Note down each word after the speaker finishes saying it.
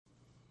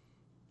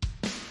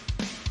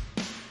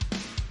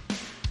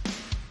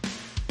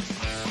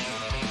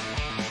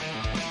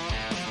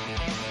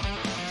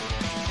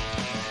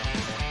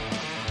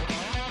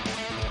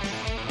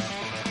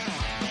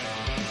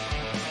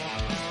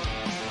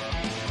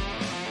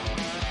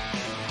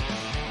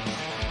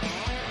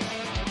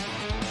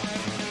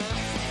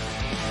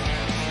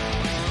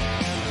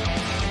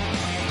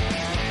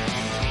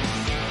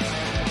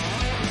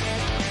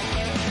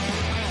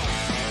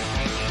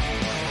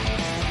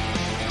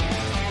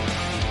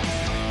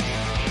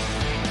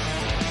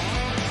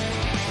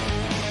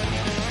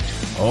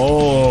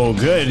Oh,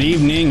 good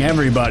evening,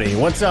 everybody.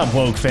 What's up,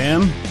 Woke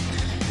fam?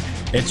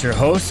 It's your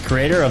host,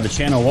 creator of the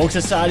channel Woke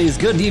Societies.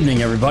 Good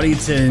evening, everybody.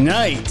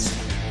 Tonight,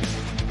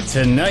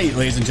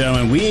 ladies and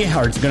gentlemen, we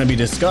are going to be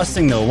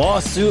discussing the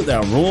lawsuit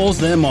that rules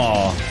them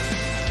all.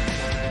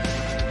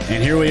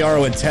 And here we are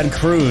with Ted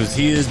Cruz.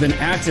 He has been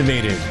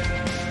activated.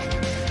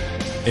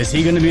 Is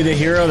he going to be the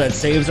hero that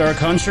saves our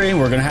country?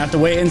 We're going to have to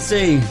wait and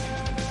see.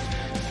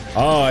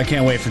 Oh, I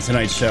can't wait for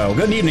tonight's show.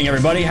 Good evening,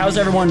 everybody. How's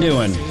everyone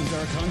doing? Saves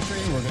our country.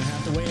 We're going to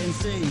have to wait and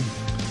see.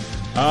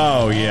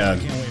 Oh, yeah. I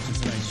can't wait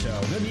for tonight's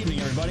show. Good evening,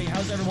 everybody.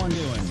 How's everyone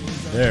doing?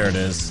 There it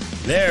is.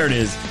 There it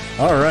is.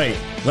 All right.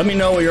 Let me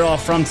know where you're all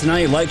from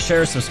tonight. Like,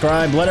 share,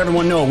 subscribe. Let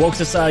everyone know Woke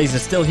Societies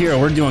is still here.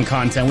 We're doing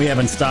content. We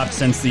haven't stopped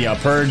since the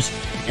purge,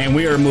 and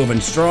we are moving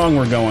strong.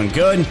 We're going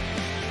good.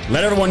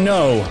 Let everyone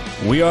know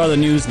we are the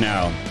news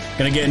now.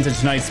 Gonna get into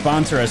tonight's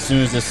sponsor as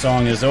soon as this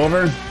song is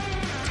over.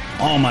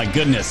 Oh my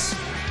goodness.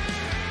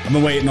 I've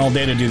been waiting all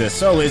day to do this.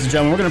 So, ladies and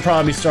gentlemen, we're gonna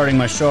probably be starting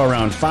my show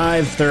around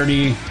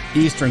 5:30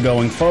 Eastern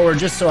going forward,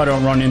 just so I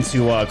don't run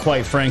into,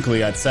 quite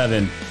frankly, at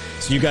 7.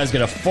 So you guys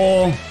get a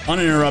full,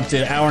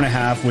 uninterrupted hour and a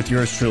half with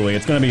yours truly.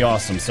 It's gonna be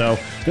awesome. So,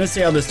 I'm gonna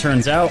see how this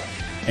turns out,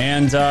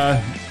 and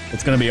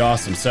it's gonna be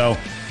awesome. So,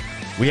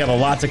 we have a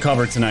lot to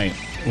cover tonight.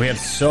 We have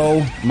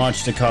so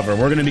much to cover.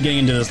 We're going to be getting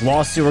into this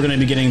lawsuit. We're going to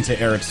be getting to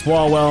Eric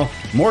Swalwell.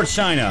 More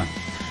China.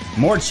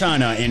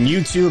 And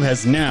YouTube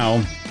has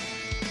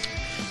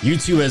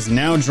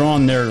now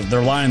drawn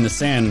their line in the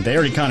sand. They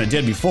already kind of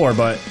did before,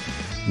 but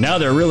now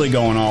they're really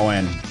going all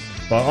in.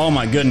 But oh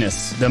my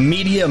goodness, the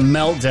media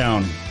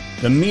meltdown.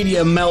 The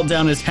media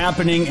meltdown is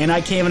happening, and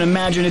I can't even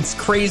imagine. It's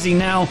crazy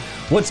now.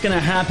 What's going to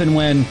happen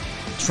when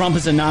Trump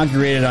is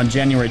inaugurated on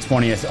January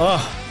 20th?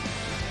 Oh,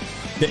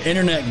 the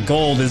internet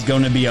gold is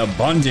going to be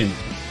abundant.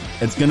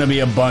 It's going to be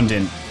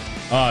abundant.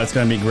 Oh, it's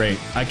going to be great.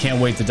 I can't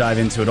wait to dive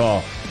into it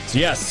all. So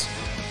yes,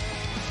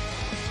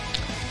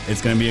 it's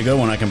going to be a good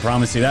one. I can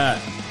promise you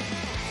that.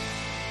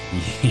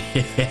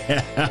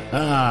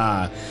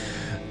 Yeah.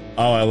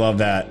 Oh, I love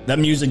that. That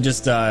music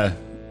just a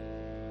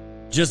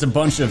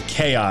bunch of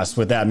chaos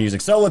with that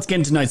music. So let's get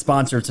into tonight's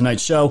sponsor of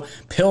tonight's show,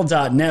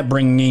 Pill.net,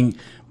 bringing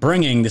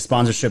the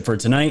sponsorship for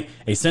tonight,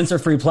 a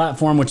censor-free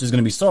platform which is going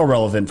to be so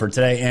relevant for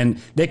today, and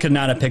they could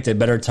not have picked a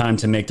better time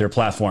to make their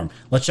platform.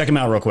 Let's check them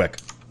out real quick.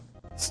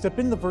 Step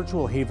in the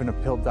virtual haven of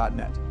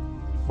Pill.net,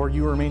 where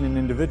you remain an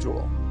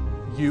individual.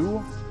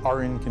 You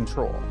are in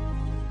control.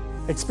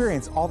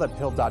 Experience all that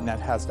Pill.net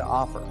has to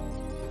offer.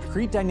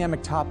 Create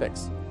dynamic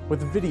topics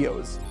with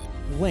videos,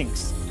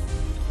 links,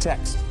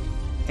 text,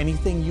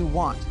 anything you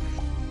want.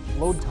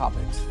 Load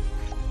topics.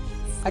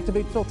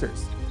 Activate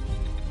filters.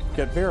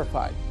 Get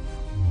verified.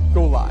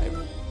 Go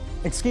live.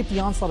 Escape the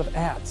onslaught of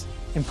ads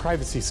and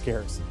privacy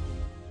scares.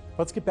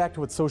 Let's get back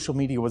to what social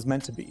media was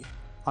meant to be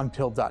on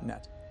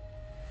Pill.net.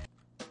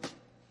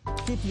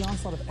 Escape the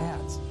onslaught of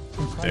ads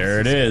and privacy There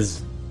it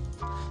is.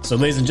 So,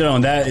 ladies and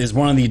gentlemen, that is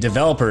one of the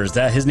developers.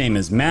 His name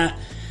is Matt.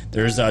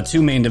 There's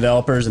two main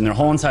developers and their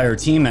whole entire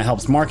team that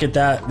helps market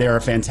that. They are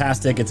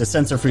fantastic. It's a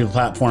censor-free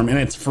platform, and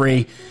it's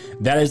free.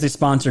 That is the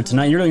sponsor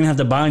tonight. You're not going to have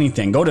to buy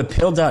anything. Go to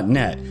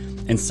Pill.net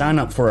and sign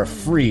up for a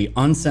free,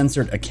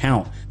 uncensored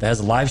account that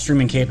has live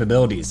streaming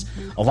capabilities.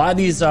 A lot of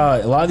these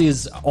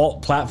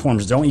alt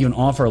platforms don't even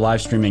offer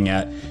live streaming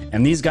yet,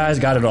 and these guys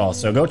got it all.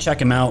 So go check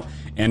them out,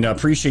 and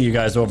appreciate you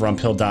guys over on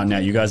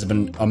Pill.net. You guys have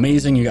been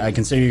amazing. I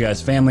consider you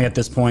guys family at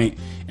this point,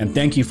 and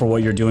thank you for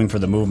what you're doing for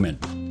the movement.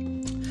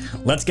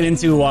 Let's get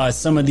into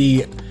some of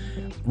the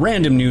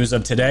random news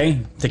of today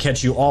to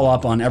catch you all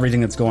up on everything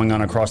that's going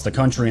on across the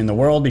country and the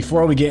world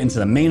before we get into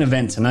the main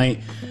event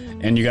tonight.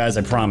 And you guys,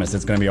 I promise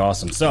it's going to be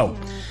awesome. So,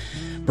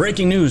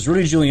 breaking news,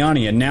 Rudy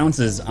Giuliani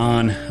announces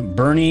on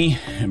Bernie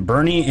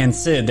and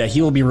Sid that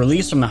he will be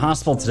released from the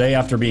hospital today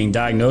after being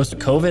diagnosed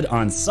with COVID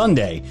on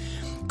Sunday.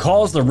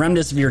 Calls the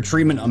remdesivir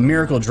treatment a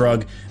miracle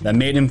drug that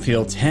made him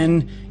feel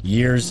 10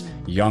 years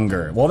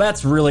younger. Well,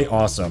 that's really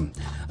awesome.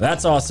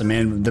 That's awesome,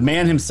 man. The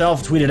man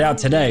himself tweeted out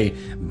today,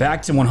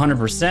 back to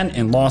 100%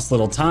 and lost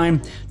little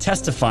time,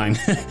 testifying.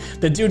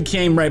 The dude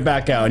came right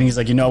back out, and he's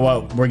like, you know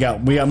what? We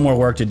got more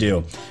work to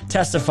do.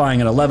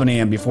 Testifying at 11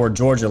 a.m. before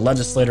Georgia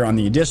legislator on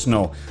the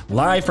additional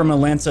live from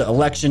Atlanta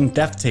election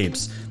theft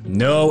tapes.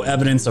 No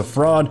evidence of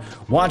fraud.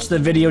 Watch the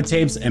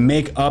videotapes and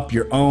make up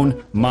your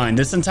own mind.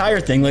 This entire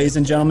thing, ladies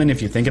and gentlemen,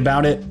 if you think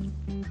about it,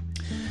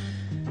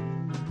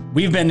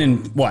 we've been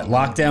in,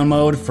 lockdown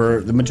mode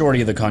for the majority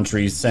of the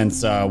country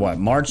since,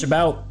 March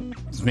about?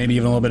 Maybe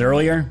even a little bit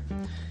earlier.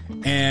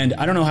 And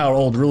I don't know how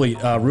old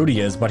Rudy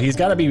is, but he's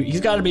got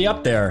to be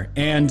up there.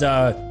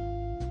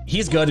 And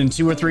he's good in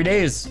 2 or 3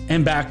 days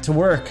and back to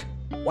work.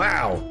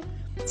 Wow.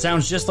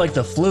 Sounds just like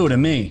the flu to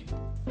me.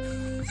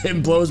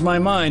 It blows my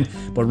mind,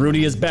 but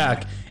Rudy is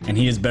back, and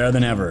he is better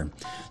than ever.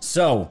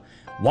 So,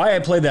 why I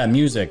play that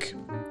music,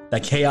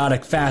 that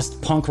chaotic,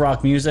 fast punk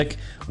rock music?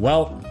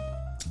 Well,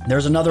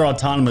 there's another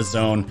autonomous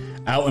zone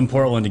out in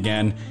Portland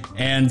again,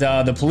 and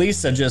the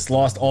police have just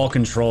lost all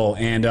control.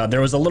 And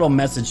there was a little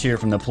message here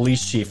from the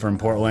police chief from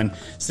Portland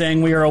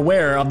saying we are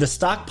aware of the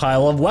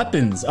stockpile of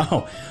weapons.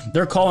 Oh,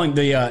 they're calling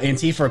the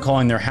Antifa are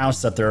calling their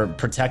house that they're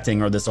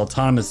protecting, or this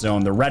autonomous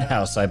zone, the Red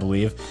House, I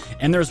believe,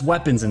 and there's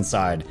weapons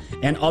inside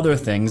and other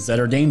things that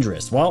are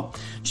dangerous. Well,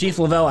 Chief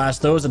Lavelle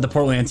asked those at the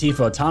Portland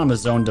Antifa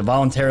autonomous zone to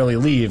voluntarily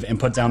leave and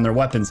put down their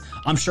weapons.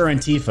 I'm sure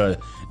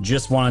Antifa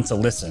just wanted to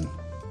listen.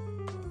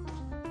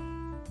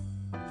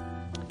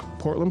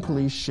 Portland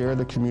police share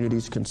the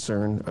community's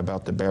concern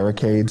about the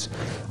barricades,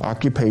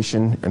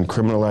 occupation, and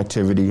criminal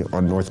activity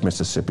on North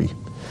Mississippi.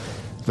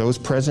 Those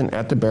present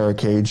at the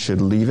barricade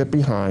should leave it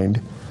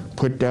behind,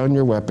 put down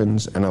your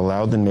weapons, and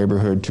allow the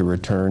neighborhood to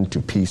return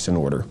to peace and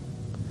order.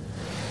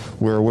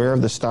 We're aware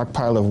of the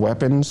stockpile of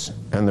weapons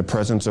and the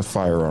presence of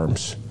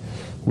firearms.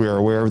 We are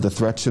aware of the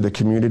threats to the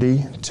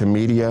community, to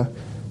media,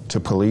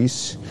 to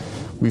police.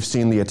 We've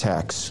seen the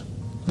attacks.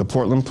 The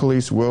Portland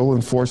police will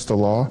enforce the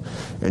law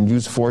and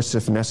use force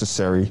if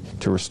necessary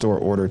to restore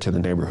order to the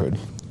neighborhood.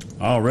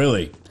 Oh,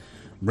 really?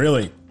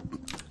 Really?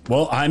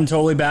 Well, I'm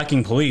totally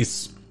backing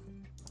police.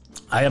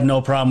 I have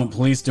no problem with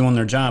police doing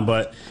their job,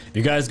 but if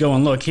you guys go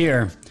and look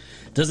here,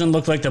 it doesn't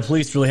look like the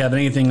police really have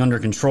anything under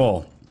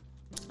control.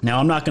 Now,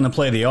 I'm not going to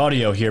play the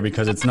audio here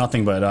because it's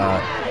nothing but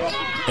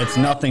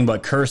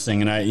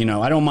cursing, and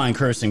I don't mind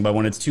cursing, but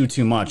when it's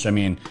too much, I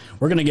mean,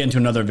 we're going to get into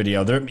another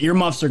video.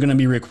 Earmuffs are going to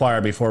be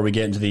required before we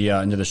get into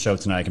the show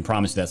tonight. I can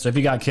promise you that. So if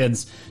you got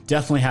kids,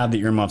 definitely have the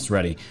earmuffs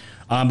ready.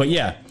 But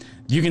yeah,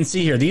 you can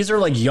see here, these are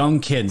like young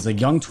kids, like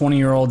young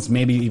 20-year-olds,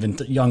 maybe even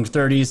young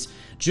 30s,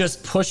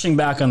 just pushing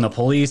back on the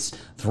police,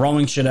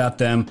 throwing shit at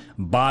them,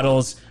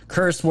 bottles,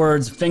 curse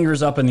words,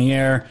 fingers up in the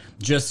air.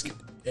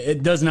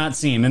 It does not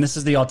seem, and this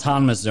is the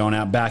autonomous zone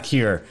out back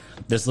here.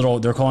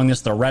 They're calling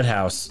this the Red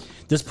House.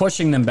 Just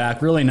pushing them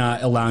back, really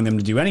not allowing them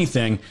to do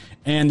anything.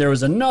 And there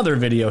was another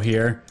video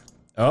here.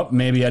 Oh,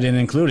 maybe I didn't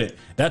include it.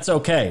 That's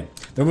okay.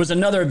 There was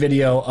another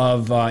video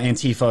of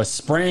Antifa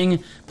spraying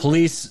the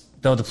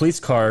police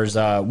cars'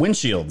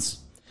 windshields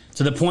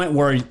to the point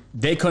where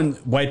they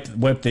couldn't wipe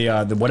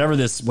the whatever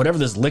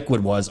this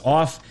liquid was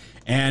off,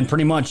 and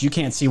pretty much you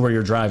can't see where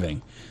you're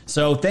driving.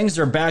 So things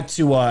are back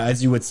to,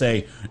 as you would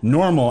say,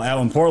 normal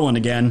out in Portland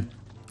again.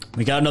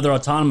 We got another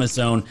autonomous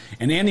zone,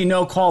 and Andy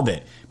No called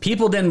it.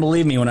 People didn't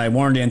believe me when I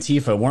warned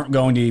Antifa weren't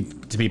going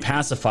to be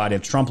pacified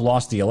if Trump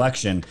lost the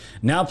election.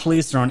 Now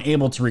police are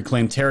unable to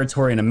reclaim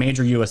territory in a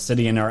major U.S.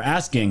 city and are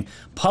asking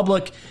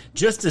public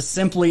just to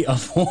simply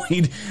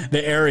avoid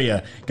the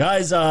area.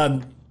 Guys,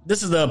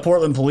 this is the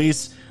Portland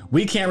police.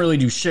 We can't really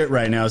do shit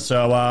right now,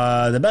 so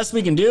the best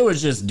we can do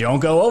is just don't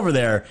go over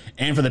there.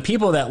 And for the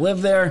people that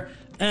live there,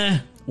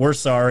 we're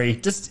sorry.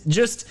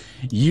 Just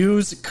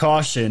use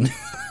caution.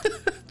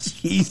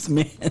 Jeez,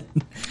 man.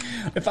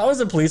 If I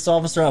was a police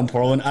officer out in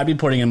Portland, I'd be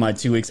putting in my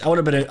 2 weeks. I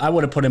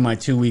would have put in my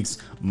 2 weeks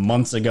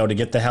months ago to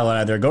get the hell out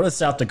of there. Go to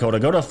South Dakota,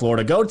 go to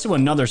Florida, go to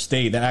another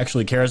state that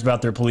actually cares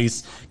about their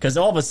police. Because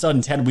all of a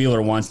sudden, Ted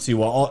Wheeler wants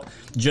to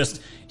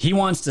he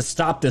wants to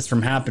stop this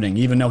from happening,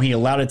 even though he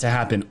allowed it to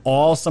happen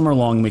all summer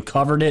long. We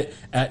covered it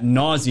ad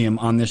nauseum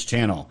on this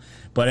channel.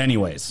 But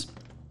anyways,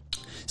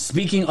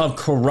 speaking of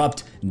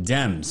corrupt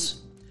Dems,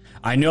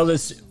 I know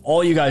this,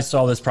 all you guys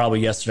saw this probably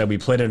yesterday. We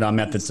played it on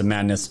Methods of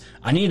Madness.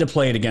 I need to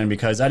play it again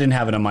because I didn't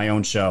have it on my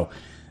own show.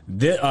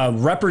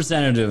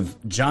 Representative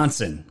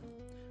Johnson,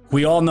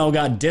 we all know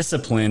got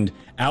disciplined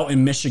out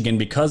in Michigan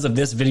because of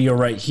this video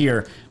right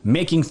here,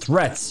 making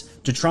threats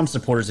to Trump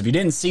supporters. If you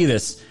didn't see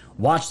this,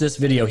 watch this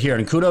video here.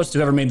 And kudos to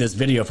whoever made this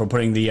video for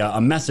putting a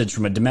message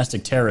from a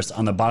domestic terrorist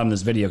on the bottom of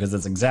this video, because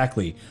that's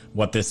exactly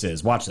what this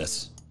is. Watch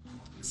this.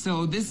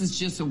 So this is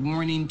just a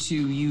warning to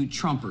you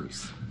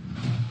Trumpers.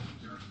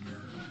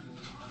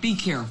 Be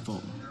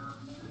careful.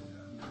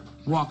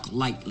 Walk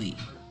lightly.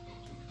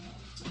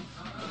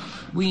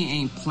 We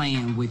ain't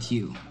playing with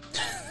you.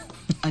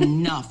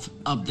 Enough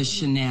of the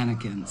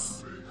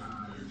shenanigans.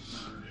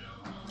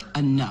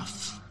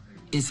 Enough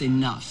is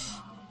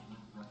enough.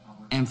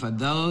 And for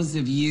those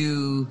of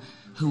you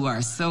who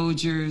are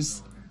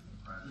soldiers,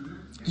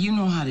 you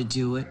know how to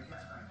do it.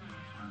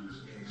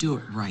 Do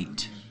it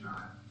right.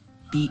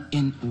 Be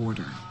in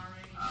order.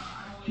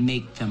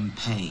 Make them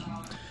pay.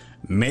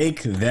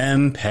 Make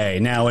them pay.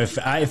 Now,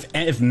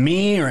 if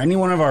me or any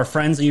one of our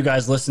friends that you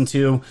guys listen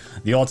to,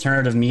 the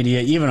alternative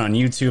media, even on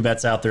YouTube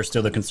that's out there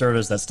still, the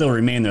conservatives that still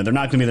remain there, they're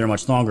not going to be there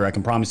much longer. I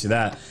can promise you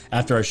that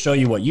after I show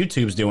you what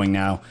YouTube's doing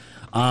now.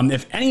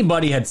 If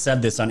anybody had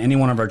said this on any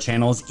one of our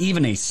channels,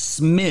 even a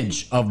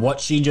smidge of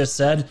what she just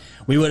said,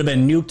 we would have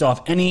been nuked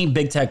off any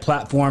big tech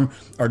platform.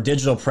 Our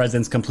digital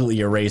presence completely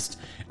erased.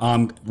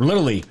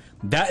 Literally,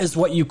 that is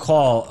what you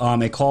call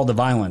a call to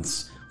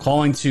violence.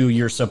 Calling to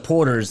your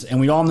supporters, and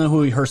we all know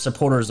who her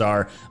supporters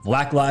are.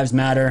 Black Lives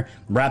Matter,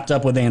 wrapped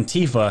up with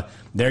Antifa.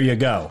 There you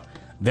go.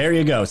 There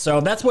you go. So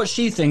that's what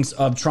she thinks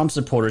of Trump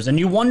supporters. And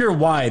you wonder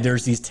why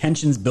there's these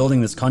tensions building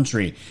this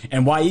country,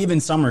 and why even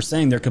some are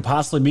saying there could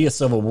possibly be a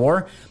civil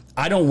war.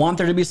 I don't want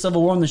there to be a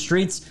civil war in the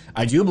streets.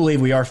 I do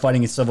believe we are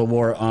fighting a civil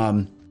war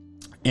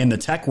in the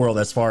tech world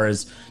as far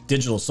as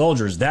digital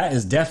soldiers. That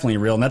is definitely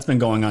real, and that's been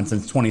going on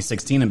since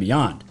 2016 and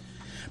beyond.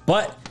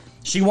 But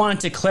she wanted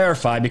to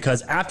clarify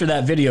because after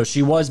that video,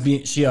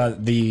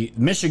 the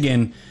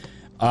Michigan,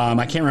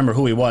 I can't remember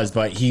who he was,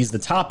 but he's the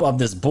top of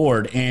this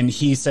board, and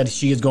he said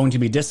she is going to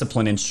be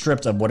disciplined and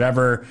stripped of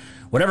whatever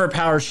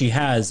power she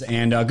has,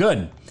 and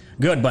good.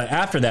 But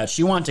after that,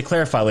 she wanted to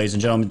clarify, ladies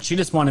and gentlemen, she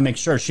just wanted to make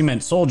sure she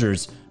meant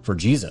soldiers for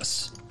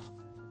Jesus.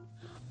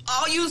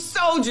 All you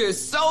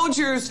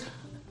soldiers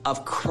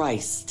of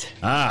Christ.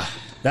 Ah,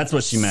 that's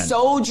what she meant.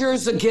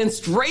 Soldiers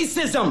against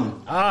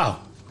racism.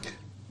 Ah.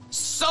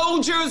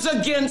 Soldiers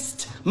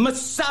against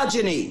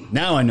misogyny.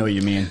 Now I know what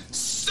you mean.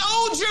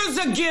 Soldiers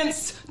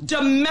against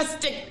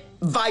domestic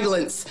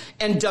violence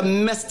and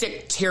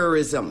domestic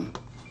terrorism.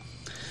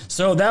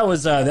 So that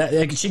was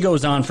that. She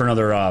goes on for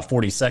another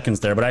 40 seconds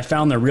there, but I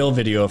found the real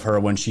video of her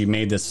when she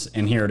made this,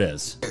 and here it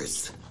is.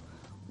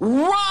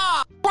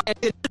 Raw.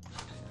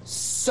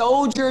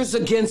 Soldiers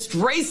against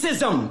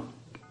racism.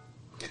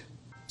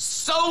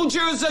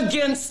 Soldiers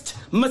against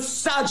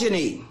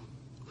misogyny.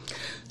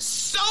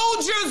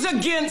 Soldiers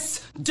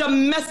against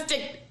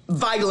domestic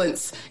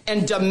violence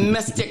and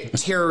domestic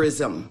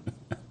terrorism.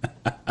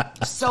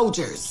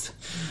 Soldiers,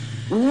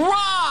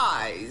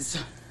 rise.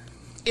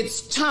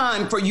 It's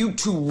time for you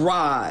to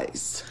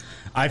rise.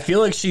 I feel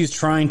like she's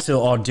trying to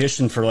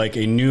audition for like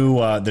the new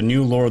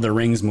Lord of the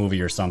Rings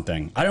movie or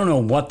something. I don't know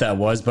what that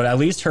was, but at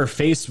least her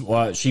face,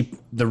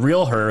 the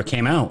real her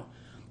came out.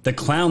 The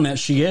clown that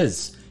she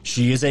is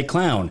a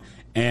clown.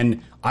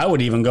 And I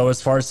would even go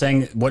as far as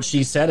saying what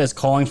she said as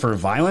calling for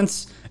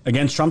violence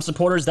against Trump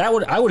supporters. I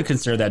would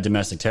consider that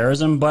domestic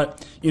terrorism.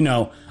 But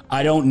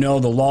I don't know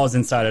the laws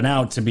inside and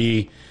out to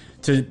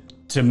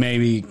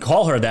maybe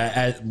call her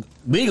that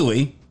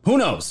legally. Who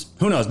knows?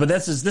 But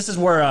this is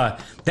where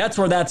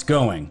that's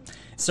going.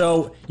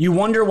 So you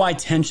wonder why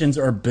tensions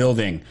are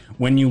building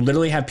when you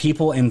literally have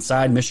people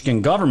inside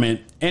Michigan government,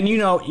 and you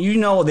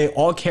know they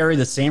all carry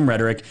the same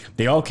rhetoric,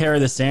 they all carry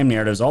the same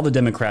narratives. All the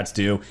Democrats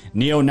do: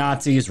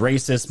 neo-Nazis,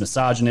 racists,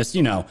 misogynists.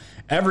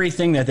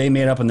 Everything that they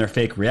made up in their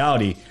fake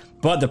reality.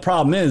 But the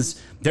problem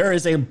is there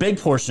is a big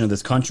portion of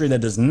this country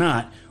that does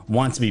not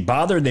want to be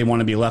bothered. They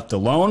want to be left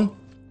alone.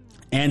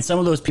 And some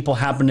of those people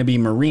happen to be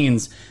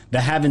Marines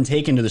that haven't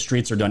taken to the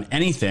streets or done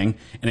anything.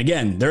 And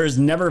again, there is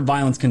never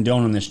violence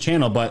condoned on this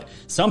channel, but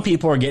some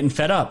people are getting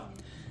fed up.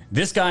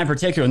 This guy in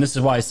particular, and this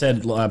is why I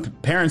said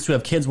parents who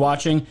have kids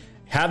watching,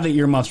 have the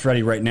earmuffs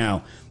ready right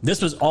now.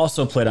 This was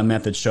also played on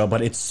Method's show,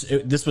 but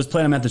this was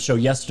played on Method's show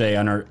yesterday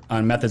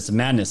on Methods of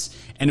Madness,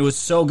 and it was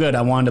so good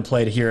I wanted to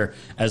play it here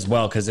as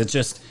well because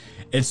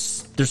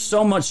there's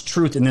so much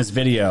truth in this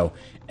video,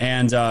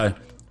 and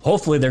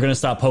hopefully they're going to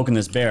stop poking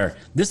this bear.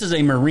 This is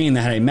a Marine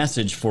that had a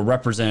message for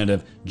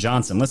Representative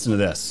Johnson. Listen to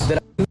this. All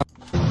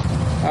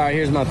right,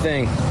 here's my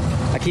thing.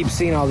 I keep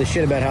seeing all this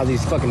shit about how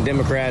these fucking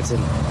Democrats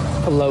and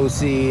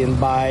Pelosi and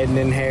Biden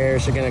and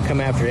Harris are going to come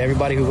after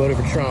everybody who voted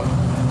for Trump.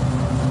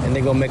 And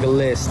they're going to make a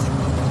list.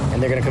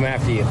 And they're going to come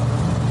after you.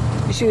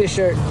 You see this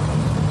shirt?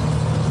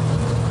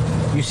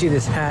 You see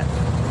this hat?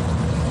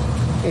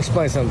 Let me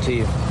explain something to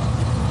you.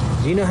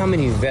 Do you know how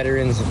many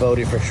veterans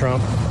voted for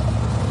Trump?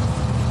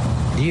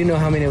 Do you know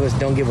how many of us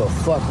don't give a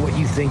fuck what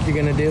you think you're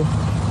gonna do?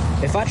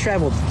 If I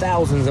traveled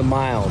thousands of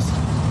miles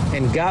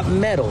and got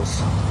medals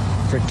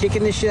for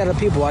kicking this shit out of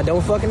people I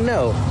don't fucking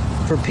know,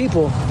 for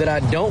people that I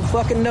don't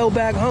fucking know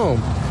back home,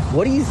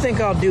 what do you think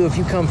I'll do if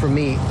you come for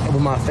me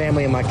with my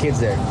family and my kids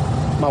there?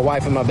 My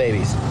wife and my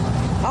babies.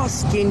 I'll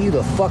skin you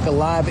the fuck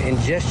alive and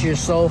ingest your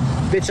soul.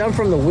 Bitch, I'm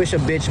from the Wish a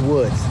Bitch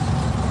Woods.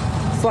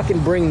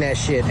 Fucking bring that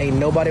shit. Ain't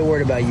nobody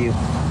worried about you.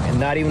 And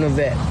not even a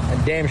vet.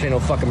 A damn sure ain't no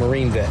fucking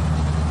Marine vet.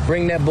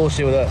 Bring that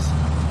bullshit with us.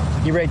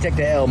 You ready to take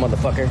the L,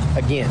 motherfucker?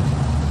 Again.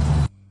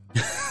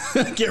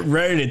 Get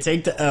ready to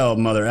take the L,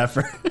 mother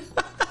effer.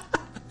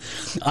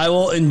 I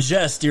will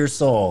ingest your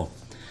soul.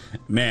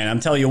 Man, I'm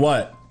telling you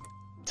what.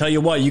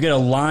 You get a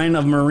line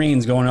of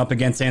Marines going up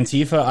against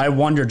Antifa. I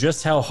wonder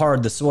just how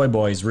hard the soy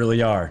boys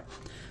really are.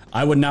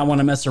 I would not want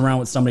to mess around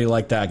with somebody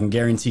like that. I can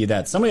guarantee you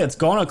that. Somebody that's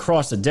gone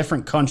across to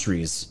different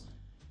countries.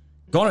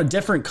 Gone to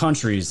different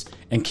countries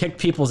and kicked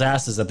people's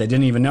asses that they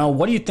didn't even know.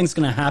 What do you think's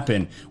going to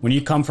happen when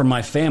you come from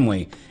my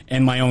family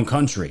and my own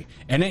country?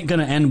 It ain't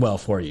going to end well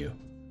for you.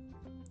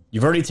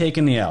 You've already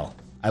taken the L.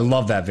 I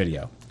love that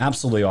video.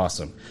 Absolutely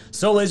awesome.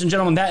 So, ladies and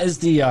gentlemen, that is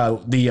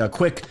the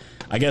quick,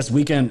 I guess,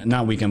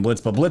 not weekend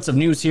blitz, but blitz of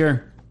news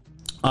here.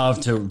 For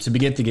the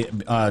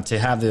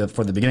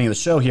beginning of the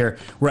show here.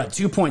 We're at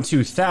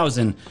 2.2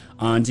 thousand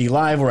on D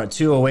Live. We're at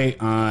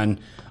 208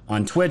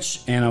 on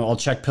Twitch, and I'll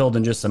check Pilled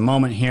in just a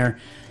moment here.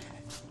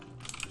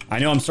 I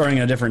know I'm starting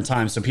at a different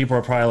time, so people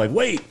are probably like,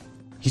 wait,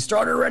 he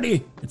started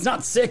already? It's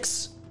not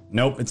 6.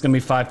 Nope, it's going to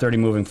be 5:30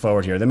 moving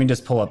forward here. Let me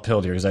just pull up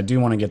Pilled here because I do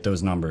want to get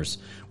those numbers.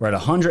 We're at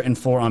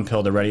 104 on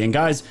Pilled already. And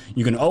guys,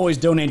 you can always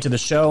donate to the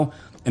show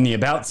in the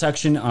About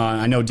section.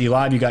 I know D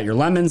Live, you got your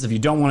lemons. If you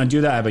don't want to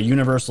do that, I have a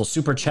universal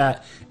super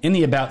chat in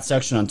the About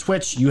section on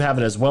Twitch. You have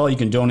it as well. You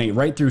can donate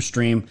right through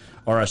stream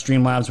or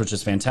Streamlabs, which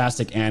is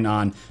fantastic. And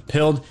on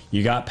Pilled,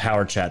 you got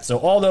Power Chat. So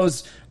all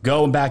those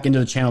go back into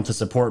the channel to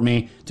support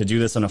me to do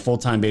this on a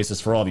full-time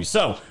basis for all of you.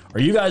 So are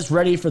you guys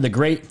ready for the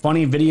great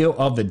funny video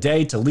of the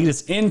day to lead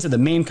us into the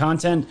main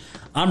content?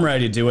 I'm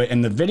ready to do it.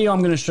 And the video I'm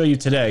going to show you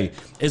today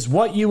is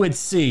what you would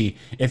see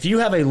if you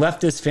have a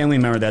leftist family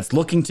member that's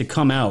looking to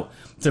come out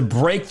to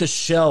break the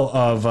shell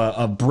of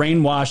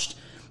brainwashed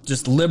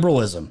just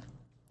liberalism.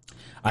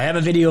 I have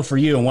a video for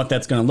you on what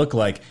that's going to look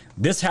like.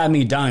 This had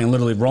me dying,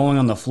 literally rolling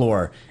on the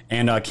floor.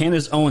 And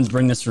Candace Owens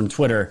bring this from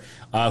Twitter.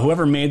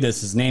 Whoever made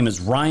this, his name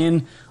is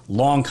Ryan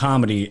Long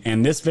Comedy.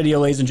 And this video,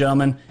 ladies and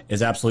gentlemen,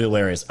 is absolutely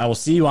hilarious. I will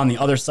see you on the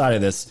other side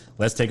of this.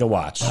 Let's take a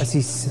watch. I see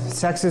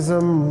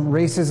sexism,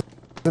 racism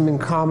in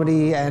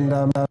comedy, and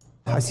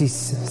I see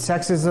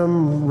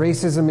sexism,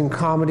 racism in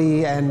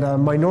comedy, and a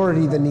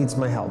minority that needs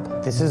my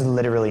help. This is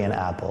literally an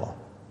apple.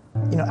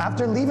 You know,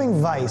 after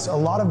leaving Vice, a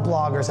lot of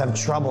bloggers have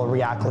trouble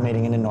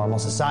reacclimating into normal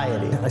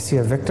society. I see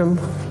a victim.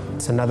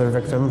 It's another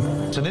victim.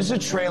 So this is a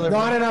trailer.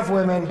 Not enough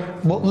women.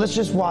 Well, let's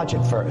just watch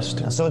it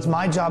first. So it's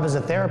my job as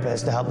a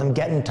therapist to help them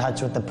get in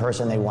touch with the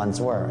person they once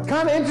were.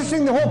 Kind of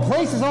interesting, the whole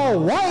place is all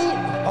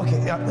white.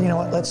 Okay, you know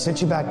what? Let's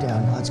sit you back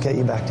down. Let's get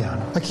you back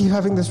down. I keep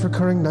having this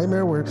recurring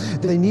nightmare where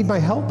they need my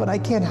help, but I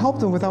can't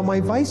help them without my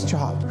Vice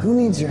job. Who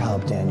needs your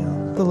help,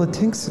 Daniel? The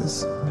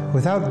Latinkses.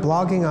 Without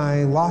blogging,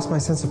 I lost my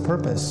sense of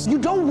purpose. You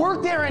don't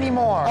work there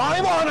anymore.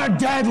 I'm on a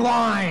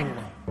deadline.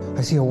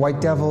 I see a white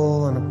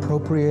devil, an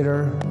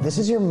appropriator. This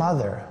is your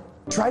mother.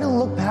 Try to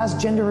look past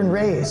gender and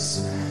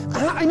race.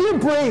 I need a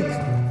break.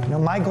 You know,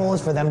 my goal is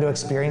for them to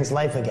experience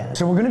life again.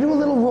 So we're gonna do a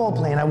little role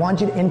play, and I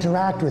want you to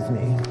interact with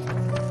me.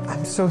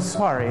 I'm so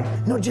sorry.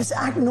 No, just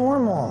act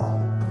normal.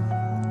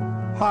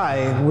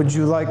 Hi, would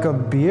you like a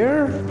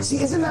beer?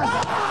 See, isn't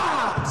that...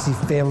 I see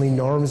family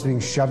norms being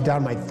shoved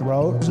down my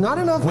throat. There's not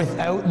enough.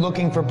 Without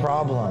looking for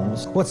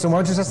problems. What,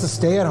 someone just has to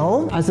stay at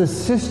home? As a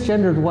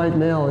cisgendered white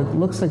male, it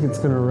looks like it's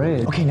gonna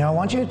rain. Okay, now I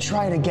want you to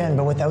try it again,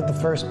 but without the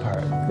first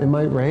part. It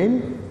might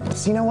rain?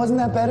 See, now wasn't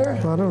that better?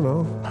 I don't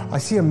know. I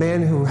see a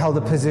man who held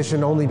a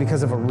position only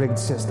because of a rigged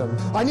system.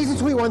 I need to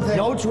tweet one thing.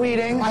 No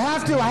tweeting. I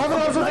have to. I have an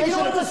observation. You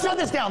know what? Let's shut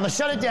this down. Let's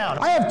shut it down.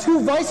 I have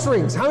 2 Vice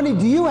rings. How many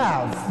do you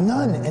have?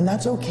 None, and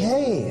that's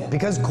okay.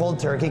 Because cold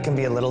turkey can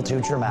be a little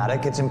too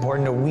traumatic, it's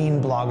important to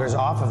wean bloggers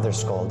off of their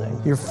scolding.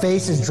 Your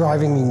face is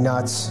driving me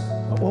nuts.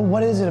 Well,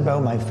 what is it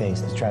about my face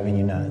that's driving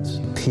you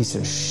nuts? Piece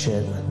of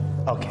shit.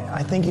 Okay,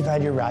 I think you've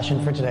had your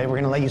ration for today. We're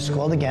gonna let you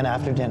scold again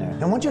after dinner.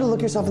 I want you to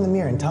look yourself in the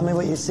mirror and tell me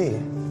what you see.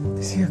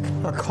 Is he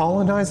a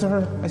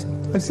colonizer?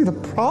 I see the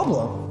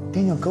problem.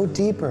 Daniel, go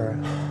deeper.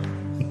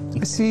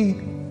 I see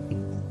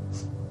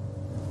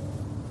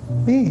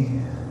me.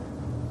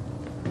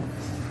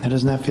 Now,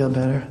 doesn't that feel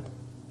better?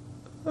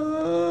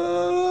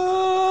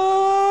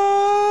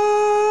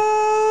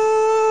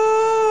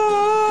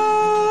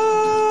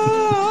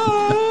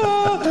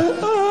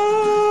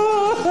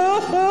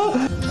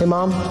 Hey,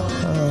 Mom.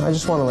 I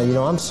just want to let you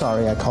know I'm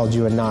sorry I called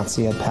you a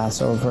Nazi at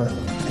Passover.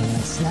 And when I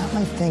snap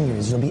my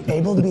fingers, you'll be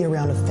able to be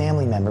around a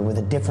family member with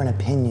a different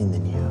opinion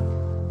than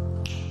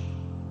you.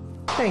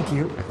 Thank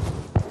you.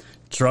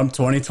 Trump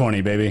 2020,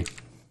 baby.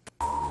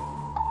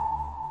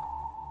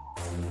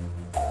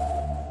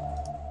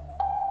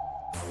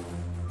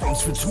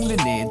 Thanks for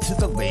tuning in to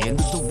the land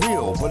of the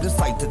real. But it's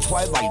like the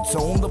Twilight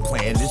Zone, the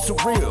plan is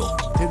surreal.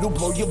 It'll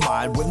blow your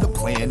mind when the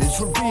plan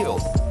is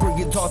revealed. Bring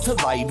it all to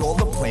light, all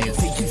the plans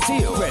they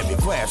conceal. Grab your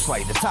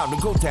flashlight, it's time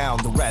to go down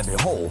the rabbit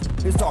hole.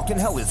 It's dark and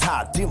hell is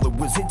hot, dealing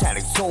with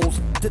satanic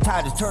souls. The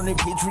tide is turning,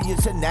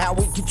 patriots are now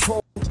in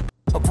control.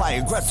 Apply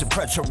aggressive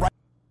pressure right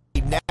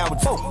now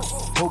it's over.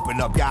 Open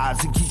up your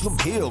eyes and keep them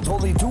peeled. All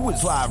they do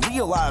is lie,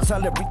 realize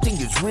not everything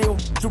is real.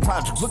 Through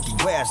Project Looking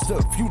Glass,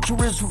 the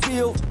future is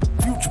revealed.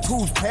 Future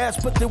proves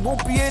past, but there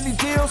won't be any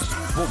deals.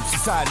 Woke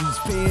society's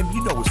fam,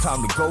 you know it's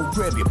time to go.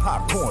 Grab your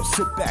popcorn,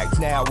 sit back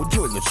now,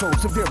 enjoy the show.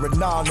 Severe and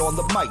non on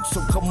the mic,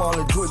 so come on,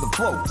 enjoy the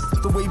flow.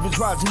 The wave is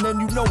rising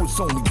and you know it's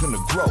only gonna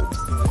grow.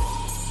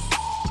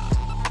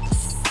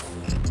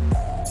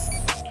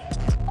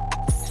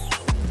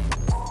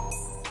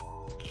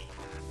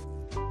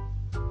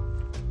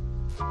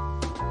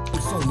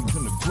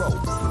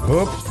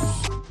 Whoop.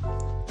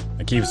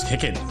 It keeps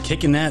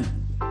kicking that.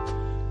 I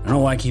don't know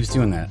why it keeps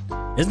doing that.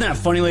 Isn't that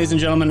funny, ladies and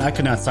gentlemen? I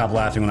could not stop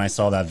laughing when I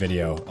saw that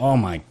video. Oh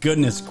my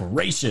goodness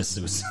gracious.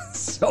 It was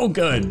so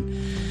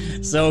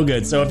good. So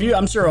good. So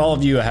I'm sure all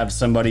of you have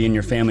somebody in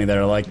your family that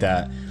are like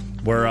that,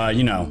 where,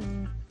 you know,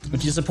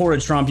 if you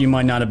supported Trump, you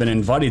might not have been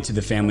invited to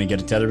the family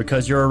get-together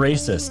because you're a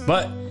racist.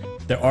 But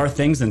there are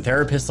things and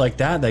therapists like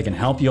that that can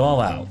help you all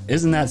out.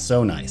 Isn't that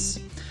so nice?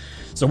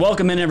 So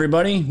welcome in,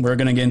 everybody. We're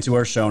going to get into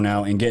our show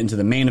now and get into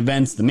the main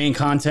events, the main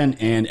content,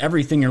 and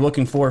everything you're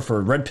looking for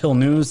Red Pill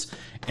News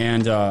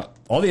and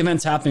all the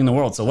events happening in the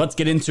world. So let's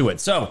get into it.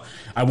 So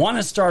I want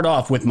to start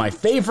off with my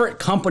favorite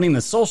company in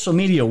the social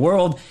media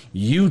world,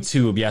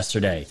 YouTube,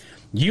 yesterday.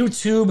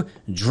 YouTube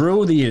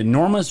drew the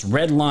enormous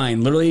red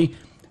line, literally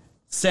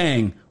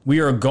saying we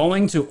are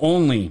going to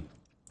only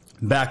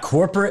back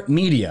corporate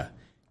media,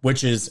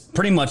 which is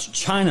pretty much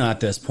China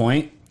at this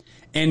point,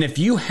 And if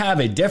you have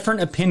a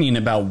different opinion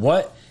about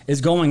what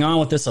is going on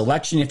with this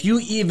election, if you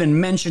even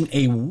mention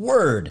a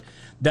word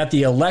that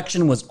the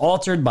election was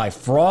altered by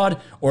fraud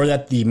or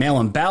that the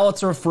mail-in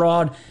ballots are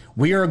fraud,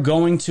 we are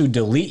going to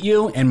delete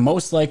you and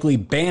most likely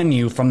ban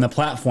you from the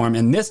platform.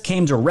 And this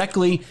came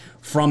directly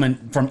from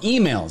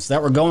emails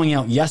that were going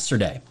out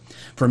yesterday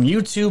from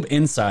YouTube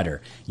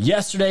Insider.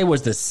 Yesterday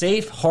was the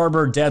safe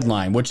harbor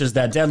deadline, which is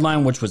that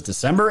deadline which was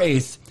December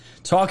 8th,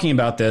 talking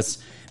about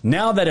this.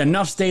 Now that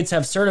enough states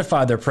have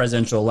certified their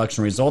presidential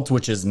election results,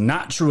 which is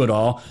not true at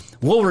all,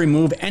 we'll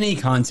remove any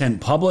content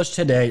published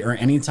today or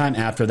anytime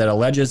after that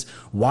alleges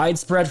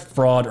widespread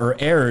fraud or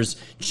errors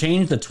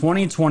change the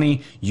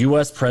 2020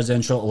 U.S.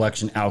 presidential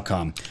election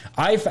outcome.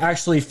 I've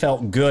actually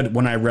felt good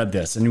when I read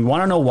this. And you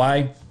want to know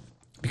why?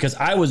 Because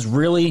I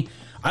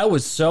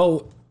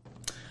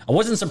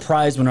wasn't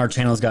surprised when our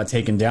channels got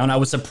taken down. I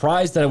was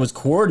surprised that it was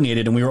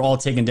coordinated and we were all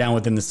taken down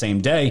within the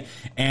same day.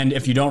 And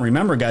if you don't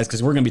remember, guys,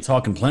 because we're going to be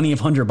talking plenty of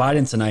Hunter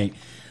Biden tonight,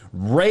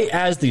 right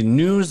as the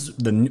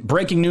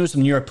breaking news from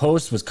the New York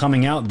Post was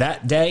coming out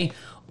that day,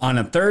 on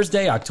a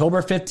Thursday,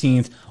 October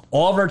 15th,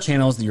 all of our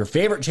channels, your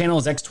favorite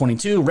channels,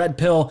 X22, Red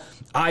Pill,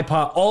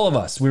 iPod, all of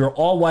us, we were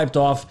all wiped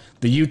off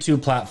the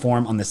YouTube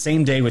platform on the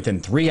same day within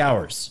 3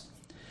 hours.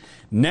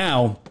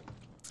 Now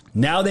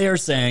they are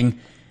saying,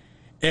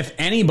 if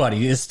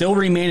anybody is still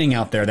remaining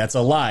out there that's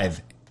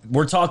alive,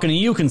 we're talking to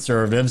you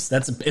conservatives.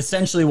 That's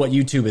essentially what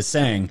YouTube is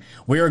saying.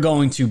 We are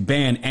going to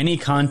ban any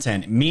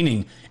content,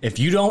 meaning if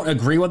you don't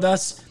agree with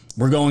us,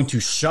 we're going to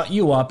shut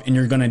you up and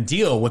you're going to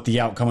deal with the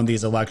outcome of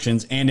these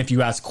elections. And if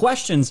you ask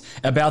questions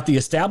about the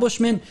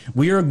establishment,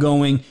 we are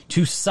going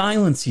to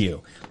silence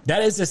you.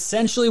 That is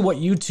essentially what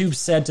YouTube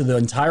said to the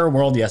entire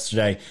world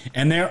yesterday.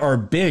 And there are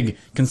big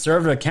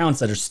conservative accounts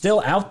that are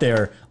still out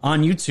there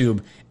on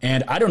YouTube.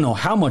 And I don't know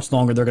how much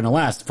longer they're going to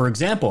last. For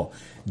example,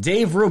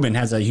 Dave Rubin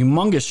has a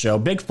humongous show,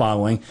 big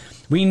following.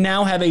 We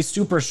now have a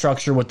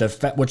superstructure which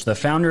the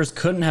founders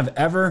couldn't have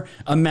ever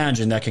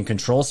imagined that can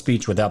control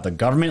speech without the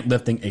government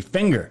lifting a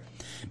finger.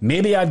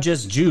 Maybe I've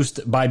just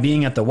juiced by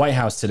being at the White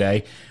House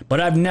today, but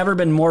I've never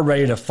been more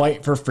ready to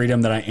fight for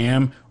freedom than I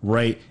am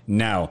right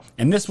now.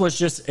 And this was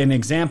just an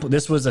example.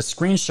 This was a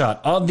screenshot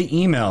of the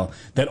email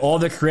that all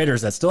the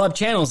creators that still have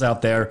channels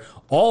out there,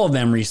 all of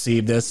them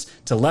received this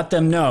to let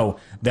them know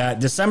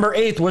that December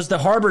 8th was the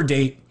harbor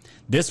date.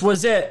 This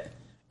was it.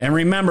 And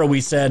remember,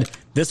 we said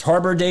this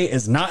harbor date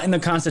is not in the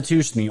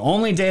Constitution. The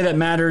only day that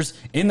matters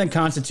in the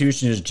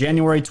Constitution is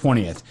January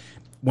 20th.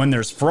 When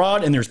there's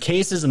fraud and there's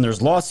cases and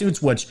there's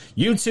lawsuits, which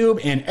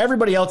YouTube and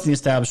everybody else in the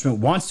establishment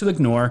wants to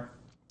ignore,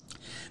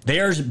 they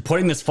are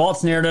putting this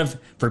false narrative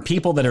for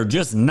people that are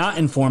just not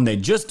informed, they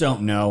just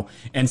don't know,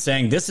 and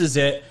saying this is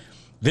it.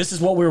 This is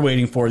what we're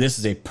waiting for. This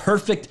is a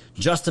perfect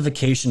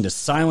justification to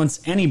silence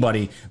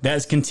anybody that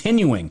is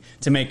continuing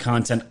to make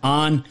content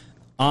on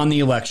the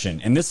election.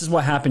 And this is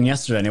what happened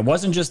yesterday. And it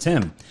wasn't just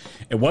him.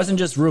 It wasn't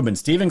just Rubin.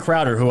 Steven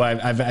Crowder, who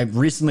I've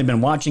recently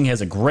been watching, has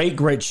a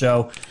great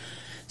show.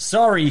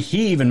 Sorry,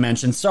 he even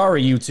mentioned,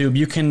 sorry, YouTube,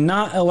 you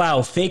cannot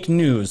allow fake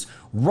news,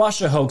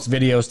 Russia hoax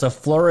videos to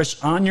flourish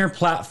on your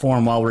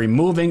platform while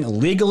removing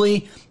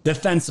legally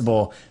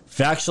defensible,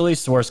 factually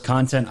sourced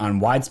content on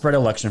widespread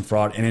election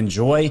fraud and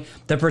enjoy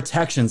the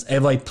protections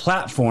of a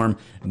platform.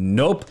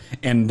 Nope.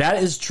 And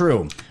that is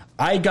true.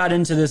 I got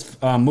into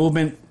this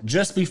movement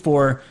just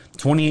before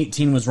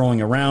 2018 was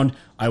rolling around.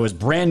 I was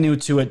brand new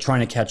to it,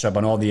 trying to catch up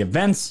on all the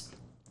events.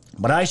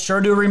 But I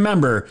sure do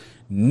remember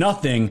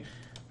nothing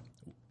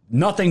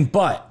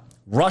but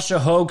Russia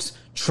hoax,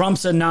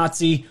 Trump's a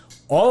Nazi,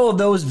 all of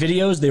those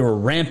videos, they were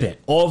rampant.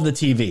 All of the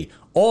TV,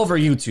 all over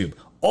YouTube,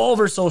 all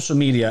over social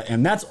media.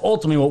 And that's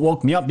ultimately what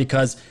woke me up,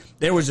 because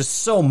there was just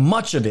so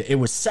much of it. It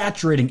was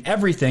saturating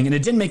everything. And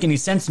it didn't make any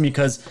sense to me,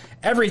 because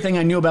everything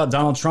I knew about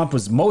Donald Trump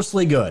was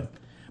mostly good.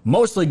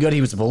 Mostly good.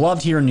 He was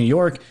beloved here in New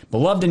York,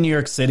 beloved in New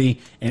York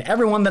City. And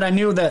everyone that I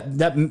knew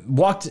that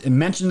walked and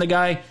mentioned the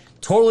guy,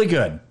 totally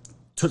good.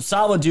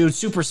 Solid dude,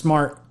 super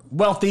smart,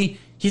 wealthy.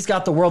 He's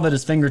got the world at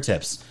his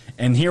fingertips.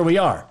 And here we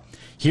are.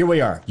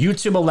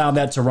 YouTube allowed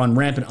that to run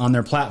rampant on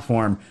their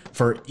platform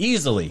for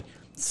easily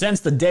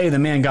since the day the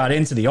man got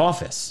into the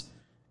office.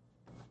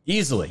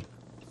 Easily.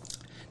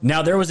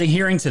 Now, there was a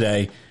hearing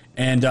today,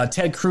 and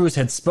Ted Cruz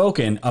had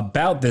spoken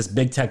about this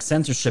big tech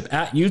censorship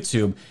at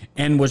YouTube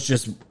and was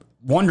just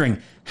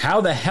wondering, how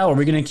the hell are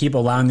we going to keep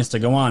allowing this to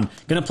go on?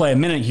 Going to play a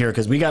minute here,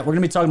 because we're going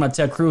to be talking about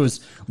Ted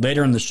Cruz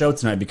later in the show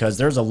tonight, because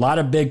there's a lot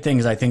of big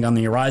things, I think, on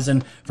the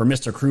horizon for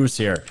Mr. Cruz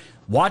here.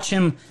 Watch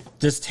him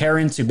just tear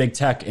into big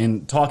tech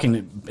and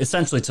talking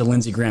essentially to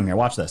Lindsey Graham here.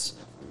 Watch this.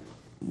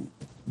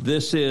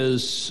 This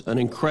is an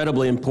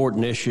incredibly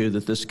important issue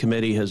that this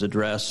committee has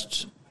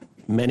addressed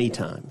many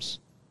times.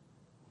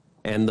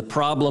 And the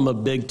problem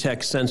of big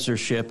tech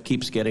censorship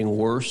keeps getting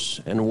worse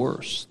and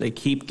worse. They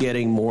keep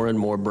getting more and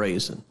more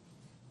brazen.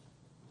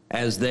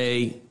 As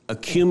they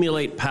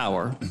accumulate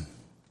power,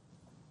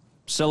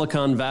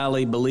 Silicon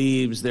Valley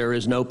believes there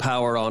is no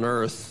power on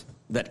earth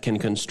that can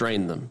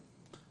constrain them.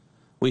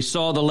 We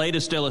saw the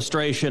latest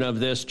illustration of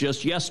this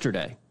just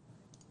yesterday,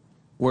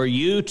 where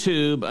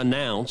YouTube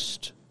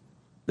announced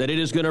that it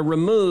is going to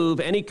remove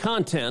any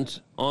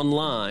content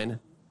online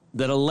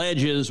that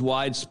alleges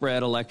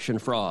widespread election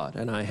fraud.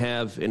 And I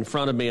have in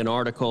front of me an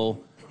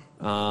article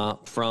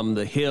from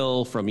The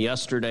Hill from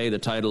yesterday, the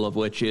title of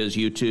which is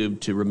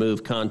YouTube to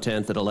remove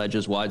content that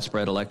alleges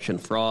widespread election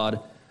fraud.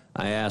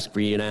 I ask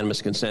for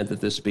unanimous consent that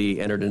this be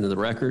entered into the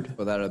record.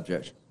 Without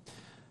objection.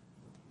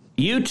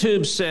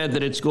 YouTube said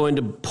that it's going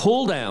to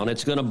pull down,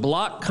 it's going to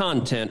block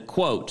content,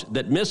 quote,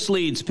 that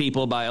misleads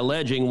people by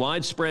alleging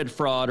widespread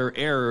fraud or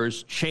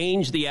errors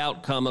change the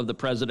outcome of the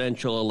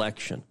presidential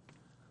election.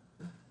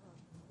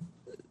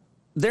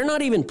 They're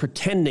not even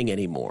pretending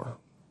anymore.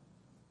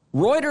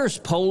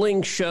 Reuters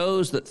polling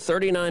shows that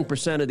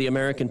 39% of the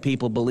American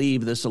people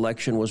believe this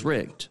election was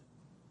rigged.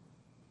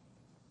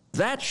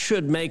 That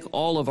should make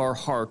all of our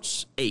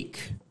hearts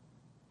ache.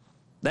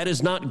 That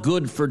is not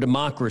good for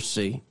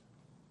democracy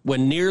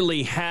when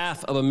nearly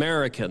half of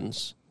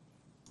Americans,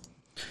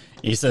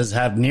 he says,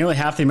 have nearly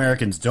half the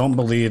Americans don't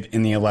believe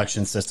in the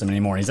election system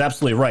anymore. He's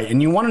absolutely right. And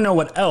you want to know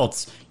what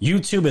else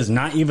YouTube is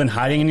not even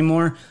hiding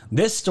anymore?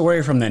 This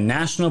story from the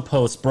National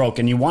Post broke,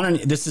 and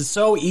this is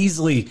so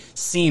easily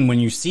seen when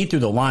you see through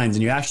the lines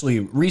and you actually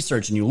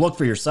research and you look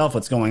for yourself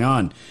what's going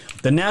on.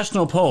 The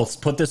National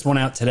Post put this one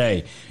out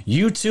today.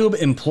 YouTube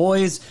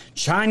employs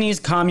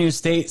Chinese Communist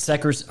State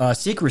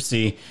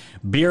Secrecy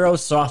Bureau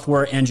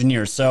software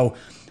engineers. So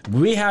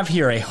we have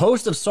here a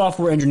host of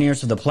software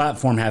engineers for the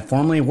platform have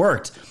formerly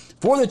worked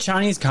for the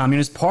Chinese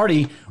Communist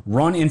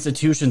Party-run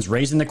institutions,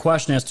 raising the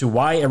question as to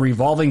why a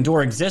revolving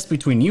door exists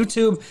between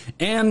YouTube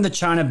and the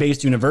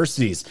China-based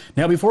universities.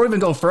 Now, before we even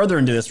go further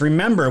into this,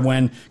 remember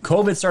when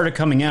COVID started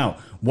coming out,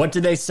 what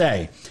did they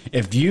say?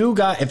 If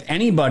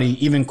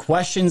anybody even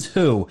questions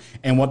who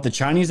and what the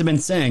Chinese have been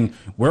saying,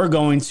 we're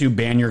going to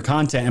ban your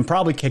content and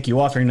probably kick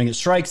you off. You're going to get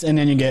strikes, and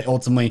then you get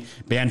ultimately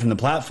banned from the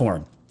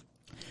platform.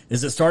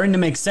 Is it starting to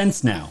make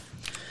sense now?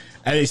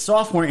 As a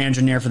software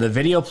engineer for the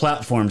video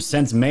platform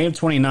since May of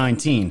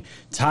 2019,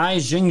 Tai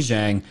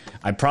Xingzhang,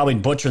 I probably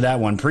butchered that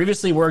one,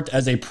 previously worked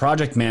as a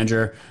project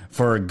manager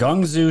for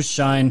Guangzhou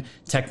Shine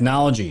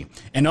Technology.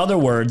 In other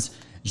words,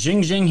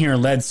 Xingzhang here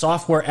led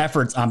software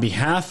efforts on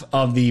behalf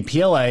of the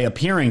PLA,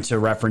 appearing to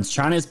reference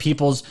China's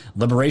People's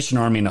Liberation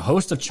Army and a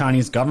host of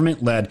Chinese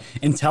government-led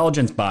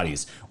intelligence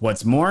bodies.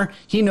 What's more,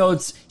 he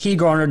notes he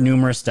garnered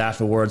numerous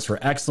staff awards for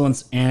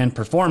excellence and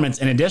performance.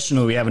 And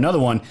additionally, we have another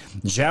one,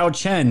 Zhao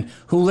Chen,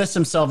 who lists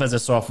himself as a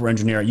software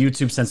engineer at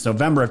YouTube since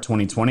November of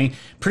 2020,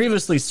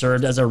 previously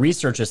served as a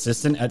research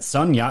assistant at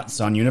Sun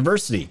Yat-sen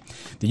University.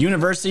 The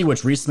university,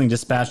 which recently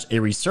dispatched a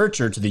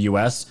researcher to the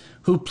U.S.,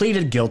 who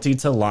pleaded guilty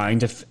to lying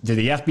to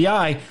the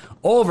FBI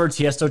over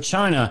Tiesto,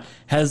 China,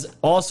 has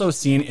also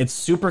seen its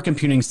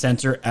supercomputing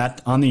center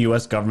on the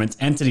U.S. government's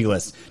entity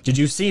list. Did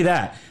you see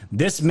that?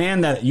 This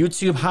man that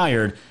YouTube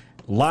hired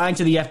lied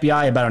to the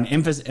FBI about an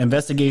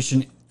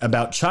investigation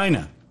about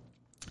China.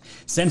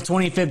 Since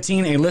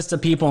 2015, a list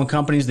of people and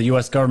companies the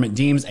U.S. government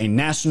deems a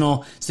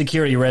national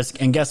security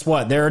risk. And guess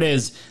what? There it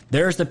is.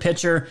 There's the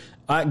picture.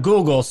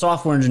 Google,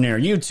 software engineer,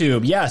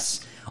 YouTube,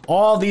 yes.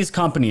 All these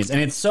companies.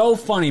 And it's so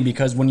funny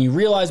because when you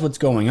realize what's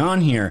going on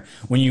here,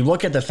 when you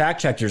look at the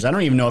fact checkers, I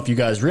don't even know if you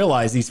guys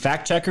realize these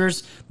fact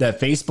checkers that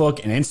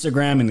Facebook and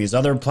Instagram and these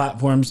other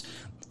platforms,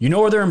 you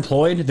know where they're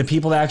employed? The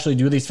people that actually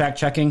do these fact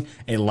checking,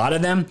 a lot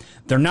of them,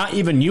 they're not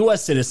even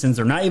U.S. citizens.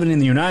 They're not even in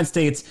the United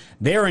States.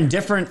 They're in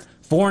different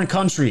foreign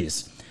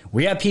countries.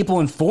 We have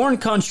people in foreign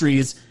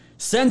countries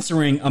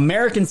censoring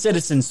American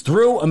citizens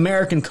through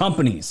American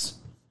companies.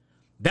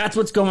 That's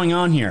what's going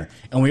on here.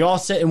 And we all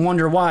sit and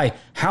wonder why.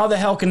 How the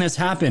hell can this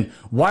happen?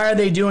 Why are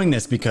they doing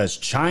this? Because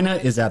China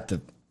is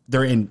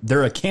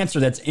they're a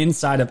cancer that's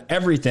inside of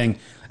everything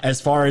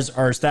as far as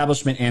our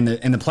establishment and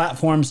the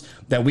platforms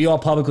that we all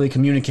publicly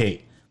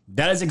communicate.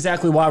 That is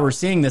exactly why we're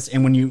seeing this.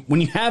 And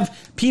when you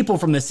have people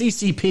from the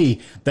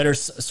CCP that are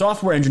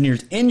software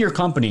engineers in your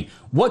company,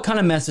 what kind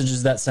of message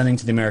is that sending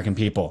to the American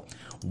people?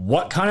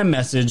 What kind of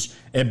message?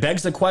 It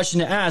begs the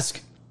question to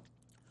ask,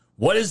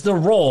 what is the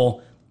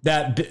role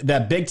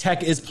that big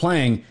tech is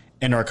playing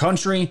in our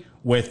country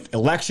with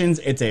elections?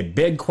 It's a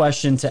big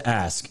question to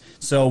ask.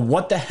 So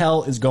what the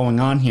hell is going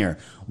on here?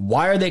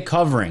 Why are they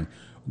covering?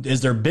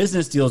 Is there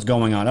business deals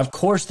going on? Of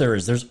course there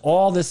is. There's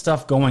all this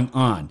stuff going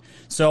on.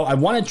 So I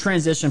want to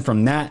transition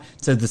from that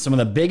to some of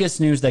the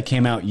biggest news that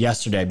came out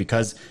yesterday,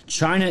 because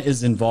China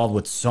is involved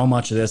with so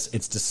much of this.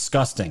 It's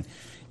disgusting.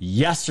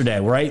 Yesterday,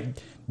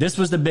 right? This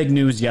was the big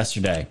news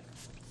yesterday.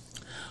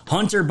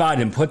 Hunter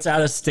Biden puts out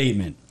a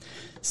statement,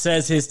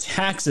 says his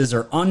taxes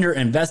are under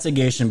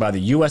investigation by the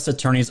U.S.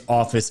 Attorney's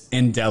Office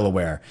in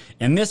Delaware.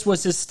 And this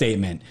was his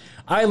statement.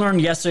 I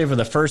learned yesterday for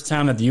the first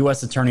time that the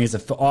U.S. Attorney's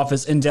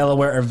Office in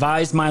Delaware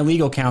advised my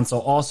legal counsel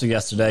also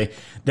yesterday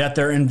that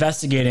they're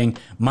investigating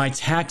my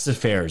tax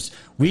affairs.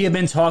 We have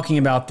been talking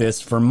about this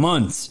for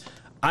months.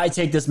 I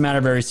take this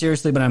matter very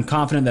seriously, but I'm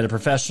confident that a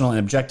professional and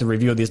objective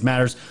review of these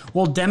matters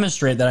will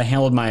demonstrate that I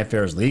handled my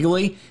affairs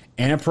legally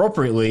and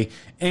appropriately,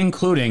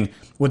 including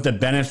with the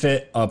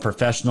benefit of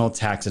professional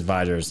tax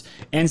advisors.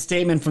 And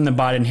statement from the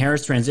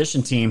Biden-Harris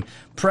transition team,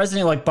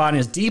 President-elect Biden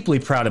is deeply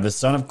proud of his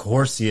son. Of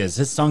course he is.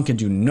 His son can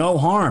do no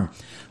harm,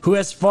 who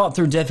has fought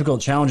through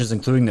difficult challenges,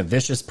 including the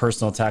vicious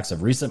personal attacks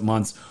of recent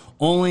months,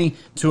 only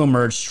to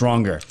emerge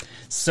stronger.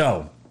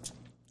 So,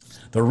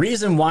 the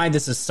reason why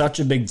this is such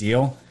a big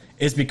deal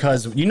is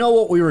because you know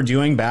what we were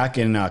doing back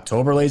in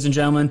October, ladies and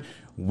gentlemen?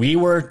 We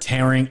were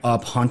tearing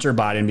up Hunter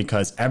Biden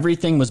because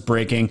everything was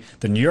breaking.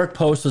 The New York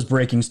Post was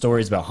breaking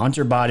stories about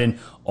Hunter Biden,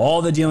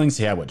 all the dealings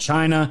he had with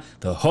China,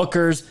 the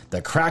hookers,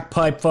 the crack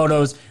pipe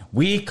photos.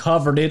 We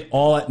covered it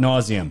all ad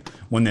nauseum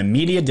when the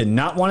media did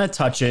not want to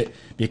touch it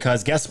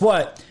because guess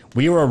what?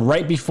 We were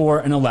right before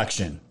an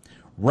election,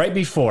 right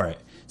before it.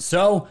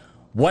 So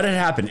what had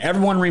happened?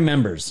 Everyone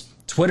remembers.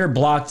 Twitter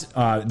blocked,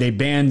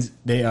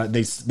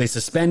 they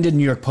suspended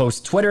New York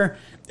Post Twitter.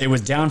 It was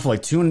down for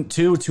like two and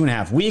a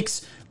half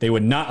weeks. They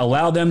would not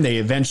allow them. They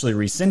eventually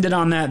rescinded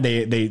on that.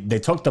 They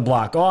took the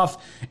block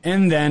off.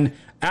 And then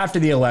after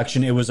the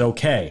election, it was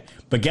okay.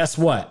 But guess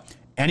what?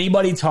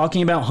 Anybody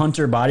talking about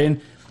Hunter Biden,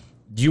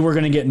 you were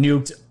going to get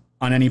nuked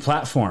on any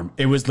platform.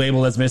 It was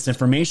labeled as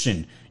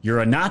misinformation. You're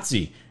a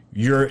Nazi.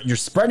 You're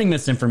spreading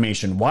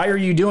misinformation. Why are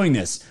you doing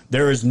this?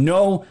 There is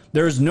no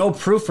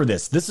proof for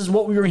this. This is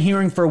what we were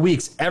hearing for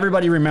weeks.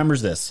 Everybody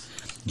remembers this.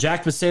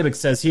 Jack Pasabic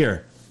says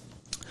here,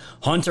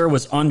 Hunter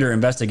was under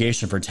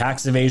investigation for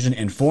tax evasion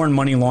and foreign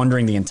money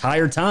laundering the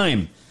entire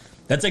time.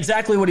 That's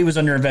exactly what he was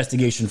under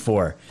investigation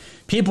for.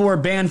 People were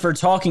banned for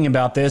talking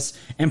about this,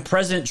 and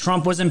President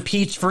Trump was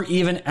impeached for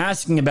even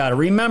asking about it.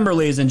 Remember,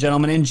 ladies and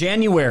gentlemen, in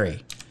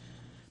January,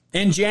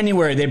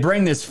 they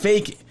bring this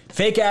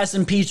fake-ass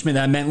impeachment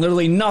that meant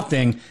literally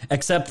nothing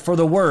except for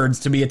the words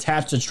to be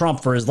attached to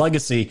Trump for his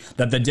legacy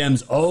that the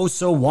Dems oh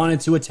so wanted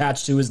to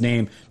attach to his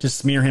name to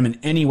smear him in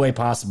any way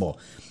possible.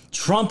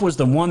 Trump was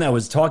the one that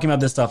was talking about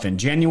this stuff in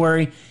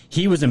January.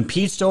 He was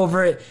impeached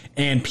over it,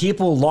 and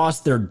people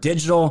lost their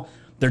digital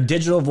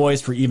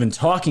voice for even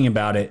talking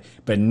about it.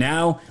 But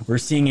now we're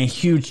seeing a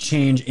huge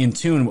change in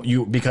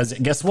tune because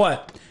guess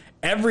what?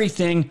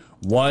 Everything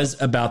was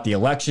about the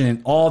election,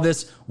 and all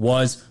this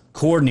was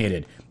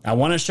coordinated. I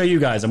want to show you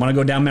guys. I want to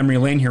go down memory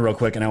lane here real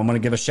quick, and I want to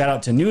give a shout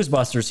out to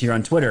Newsbusters here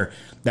on Twitter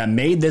that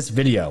made this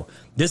video.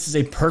 This is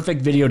a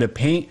perfect video to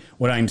paint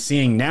what I'm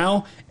seeing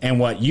now and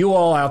what you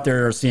all out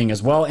there are seeing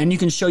as well. And you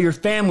can show your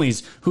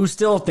families who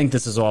still think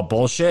this is all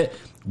bullshit.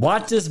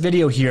 Watch this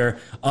video here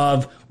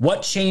of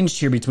what changed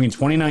here between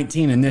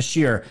 2019 and this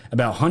year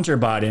about Hunter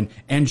Biden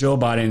and Joe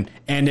Biden,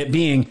 and it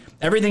being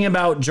everything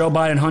about Joe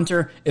Biden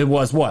Hunter. It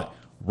was what?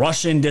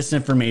 Russian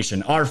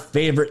disinformation, our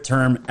favorite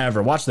term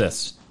ever. Watch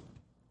this.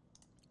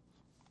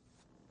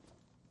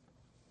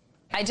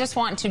 I just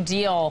want to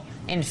deal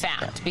in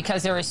fact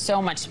because there is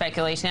so much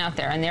speculation out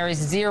there and there is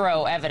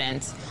zero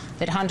evidence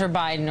that Hunter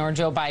Biden or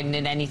Joe Biden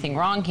did anything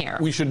wrong here.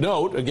 We should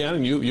note, again,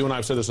 and you and I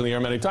have said this on the air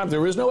many times,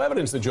 there is no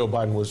evidence that Joe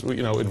Biden was,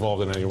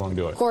 involved in any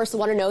wrongdoing. Of course, I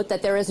want to note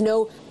that there is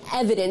no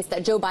evidence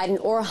that Joe Biden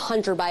or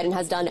Hunter Biden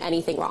has done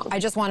anything wrong. I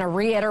just want to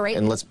reiterate.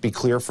 And let's be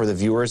clear for the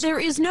viewers. There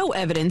is no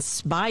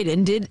evidence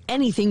Biden did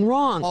anything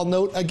wrong. I'll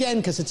note again,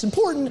 because it's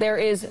important. There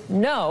is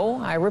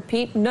I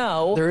repeat,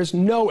 no. There is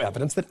no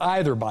evidence that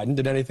either Biden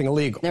did anything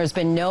illegal. There's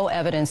been no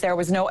evidence. There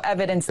was no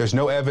evidence. There's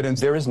no evidence.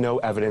 There is no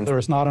evidence. There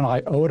is not an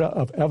iota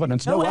of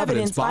evidence. No evidence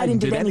Biden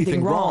did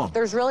anything wrong.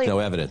 There's really no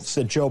evidence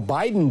that Joe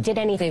Biden did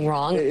anything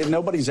wrong.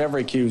 Nobody's ever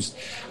accused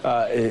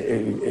there's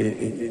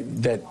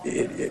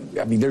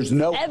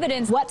no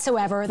evidence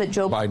whatsoever that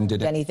Joe Biden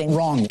did anything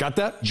wrong. Got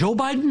that? Joe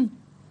Biden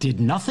did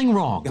nothing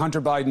wrong. Hunter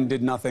Biden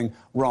did nothing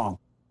wrong.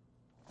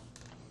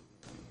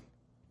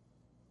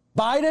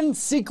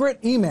 Biden's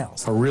secret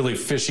emails. A really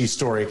fishy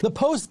story. The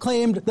Post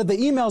claimed that the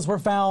emails were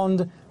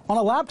found on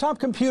a laptop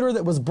computer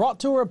that was brought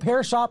to a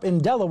repair shop in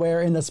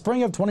Delaware in the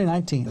spring of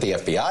 2019. The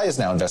FBI is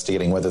now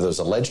investigating whether those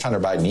alleged Hunter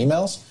Biden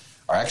emails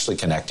are actually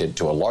connected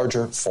to a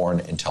larger foreign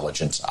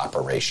intelligence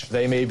operation.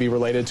 They may be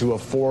related to a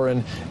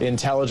foreign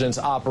intelligence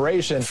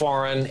operation.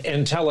 Foreign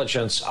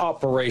intelligence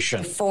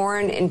operation.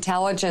 Foreign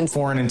intelligence.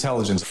 Foreign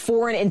intelligence.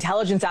 Foreign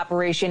intelligence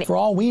operation. For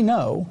all we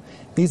know,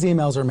 these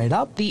emails are made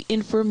up. The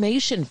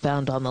information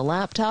found on the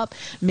laptop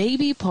may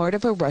be part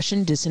of a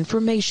Russian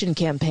disinformation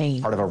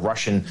campaign. Part of a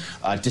Russian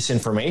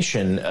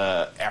disinformation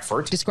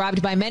effort.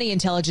 Described by many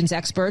intelligence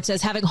experts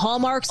as having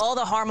hallmarks. All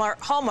the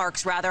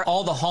hallmarks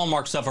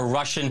of a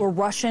Russian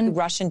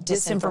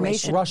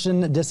disinformation.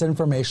 Russian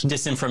disinformation.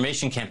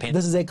 Disinformation campaign.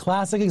 This is a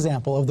classic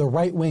example of the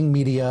right-wing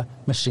media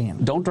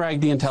machine. Don't drag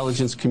the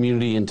intelligence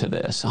community into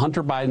this.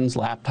 Hunter Biden's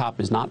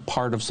laptop is not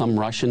part of some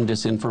Russian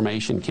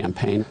disinformation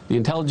campaign. The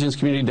intelligence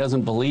community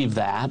doesn't believe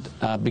that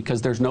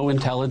because there's no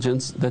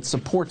intelligence that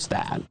supports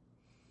that.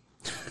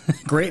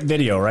 Great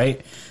video,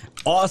 right?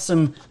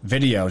 awesome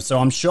video. So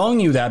I'm showing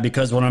you that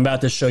because what I'm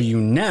about to show you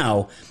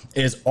now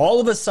is all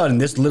of a sudden,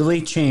 this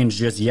literally changed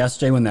just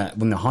yesterday when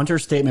the Hunter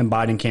statement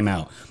Biden came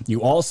out.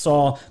 You all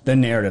saw the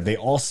narrative. They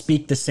all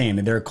speak the same.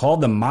 And they're called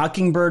the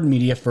Mockingbird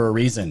media for a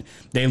reason.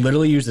 They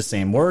literally use the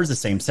same words, the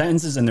same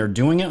sentences, and they're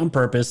doing it on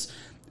purpose.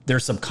 They're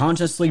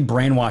subconsciously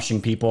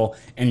brainwashing people,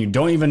 and you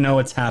don't even know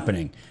it's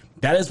happening.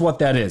 That is what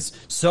that is.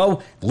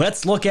 So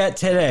let's look at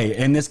today.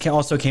 And this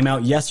also came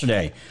out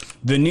yesterday.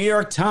 The New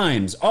York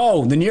Times.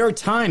 Oh, the New York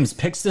Times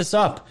picks this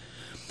up.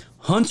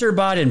 Hunter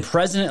Biden,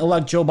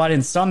 President-elect Joe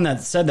Biden's son,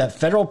 that said that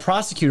federal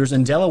prosecutors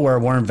in Delaware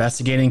were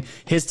investigating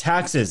his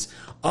taxes.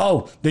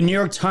 Oh, the New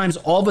York Times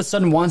all of a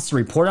sudden wants to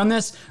report on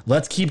this?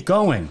 Let's keep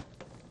going.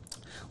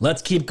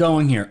 Let's keep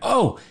going here.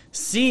 Oh,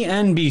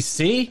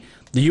 CNBC,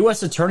 the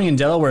U.S. attorney in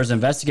Delaware is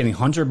investigating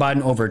Hunter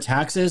Biden over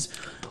taxes.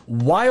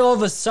 Why all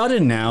of a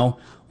sudden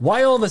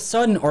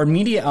are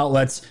media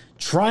outlets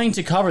trying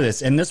to cover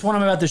this? And this one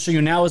I'm about to show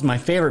you now is my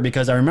favorite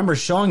because I remember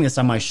showing this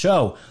on my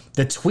show.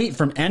 The tweet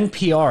from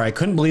NPR. I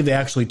couldn't believe they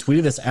actually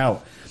tweeted this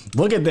out.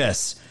 Look at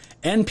this.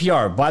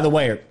 NPR, by the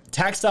way,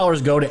 tax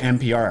dollars go to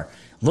NPR.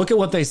 Look at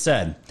what they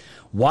said.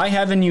 Why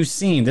haven't you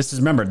seen, this is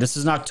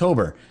in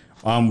October,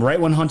 right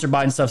when Hunter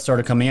Biden stuff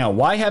started coming out.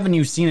 Why haven't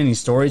you seen any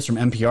stories from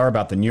NPR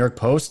about the New York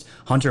Post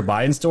Hunter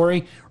Biden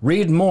story?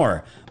 Read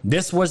more.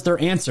 This was their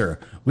answer.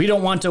 We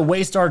don't want to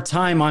waste our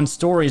time on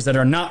stories that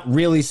are not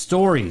really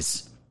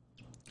stories.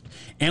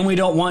 And we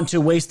don't want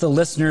to waste the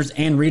listeners'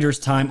 and readers'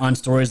 time on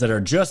stories that are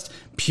just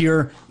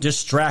pure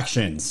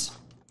distractions.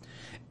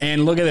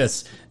 And look at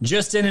this.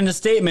 Just in a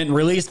statement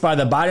released by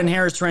the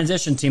Biden-Harris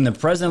transition team, the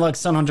president-elect's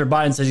son, Hunter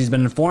Biden, says he's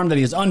been informed that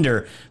he is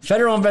under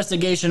federal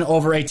investigation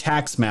over a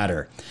tax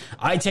matter.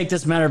 I take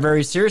this matter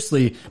very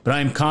seriously, but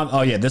I am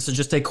this is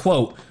just a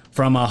quote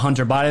from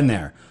Hunter Biden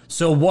there.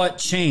 So what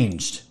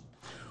changed?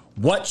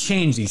 What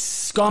changed? These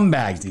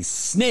scumbags, these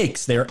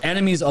snakes, they are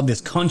enemies of this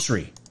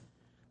country.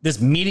 This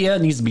media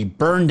needs to be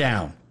burned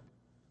down.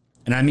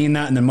 And I mean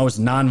that in the most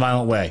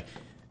nonviolent way.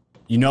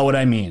 You know what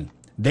I mean.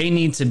 They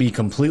need to be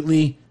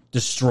completely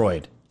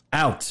destroyed.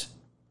 Out.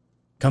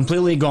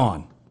 Completely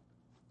gone.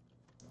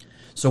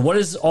 So what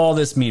does all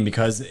this mean?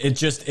 Because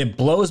it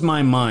blows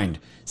my mind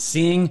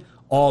seeing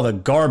all the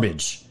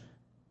garbage.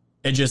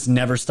 It just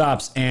never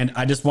stops. And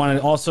I just want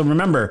to also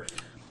remember,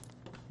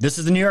 this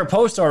is the New York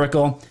Post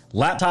article.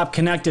 Laptop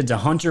connected to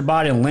Hunter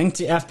Biden linked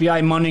to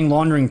FBI money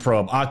laundering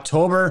probe,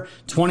 October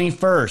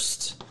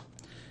 21st.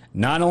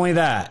 Not only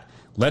that,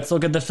 let's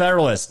look at the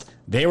Federalist.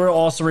 They were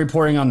also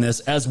reporting on this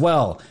as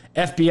well.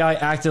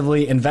 FBI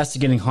actively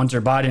investigating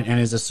Hunter Biden and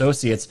his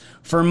associates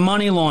for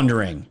money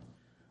laundering.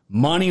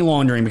 Money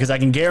laundering, because I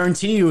can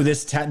guarantee you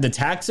the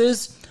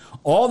taxes,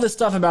 all the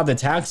stuff about the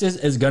taxes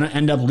is going to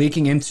end up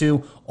leaking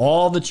into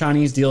all the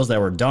Chinese deals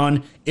that were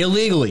done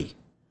illegally.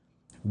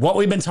 What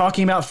we've been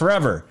talking about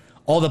forever,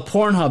 all the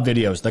Pornhub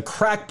videos, the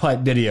crack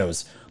pipe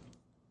videos,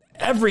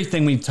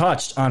 everything we've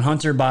touched on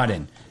Hunter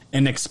Biden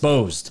and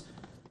exposed.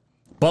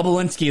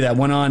 Bobulinski that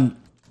went on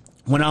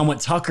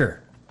with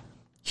Tucker.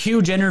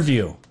 Huge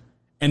interview.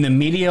 And the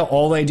media,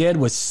 all they did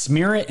was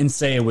smear it and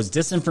say it was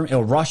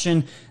a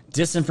Russian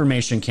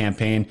disinformation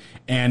campaign.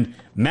 And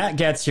Matt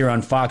Gaetz here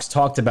on Fox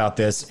talked about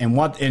this and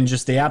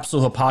just the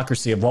absolute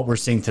hypocrisy of what we're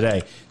seeing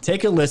today.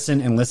 Take a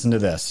listen and listen to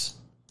this.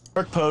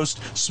 New York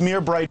Post,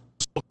 smear bright.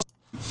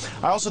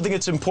 I also think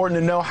it's important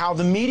to know how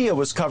the media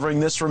was covering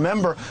this.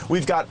 Remember,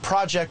 we've got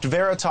Project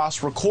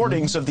Veritas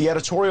recordings of the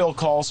editorial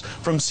calls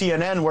from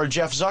CNN where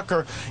Jeff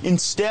Zucker,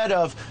 instead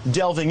of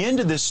delving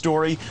into this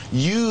story,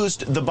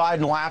 used the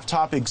Biden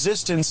laptop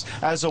existence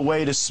as a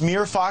way to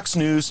smear Fox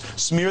News,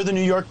 smear the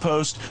New York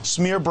Post,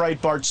 smear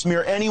Breitbart,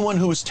 smear anyone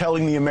who is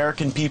telling the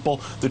American people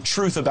the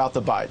truth about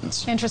the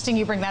Bidens. Interesting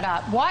you bring that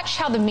up. Watch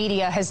how the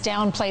media has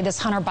downplayed this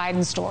Hunter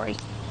Biden story.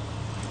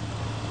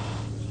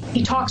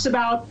 He talks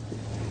about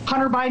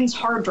Hunter Biden's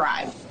hard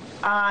drive.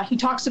 He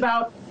talks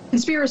about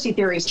conspiracy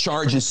theories.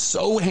 Charge is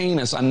so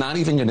heinous, I'm not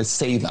even going to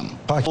say them.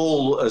 The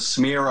whole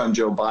smear on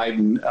Joe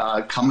Biden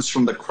comes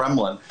from the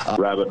Kremlin.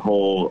 Rabbit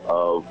hole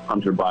of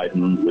Hunter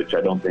Biden, which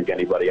I don't think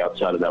anybody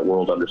outside of that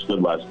world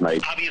understood last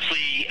night.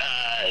 Obviously,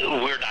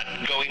 we're not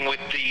going with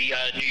the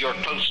New York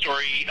Post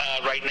story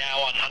right now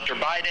on Hunter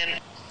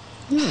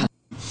Biden.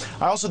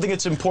 I also think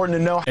it's important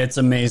to know. It's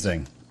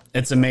amazing.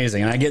 It's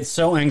amazing. And I get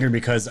so angry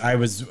because I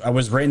was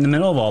right in the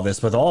middle of all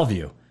this with all of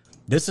you.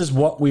 This is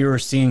what we were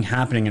seeing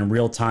happening in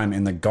real time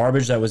and the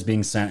garbage that was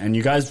being sent. And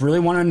you guys really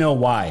want to know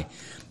why.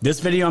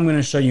 This video I'm going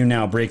to show you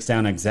now breaks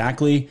down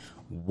exactly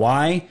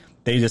why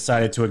they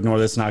decided to ignore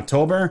this in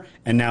October.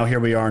 And now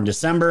here we are in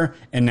December.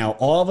 And now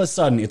all of a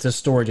sudden it's a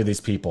story to these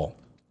people.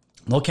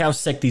 Look how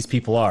sick these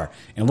people are.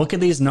 And look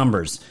at these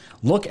numbers.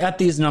 Look at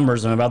these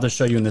numbers I'm about to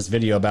show you in this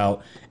video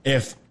about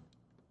if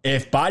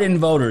Biden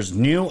voters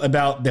knew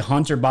about the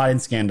Hunter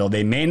Biden scandal,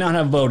 they may not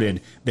have voted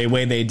the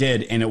way they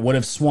did, and it would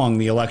have swung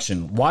the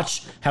election.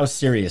 Watch how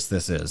serious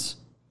this is.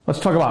 Let's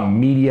talk about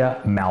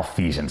media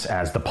malfeasance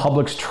as the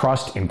public's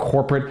trust in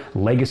corporate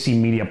legacy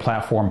media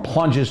platform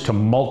plunges to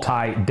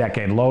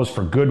multi-decade lows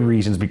for good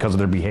reasons because of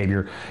their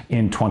behavior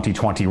in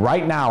 2020.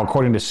 Right now,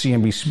 according to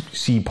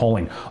CNBC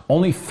polling,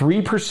 only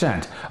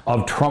 3%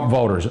 of Trump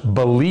voters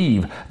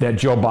believe that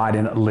Joe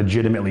Biden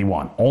legitimately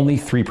won. Only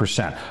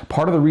 3%.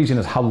 Part of the reason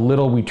is how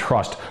little we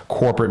trust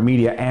corporate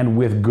media, and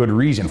with good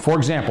reason. For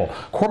example,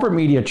 corporate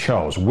media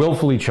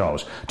willfully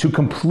chose, to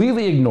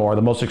completely ignore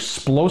the most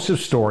explosive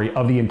story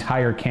of the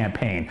entire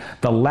campaign,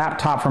 the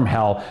laptop from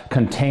hell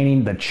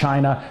containing the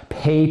China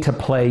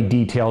pay-to-play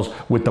details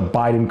with the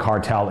Biden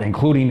cartel,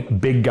 including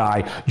big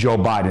guy Joe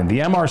Biden. The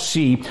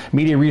MRC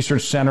Media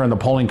Research Center and the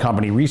polling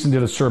company recently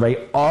did a survey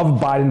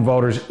of Biden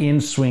voters in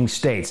swing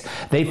states.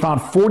 They found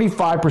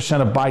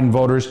 45% of Biden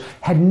voters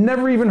had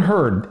never even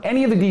heard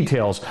any of the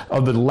details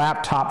of the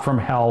laptop from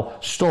hell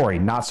story.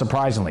 Not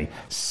surprisingly,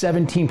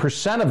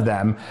 17% of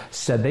them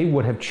said they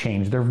would have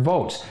changed their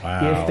votes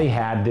if they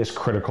had this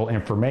critical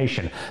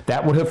information.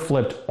 That would have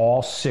flipped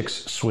all 6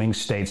 swing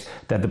states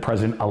that the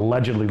president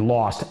allegedly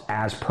lost,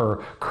 as per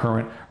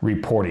current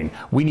reporting.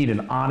 We need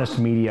an honest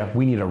media.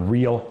 We need a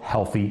real,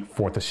 healthy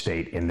fourth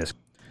estate in this.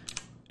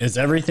 Is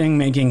everything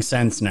making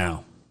sense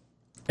now?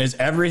 Is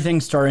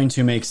everything starting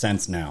to make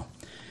sense now?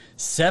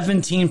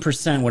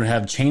 17% would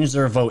have changed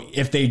their vote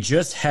if they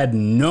just had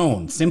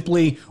known,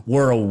 simply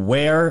were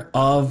aware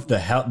of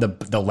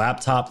the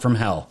laptop from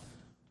hell.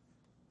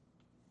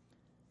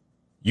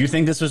 You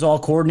think this was all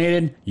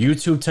coordinated?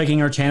 YouTube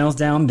taking our channels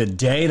down the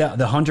day that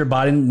the Hunter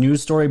Biden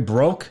news story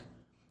broke?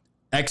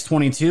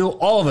 X22,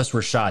 all of us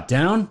were shot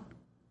down.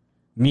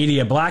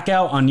 Media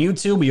blackout on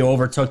YouTube. We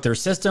overtook their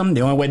system.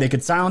 The only way they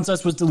could silence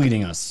us was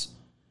deleting us.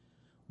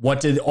 What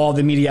did all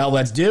the media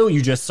outlets do?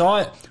 You just saw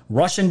it.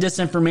 Russian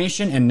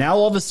disinformation. And now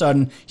all of a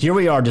sudden, here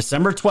we are,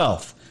 December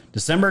 12th,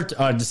 December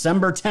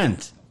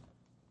 10th.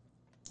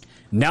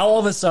 Now all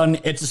of a sudden,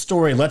 it's a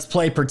story. Let's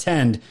play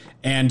pretend.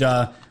 And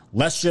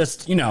let's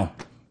just,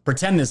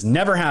 pretend this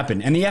never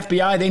happened. And the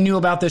FBI, they knew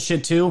about this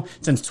shit too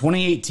since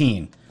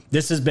 2018.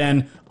 This has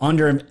been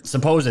under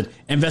supposed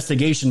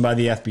investigation by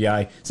the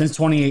FBI since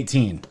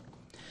 2018.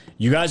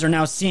 You guys are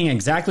now seeing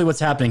exactly what's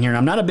happening here. And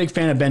I'm not a big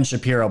fan of Ben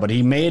Shapiro, but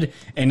he made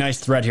a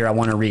nice thread here I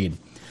want to read.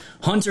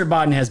 Hunter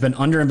Biden has been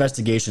under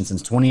investigation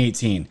since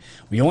 2018.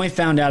 We only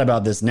found out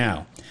about this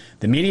now.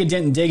 The media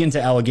didn't dig into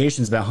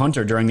allegations about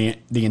Hunter during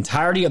the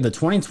entirety of the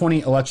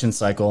 2020 election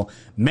cycle.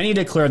 Many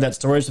declared that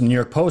stories from the New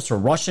York Post were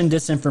Russian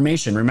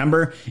disinformation.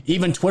 Remember,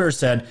 even Twitter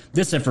said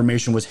this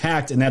information was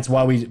hacked, and that's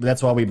why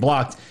we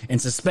blocked and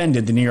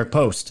suspended the New York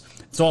Post.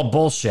 It's all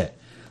bullshit.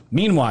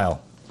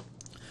 Meanwhile,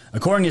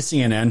 according to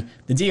CNN,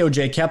 the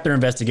DOJ kept their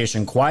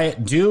investigation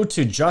quiet due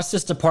to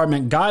Justice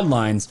Department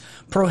guidelines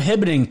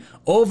prohibiting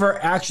overt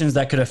actions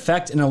that could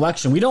affect an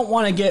election. We don't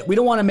want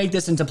to make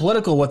this into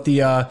political with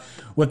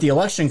the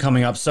election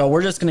coming up, so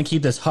we're just going to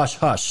keep this hush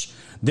hush.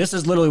 This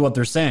is literally what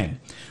they're saying,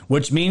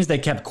 which means they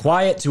kept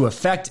quiet to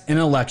affect an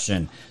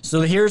election.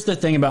 So here's the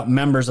thing about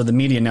members of the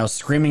media now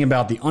screaming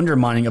about the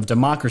undermining of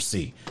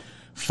democracy.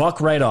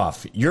 Fuck right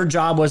off. Your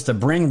job was to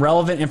bring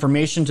relevant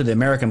information to the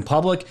American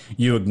public.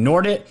 You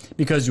ignored it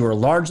because you were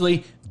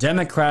largely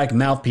Democratic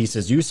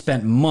mouthpieces. You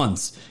spent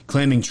months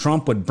claiming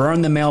Trump would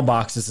burn the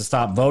mailboxes to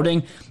stop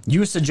voting.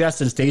 You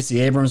suggested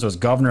Stacey Abrams was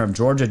governor of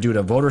Georgia due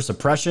to voter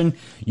suppression.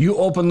 You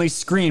openly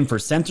screamed for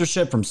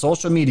censorship from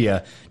social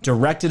media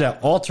directed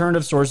at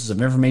alternative sources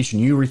of information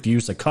you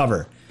refuse to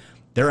cover.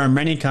 There are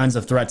many kinds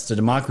of threats to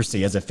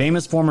democracy. As a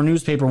famous former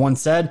newspaper once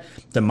said,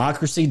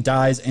 democracy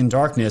dies in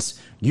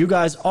darkness. You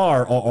guys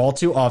are all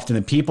too often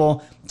the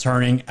people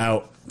turning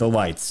out the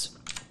lights.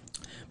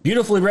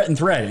 Beautifully written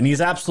thread, and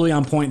he's absolutely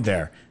on point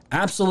there.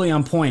 Absolutely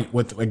on point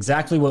with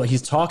exactly what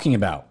he's talking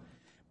about.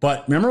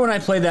 But remember when I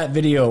played that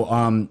video,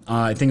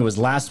 I think it was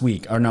last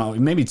week, or no,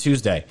 maybe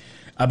Tuesday,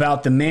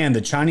 about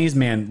the Chinese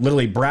man,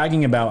 literally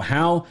bragging about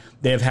how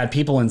they have had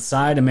people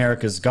inside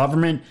America's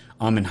government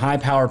in high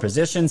power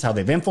positions, how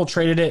they've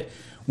infiltrated it.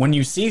 When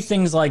you see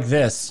things like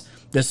this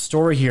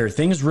story here,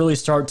 things really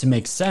start to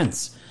make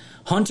sense.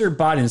 Hunter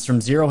Biden is from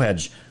Zero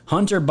Hedge.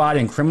 Hunter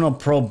Biden, criminal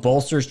probe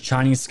bolsters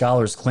Chinese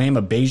scholars claim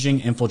of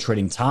Beijing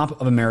infiltrating top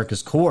of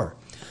America's core.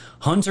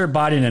 Hunter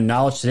Biden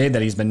acknowledged today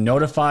that he's been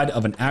notified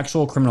of an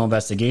actual criminal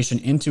investigation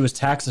into his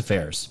tax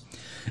affairs.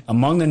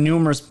 Among the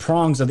numerous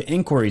prongs of the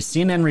inquiry,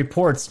 CNN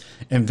reports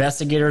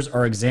investigators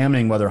are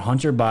examining whether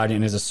Hunter Biden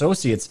and his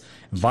associates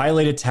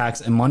violated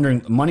tax and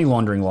money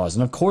laundering laws.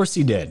 And of course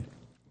he did.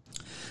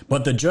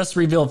 But the just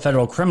revealed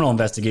federal criminal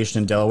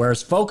investigation in Delaware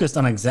is focused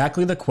on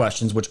exactly the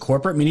questions which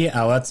corporate media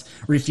outlets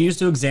refuse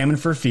to examine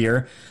for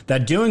fear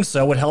that doing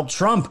so would help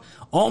Trump.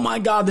 Oh my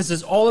God, this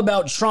is all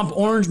about Trump,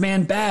 orange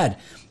man bad.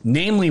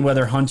 Namely,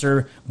 whether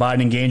Hunter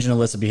Biden engaged in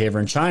illicit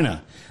behavior in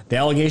China. The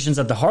allegations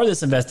at the heart of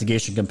this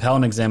investigation compel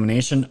an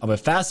examination of a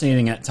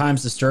fascinating, at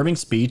times disturbing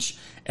speech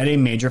at a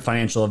major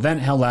financial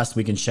event held last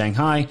week in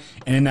Shanghai.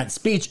 And in that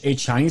speech, a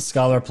Chinese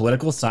scholar of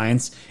political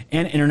science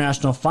and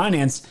international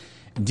finance,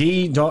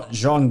 Di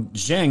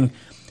Zhongjing,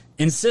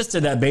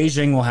 insisted that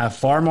Beijing will have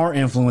far more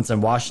influence in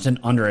Washington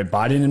under a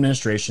Biden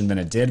administration than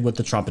it did with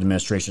the Trump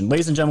administration.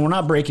 Ladies and gentlemen, we're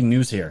not breaking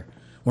news here.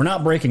 We're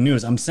not breaking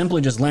news. I'm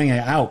simply just laying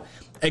out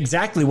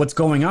exactly what's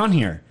going on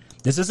here.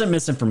 This isn't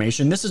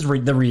misinformation. This is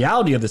the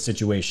reality of the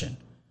situation.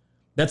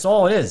 That's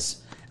all it is.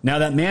 Now,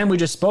 that man we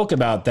just spoke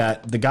about,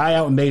 that the guy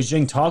out in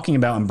Beijing talking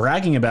about and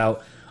bragging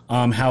about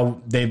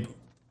how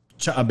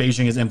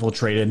Beijing has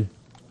infiltrated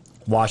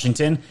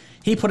Washington,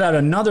 he put out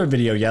another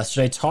video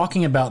yesterday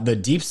talking about the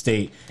deep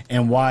state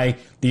and why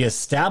the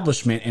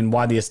establishment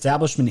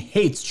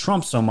hates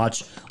Trump so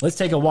much. Let's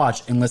take a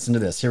watch and listen to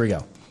this. Here we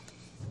go.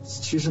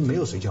 其实没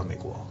有谁叫美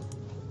国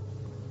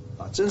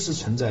啊，真实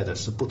存在的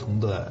是不同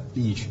的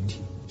利益群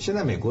体。现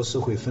在美国社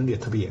会分裂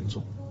特别严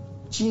重，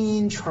精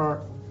英圈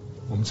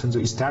我们称之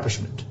为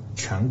establishment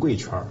权贵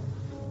圈，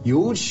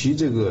尤其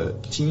这个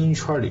精英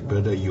圈里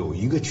边的有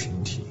一个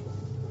群体，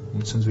我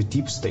们称之为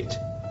deep state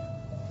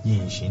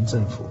隐形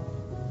政府。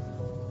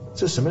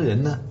这什么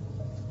人呢？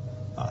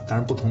啊，当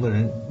然不同的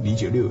人理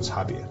解略有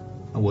差别。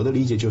我的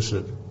理解就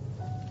是，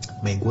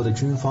美国的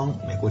军方、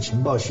美国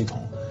情报系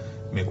统、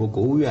美国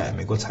国务院、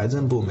美国财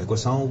政部、美国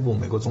商务部、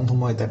美国总统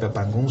贸易代表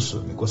办公室、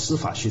美国司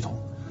法系统，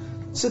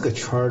这个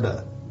圈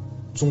的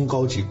中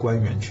高级官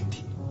员群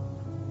体。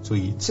所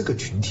以这个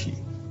群体，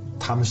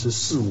他们是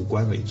事务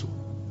官为主，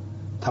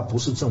他不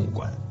是政务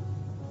官。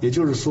也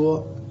就是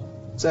说，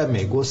在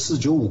美国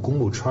495公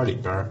路圈里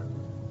边，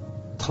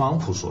特朗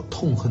普所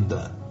痛恨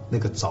的那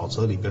个沼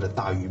泽里边的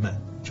大鱼们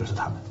就是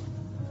他们。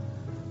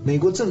美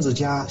国政治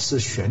家是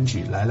选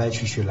举来来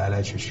去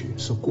去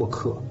是过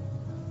客，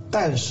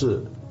但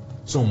是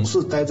总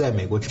是待在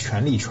美国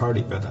权力圈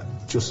里边的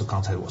就是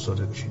刚才我说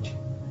这个群体。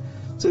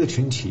这个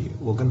群体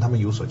我跟他们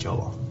有所交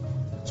往，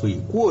所以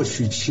过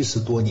去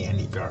70多年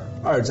里边，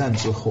二战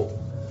之后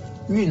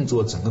运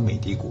作整个美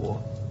帝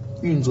国，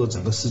运作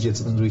整个世界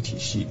资本主义体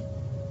系，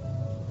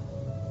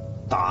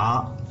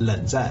打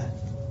冷战，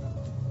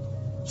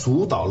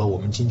主导了我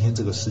们今天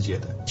这个世界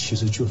的其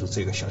实就是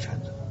这个小圈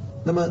子。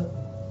那么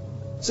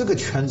这个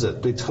圈子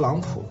对特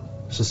朗普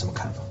是什么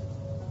看法？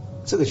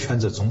这个圈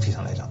子总体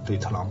上来讲对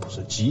特朗普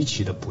是极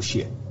其的不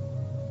屑，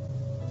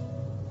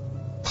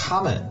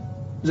他们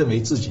认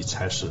为自己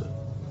才是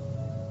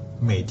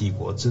美帝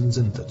国真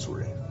正的主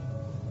人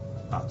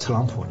啊，特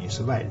朗普你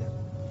是外人。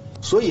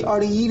所以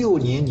2016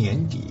年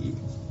年底，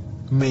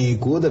美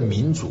国的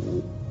民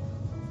主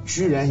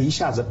居然一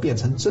下子变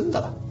成真的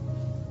了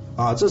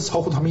啊，这是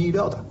超乎他们意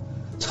料的。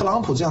特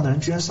朗普这样的人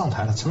居然上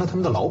台了，成了他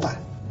们的老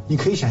板。你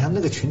可以想象那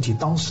个群体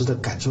当时的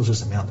感受是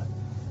什么样的，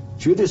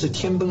绝对是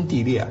天崩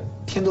地裂啊，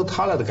天都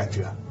塌了的感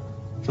觉啊，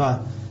是吧？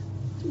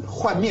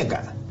幻灭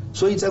感。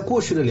所以在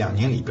过去的2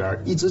年里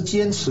边，一直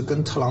坚持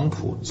跟特朗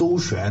普周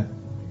旋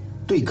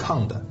对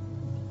抗的，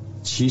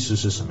其实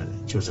是什么人？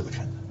就是这个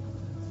圈子。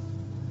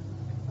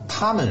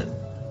他们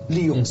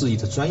利用自己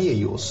的专业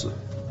优势、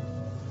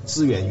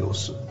资源优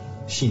势、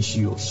信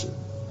息优势，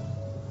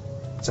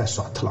在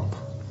耍特朗普。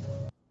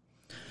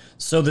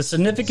So the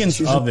significance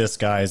of this,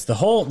 guys,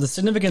 the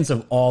significance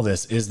of all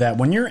this is that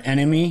when your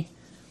enemy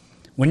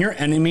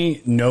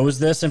knows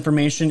this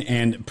information,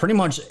 and pretty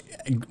much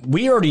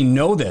we already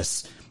know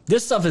this.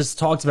 This stuff is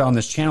talked about on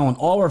this channel and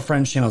all our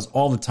friends' channels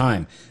all the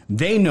time.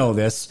 They know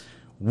this,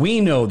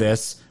 we know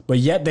this, but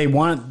yet the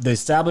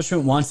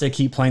establishment wants to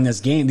keep playing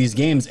these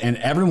games, and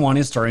everyone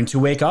is starting to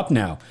wake up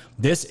now.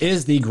 This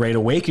is the Great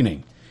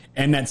Awakening.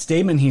 And that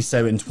statement he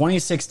said in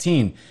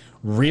 2016,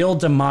 real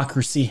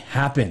democracy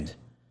happened.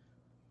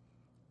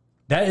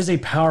 That is a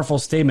powerful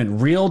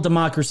statement. Real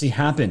democracy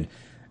happened.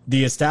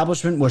 The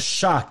establishment was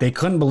shocked. They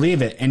couldn't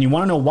believe it. And you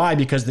want to know why?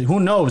 Because who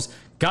knows?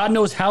 God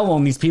knows how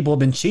long these people have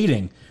been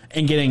cheating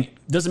and getting,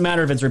 doesn't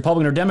matter if it's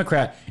Republican or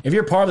Democrat. If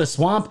you're part of the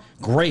swamp,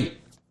 great.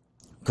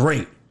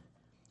 Great.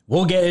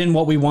 We'll get in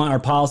what we want, our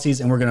policies,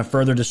 and we're going to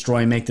further destroy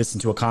and make this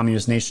into a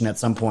communist nation at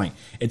some point.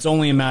 It's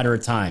only a matter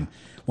of time.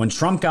 When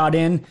Trump got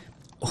in,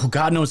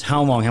 God knows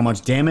how long, how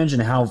much damage,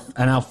 and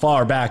how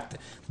far back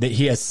that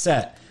he has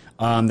set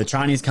the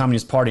Chinese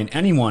Communist Party and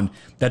anyone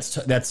that's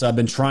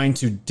been trying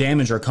to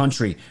damage our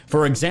country.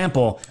 For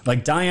example,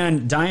 like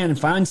Dianne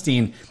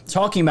Feinstein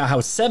talking about how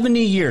 70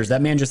 years,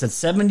 that man just said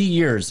 70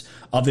 years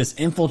of this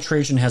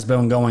infiltration has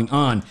been going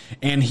on.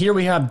 And here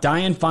we have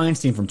Dianne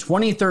Feinstein from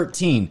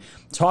 2013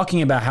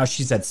 talking about how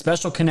she's had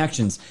special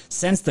connections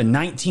since the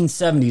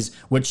 1970s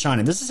with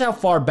China. This is how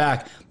far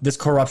back this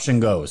corruption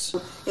goes.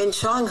 In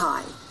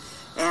Shanghai,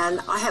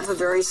 and I have a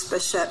very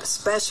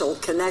special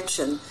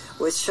connection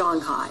with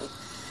Shanghai.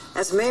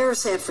 As mayor of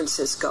San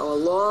Francisco a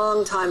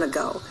long time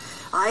ago,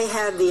 I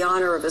had the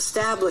honor of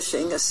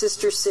establishing a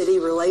sister city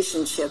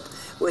relationship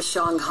with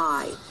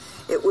Shanghai.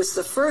 It was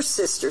the first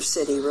sister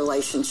city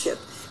relationship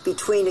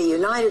between a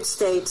United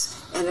States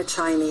and a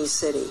Chinese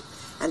city.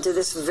 And to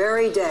this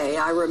very day,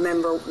 I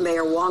remember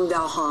Mayor Wang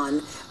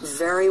Daohan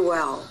very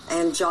well,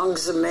 and Jiang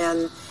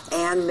Zemin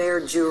and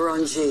Mayor Zhu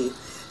Rongji,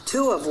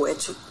 two of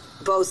which,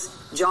 both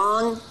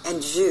Jiang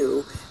and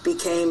Zhu,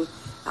 became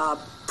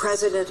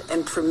president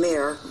and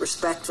premier,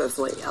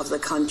 respectively, of the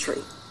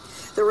country.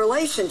 The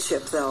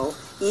relationship, though,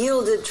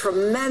 yielded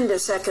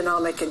tremendous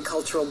economic and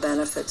cultural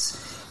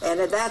benefits, and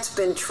that's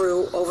been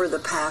true over the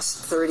past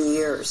 30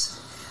 years.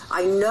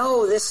 I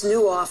know this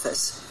new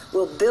office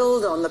will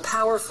build on the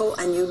powerful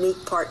and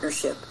unique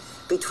partnership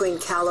between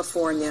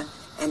California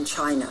and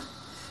China.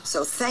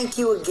 So thank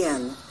you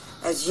again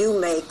as you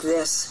make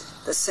this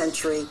the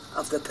century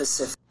of the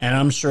Pacific. And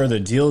I'm sure the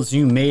deals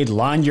you made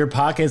lined your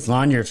pockets,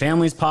 lined your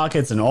family's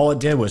pockets, and all it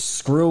did was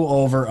screw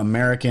over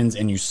Americans,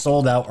 and you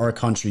sold out our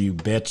country, you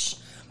bitch.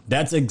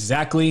 That's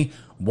exactly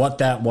what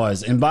that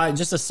was. And by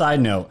just a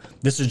side note,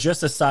 this is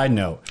just a side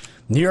note.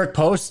 New York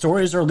Post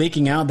stories are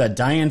leaking out that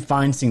Dianne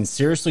Feinstein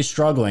seriously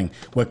struggling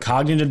with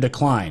cognitive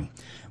decline.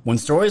 When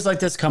stories like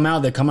this come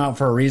out, they come out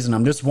for a reason.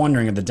 I'm just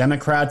wondering if the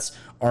Democrats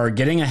are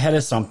getting ahead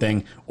of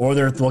something or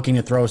they're looking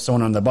to throw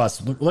someone on the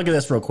bus. Look at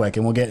this real quick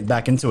and we'll get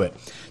back into it.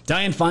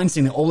 Dianne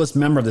Feinstein, the oldest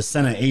member of the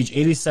Senate, age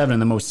 87,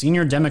 and the most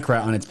senior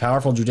Democrat on its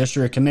powerful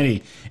Judiciary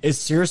Committee, is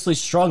seriously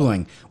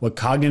struggling with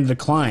cognitive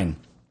decline.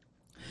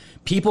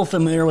 People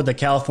familiar with the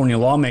California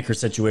lawmaker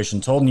situation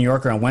told New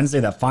Yorker on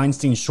Wednesday that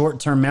Feinstein's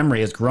short-term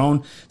memory has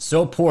grown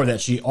so poor that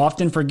she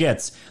often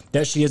forgets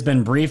that she has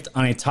been briefed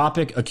on a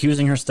topic,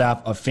 accusing her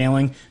staff of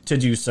failing to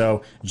do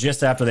so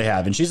just after they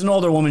have. And she's an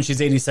older woman.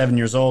 She's 87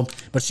 years old,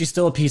 but she's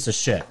still a piece of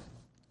shit.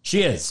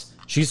 She is.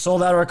 She's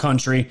sold out our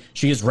country.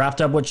 She is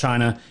wrapped up with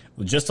China,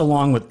 just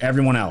along with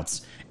everyone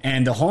else.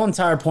 And the whole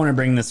entire point of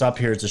bringing this up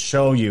here is to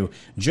show you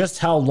just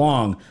how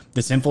long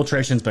this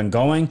infiltration's been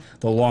going,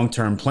 the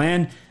long-term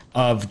plan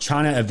of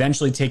China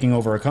eventually taking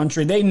over a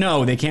country. They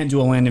know they can't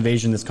do a land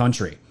invasion in this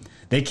country.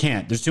 They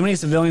can't. There's too many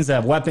civilians that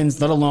have weapons,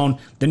 let alone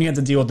then you have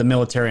to deal with the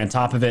military on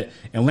top of it.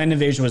 And land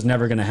invasion was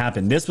never going to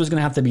happen. This was going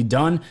to have to be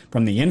done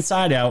from the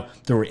inside out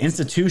through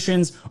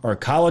institutions or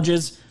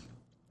colleges.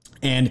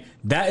 And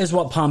that is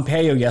what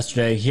Pompeo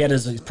yesterday, he had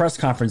his press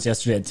conference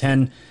yesterday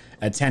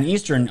at 10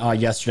 Eastern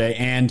yesterday.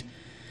 And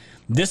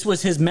this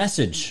was his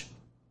message.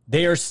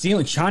 They are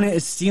stealing. China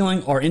is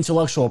stealing our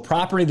intellectual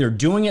property. They're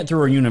doing it through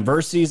our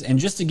universities. And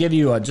just to give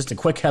you just a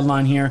quick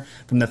headline here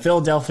from the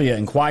Philadelphia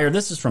Inquirer,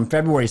 this is from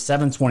February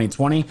 7,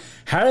 2020.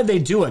 How did they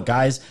do it,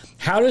 guys?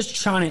 How does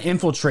China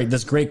infiltrate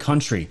this great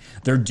country?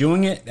 They're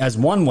doing it as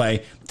one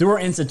way through our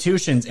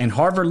institutions, and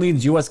Harvard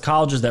leads U.S.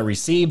 colleges that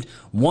received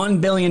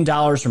 $1 billion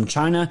from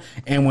China.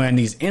 And when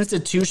these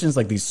institutions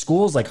like these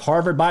schools like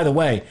Harvard, by the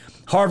way,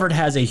 Harvard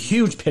has a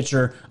huge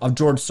picture of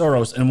George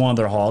Soros in one of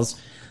their halls.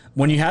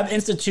 When you have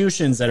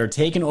institutions that are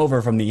taken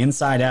over from the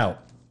inside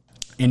out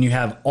and you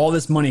have all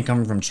this money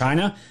coming from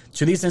China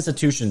to these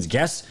institutions,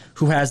 guess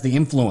who has the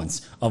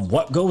influence of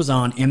what goes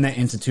on in that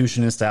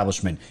institution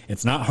establishment?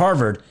 It's not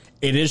Harvard.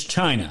 It is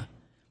China.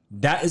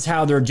 That is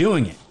how they're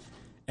doing it.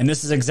 And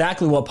this is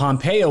exactly what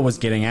Pompeo was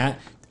getting at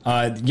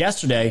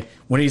yesterday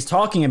when he's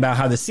talking about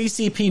how the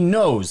CCP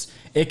knows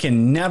it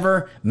can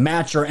never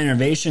match our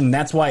innovation.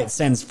 That's why it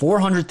sends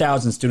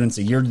 400,000 students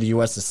a year to the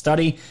U.S. to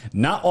study.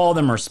 Not all of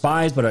them are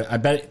spies, but I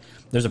bet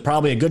there's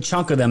probably a good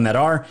chunk of them that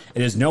are.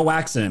 It is no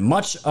accident.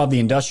 Much of the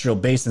industrial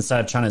base inside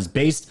of China is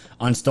based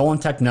on stolen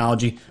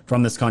technology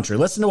from this country.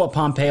 Listen to what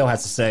Pompeo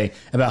has to say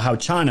about how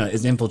China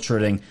is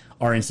infiltrating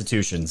our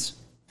institutions.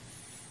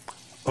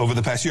 Over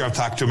the past year, I've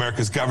talked to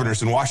America's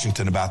governors in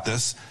Washington about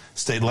this,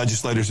 state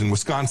legislators in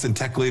Wisconsin,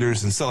 tech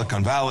leaders in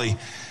Silicon Valley,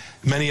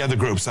 many other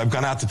groups. I've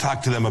gone out to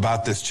talk to them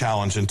about this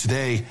challenge, and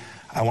today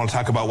I want to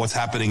talk about what's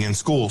happening in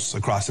schools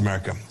across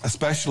America,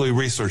 especially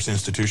research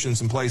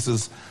institutions in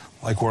places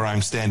like where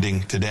I'm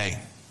standing today.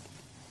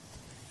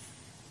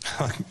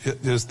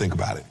 Just think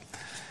about it.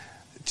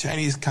 The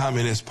Chinese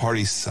Communist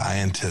Party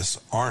scientists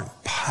aren't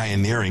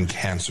pioneering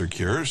cancer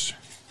cures.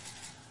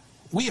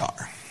 We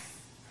are.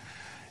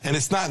 And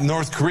it's not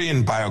North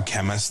Korean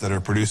biochemists that are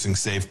producing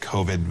safe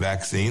COVID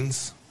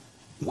vaccines.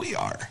 We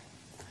are.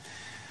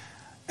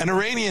 And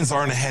Iranians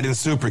aren't ahead in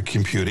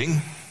supercomputing.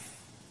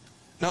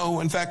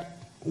 No, in fact,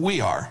 we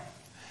are.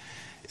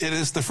 It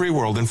is the free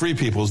world and free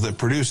peoples that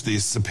produce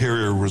these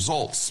superior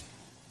results.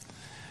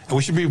 And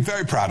we should be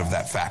very proud of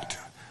that fact.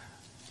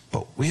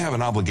 But we have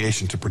an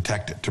obligation to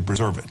protect it, to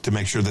preserve it, to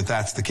make sure that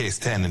that's the case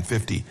 10 and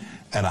 50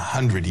 and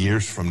 100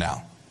 years from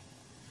now.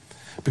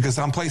 Because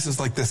on places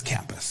like this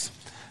campus,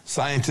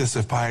 scientists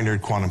have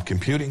pioneered quantum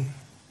computing,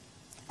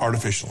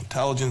 artificial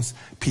intelligence,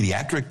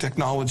 pediatric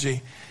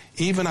technology,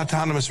 even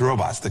autonomous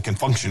robots that can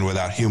function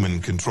without human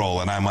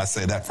control. And I must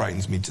say that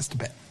frightens me just a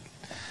bit.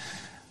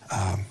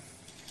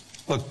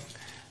 Look,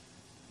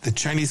 the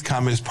Chinese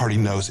Communist Party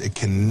knows it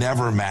can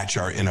never match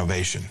our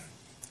innovation.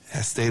 It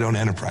has state-owned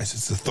enterprise.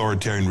 It's an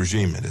authoritarian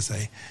regime. It is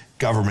a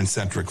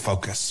government-centric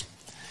focus.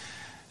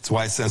 It's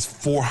why it sends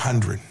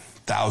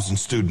 400,000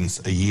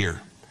 students a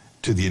year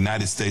to the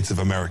United States of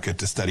America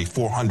to study.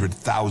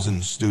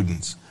 400,000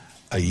 students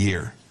a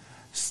year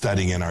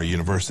studying in our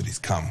universities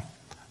come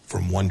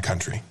from one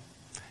country.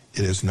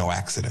 It is no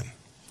accident.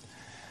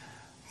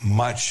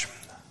 Much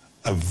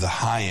of the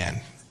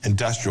high-end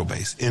industrial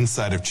base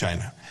inside of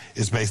China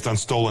is based on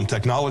stolen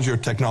technology or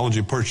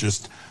technology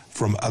purchased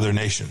from other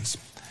nations.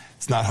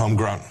 It's not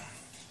homegrown.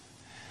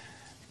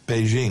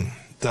 Beijing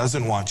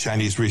doesn't want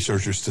Chinese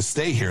researchers to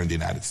stay here in the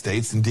United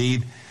States.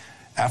 Indeed,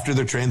 after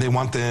they're trained, they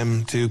want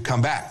them to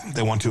come back.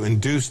 They want to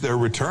induce their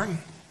return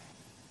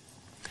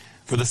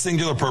for the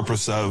singular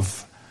purpose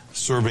of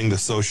serving the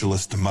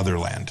socialist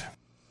motherland.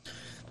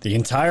 The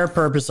entire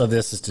purpose of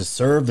this is to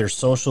serve their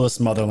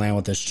socialist motherland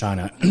with this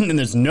China. And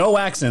there's no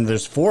accident.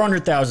 There's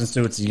 400,000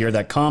 students a year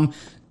that come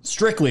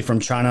strictly from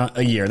China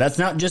a year. That's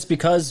not just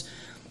because,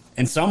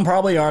 and some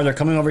probably are, they're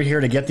coming over here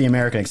to get the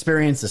American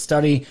experience, to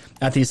study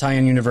at these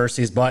high-end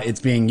universities, but it's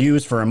being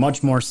used for a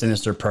much more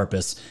sinister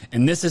purpose.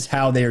 And this is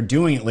how they are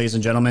doing it, ladies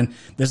and gentlemen.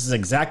 This is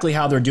exactly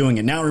how they're doing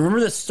it. Now, remember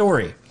this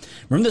story.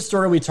 Remember the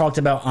story we talked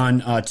about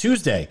on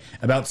Tuesday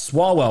about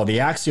Swalwell, the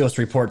Axios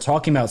report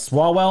talking about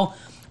Swalwell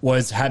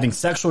was having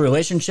sexual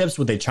relationships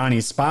with a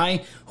Chinese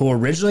spy who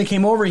originally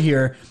came over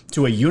here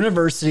to a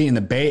university in the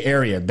Bay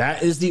Area.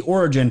 That is the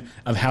origin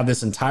of how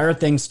this entire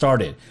thing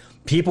started.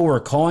 People were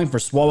calling for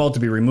Swalwell to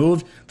be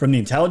removed from the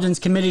Intelligence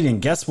Committee,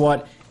 and guess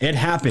what? It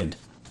happened.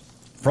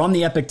 From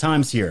the Epoch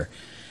Times here.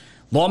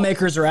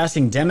 Lawmakers are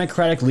asking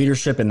Democratic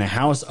leadership in the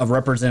House of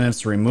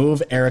Representatives to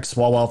remove Eric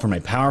Swalwell from a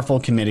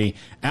powerful committee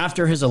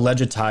after his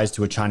alleged ties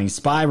to a Chinese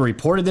spy were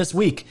reported this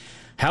week.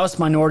 House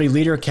Minority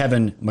Leader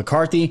Kevin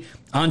McCarthy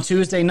on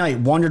Tuesday night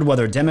wondered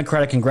whether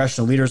Democratic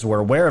congressional leaders were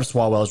aware of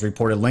Swalwell's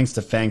reported links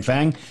to Fang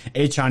Fang,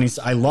 a Chinese,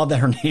 I love that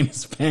her name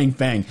is Fang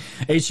Fang,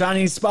 a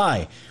Chinese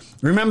spy.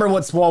 Remember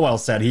what Swalwell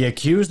said. He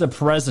accused the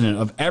president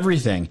of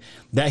everything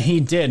that he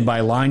did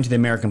by lying to the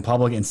American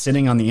public and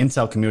sitting on the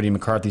intel community,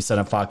 McCarthy said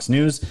on Fox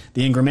News,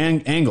 the Ingram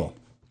Angle.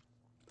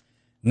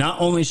 Not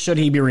only should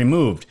he be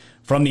removed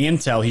from the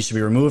intel, he should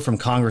be removed from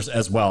Congress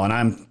as well, and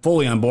I'm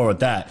fully on board with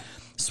that.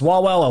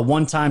 Swalwell, a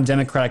one-time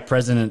Democratic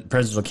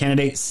presidential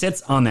candidate,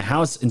 sits on the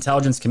House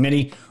Intelligence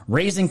Committee,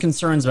 raising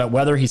concerns about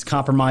whether he's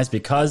compromised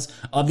because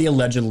of the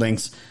alleged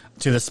links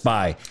to the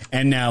spy.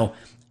 And now,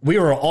 we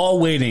were all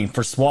waiting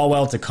for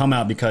Swalwell to come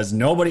out because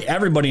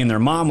everybody and their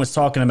mom was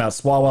talking about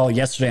Swalwell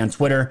yesterday on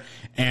Twitter,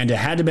 and it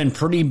had to have been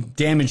pretty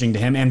damaging to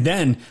him. And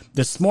then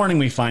this morning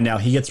we find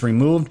out he gets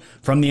removed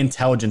from the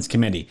Intelligence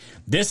Committee.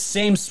 This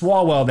same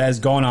Swalwell that has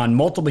gone on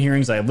multiple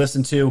hearings I have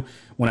listened to.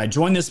 When I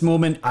joined this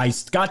movement, I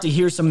got to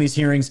hear some of these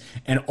hearings,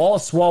 and all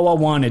Swalwell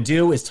wanted to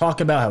do is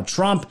talk about how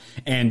Trump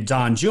and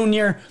Don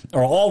Jr.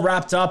 are all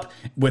wrapped up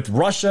with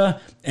Russia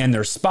and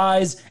their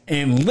spies,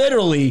 and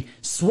literally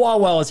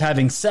Swalwell is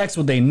having sex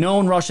with a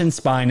known Russian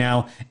spy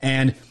now,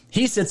 and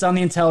he sits on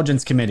the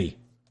Intelligence Committee.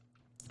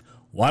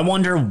 Well, I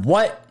wonder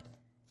what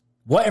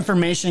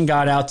information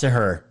got out to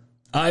her.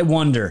 I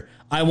wonder.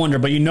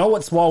 But you know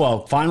what?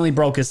 Swalwell finally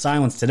broke his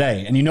silence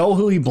today, and you know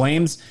who he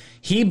blames?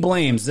 He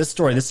blames this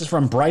story. This is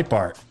from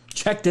Breitbart.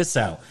 Check this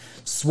out.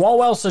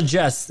 Swalwell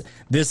suggests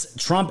this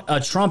Trump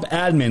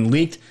admin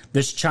leaked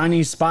this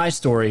Chinese spy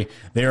story.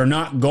 They are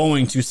not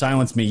going to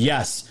silence me.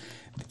 Yes,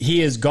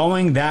 he is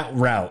going that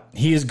route.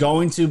 He's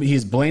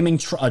blaming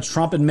a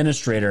Trump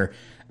administrator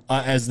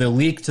as the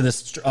leak to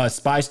this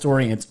spy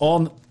story.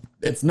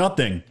 It's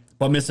nothing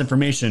but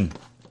misinformation.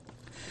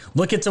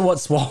 Look into what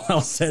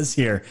Swalwell says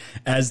here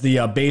as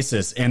the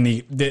basis, and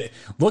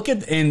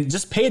and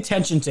just pay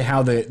attention to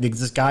how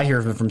this guy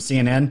here from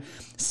CNN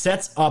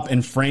sets up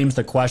and frames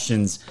the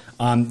questions.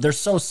 They're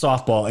so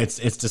softball,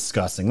 it's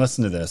disgusting.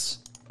 Listen to this.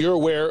 You're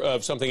aware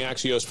of something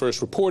Axios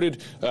first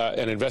reported,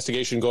 an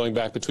investigation going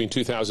back between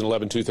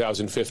 2011 and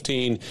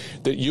 2015,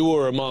 that you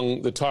were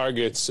among the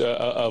targets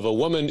of a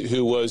woman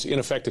who was, in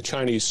effect, a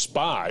Chinese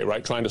spy,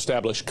 right, trying to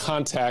establish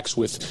contacts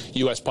with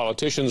U.S.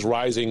 politicians,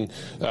 rising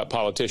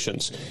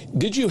politicians.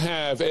 Did you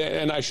have,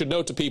 and I should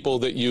note to people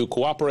that you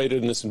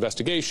cooperated in this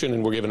investigation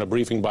and were given a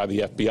briefing by the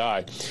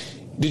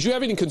FBI, did you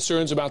have any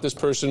concerns about this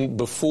person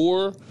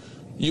before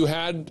you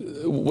had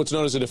what's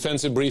known as a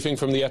defensive briefing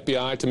from the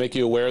FBI to make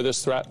you aware of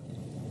this threat?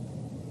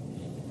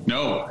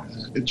 No,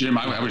 Jim,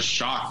 I was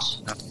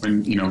shocked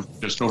when,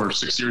 just over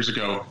 6 years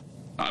ago,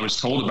 I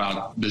was told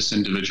about this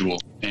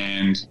individual.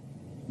 And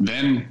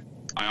then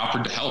I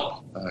offered to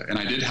help, and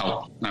I did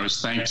help. And I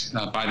was thanked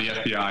by the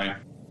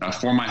FBI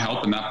for my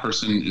help, and that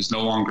person is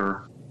no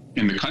longer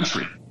in the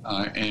country.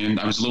 And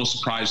I was a little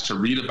surprised to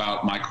read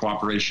about my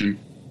cooperation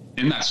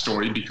in that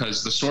story,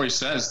 because the story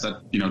says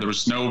that,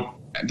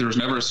 there was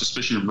never a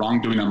suspicion of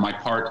wrongdoing on my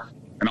part,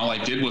 and all I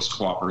did was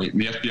cooperate.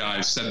 And the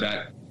FBI said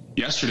that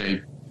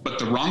yesterday. But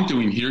the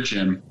wrongdoing here,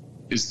 Jim,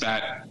 is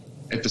that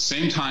at the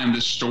same time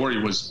this story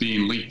was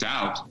being leaked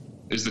out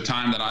is the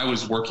time that I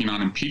was working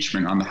on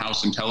impeachment on the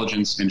House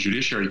Intelligence and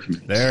Judiciary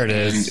Committee. There it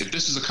is. And if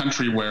this is a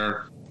country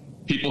where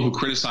people who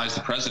criticize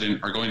the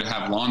president are going to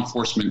have law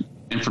enforcement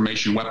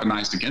information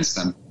weaponized against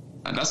them,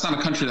 that's not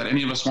a country that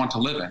any of us want to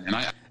live in. And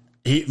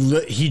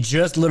He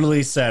just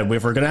literally said,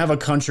 if we're going to have a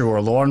country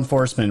where law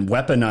enforcement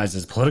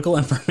weaponizes political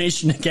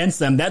information against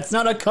them, that's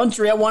not a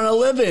country I want to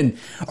live in.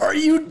 Are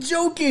you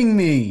joking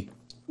me?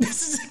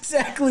 This is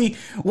exactly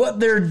what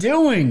they're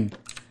doing.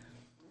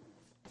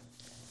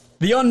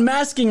 The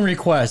unmasking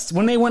request,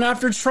 when they went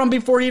after Trump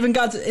before he even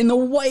got in the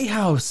White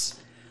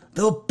House.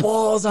 The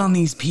balls on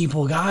these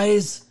people,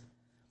 guys.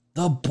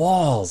 The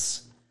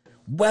balls.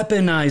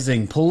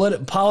 Weaponizing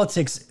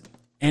politics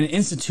and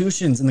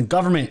institutions and the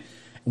government.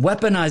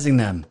 Weaponizing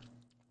them.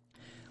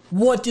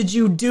 What did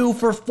you do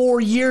for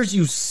 4 years,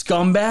 you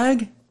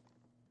scumbag?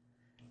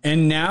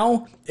 And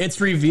now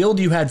it's revealed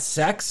you had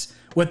sex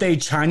with a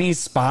Chinese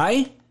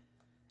spy?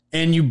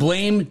 And you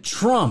blame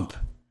Trump.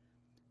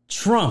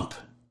 Trump.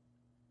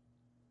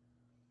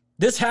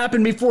 This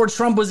happened before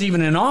Trump was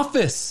even in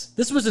office.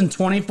 This was in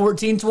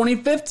 2014,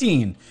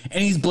 2015.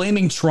 And he's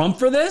blaming Trump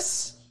for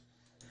this?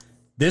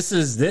 This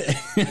is...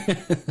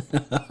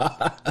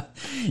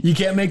 You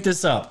can't make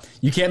this up.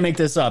 You can't make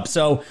this up.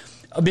 So,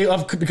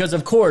 because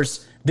of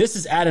course... This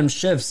is Adam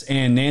Schiff's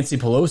and Nancy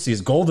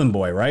Pelosi's golden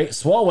boy, right?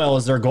 Swalwell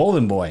is their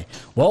golden boy.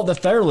 Well, the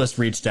Federalist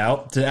reached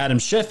out to Adam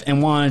Schiff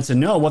and wanted to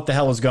know what the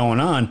hell is going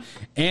on.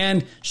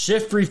 And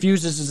Schiff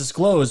refuses to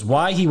disclose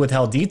why he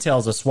withheld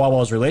details of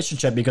Swalwell's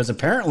relationship because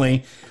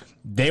apparently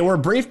they were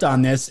briefed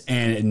on this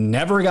and it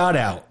never got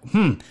out.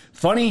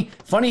 Funny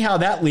how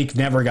that leak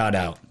never got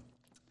out.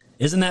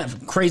 Isn't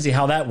that crazy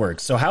how that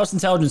works? So House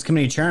Intelligence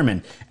Committee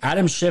Chairman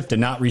Adam Schiff did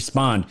not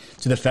respond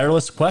to the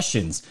Federalist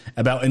questions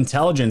about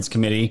Intelligence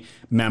Committee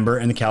member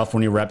and the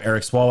California Rep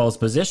Eric Swalwell's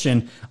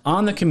position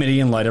on the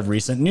committee in light of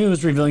recent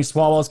news revealing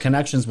Swalwell's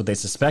connections with a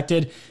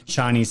suspected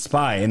Chinese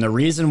spy. And the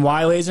reason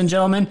why, ladies and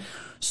gentlemen,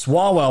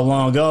 Swalwell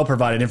long ago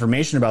provided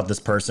information about this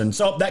person.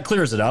 So that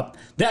clears it up.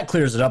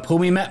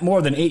 Whom he met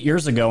more than 8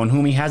 years ago and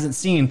whom he hasn't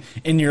seen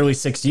in nearly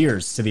 6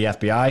 years to the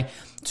FBI.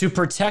 To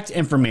protect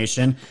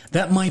information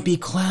that might be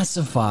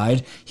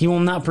classified, he will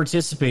not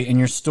participate in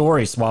your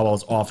story,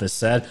 Swalwell's office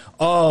said.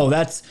 Oh,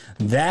 that's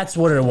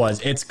what it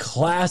was. It's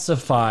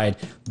classified.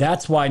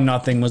 That's why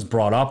nothing was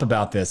brought up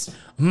about this.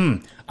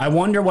 I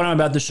wonder what I'm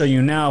about to show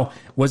you now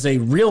was a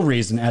real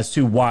reason as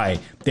to why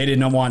they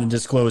didn't want to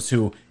disclose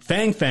who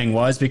Fang Fang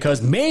was,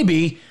 because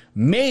maybe,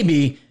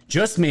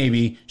 just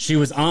maybe, she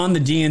was on the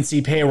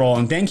DNC payroll.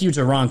 And thank you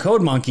to Ron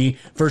Code Monkey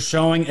for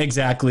showing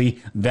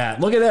exactly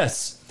that. Look at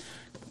this.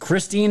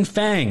 Christine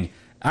Fang.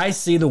 I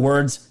see the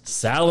words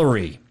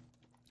salary.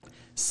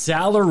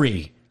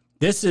 Salary.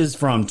 This is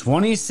from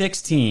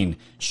 2016.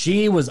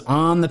 She was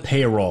on the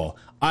payroll.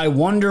 I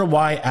wonder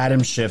why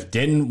Adam Schiff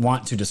didn't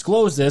want to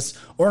disclose this,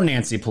 or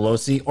Nancy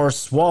Pelosi or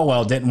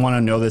Swalwell didn't want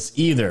to know this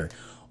either.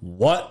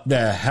 What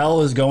the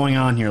hell is going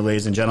on here,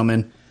 ladies and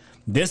gentlemen?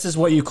 This is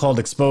what you called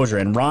exposure,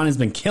 and Ron has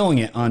been killing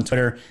it on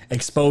Twitter,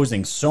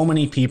 exposing so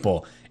many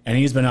people, and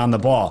he's been on the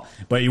ball.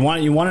 But you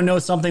want to know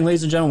something,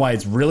 ladies and gentlemen, why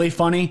it's really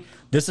funny?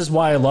 This is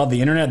why I love the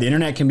internet. The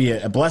internet can be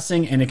a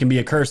blessing and it can be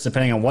a curse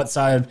depending on what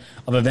side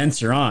of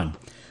events you're on.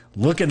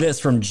 Look at this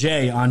from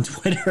Jay on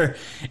Twitter.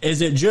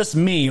 Is it just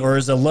me or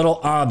is it a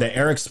little odd that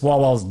Eric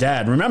Swalwell's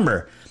dad,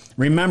 remember,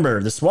 the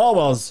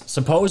Swalwells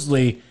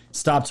supposedly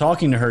stopped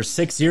talking to her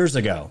 6 years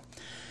ago.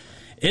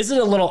 Is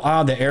it a little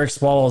odd that Eric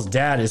Swalwell's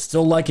dad is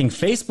still liking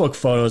Facebook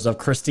photos of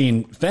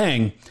Christine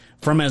Fang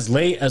from as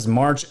late as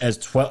March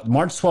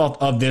 12th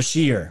of this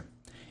year?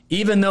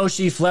 Even though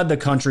she fled the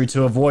country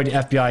to avoid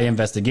FBI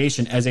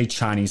investigation as a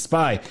Chinese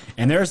spy.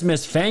 And there's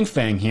Miss Fang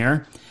Fang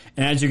here.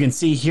 And as you can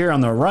see here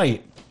on the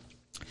right,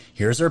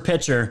 here's her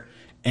picture.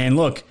 And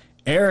look,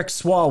 Eric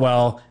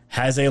Swalwell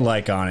has a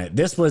like on it.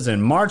 This was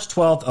in March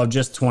 12th of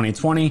just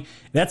 2020.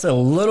 That's a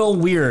little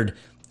weird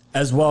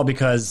as well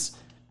because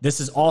this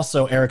is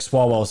also Eric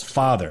Swalwell's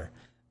father.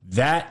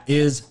 That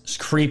is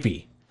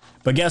creepy.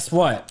 But guess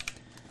what?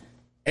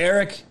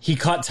 Eric, he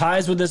cut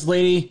ties with this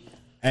lady.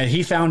 And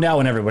he found out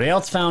when everybody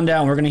else found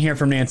out. And we're going to hear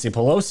from Nancy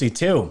Pelosi,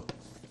 too.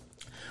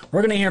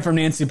 We're going to hear from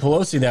Nancy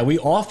Pelosi that we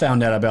all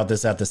found out about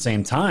this at the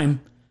same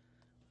time.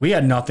 We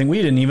had nothing. We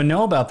didn't even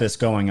know about this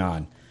going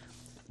on.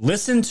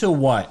 Listen to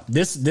what?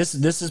 This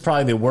is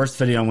probably the worst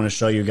video I'm going to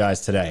show you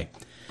guys today.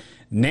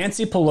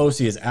 Nancy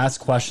Pelosi is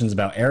asked questions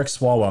about Eric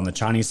Swalwell and the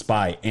Chinese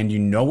spy. And you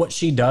know what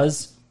she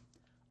does?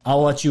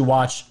 I'll let you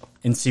watch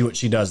and see what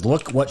she does.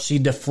 Look what she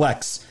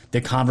deflects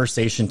the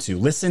conversation to.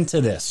 Listen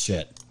to this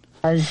shit.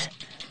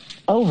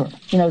 Over.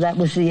 That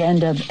was the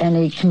end of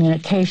any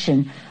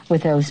communication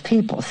with those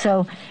people.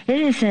 So it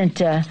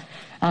isn't,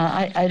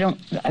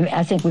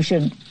 I think we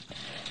should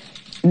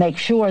make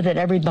sure that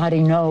everybody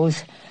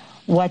knows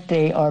what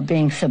they are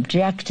being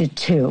subjected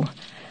to.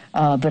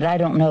 But I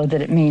don't know that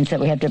it means that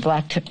we have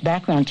to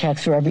background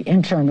checks for every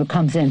intern who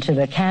comes into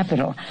the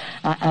Capitol.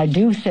 I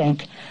do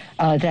think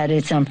that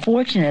it's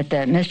unfortunate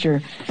that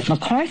Mr.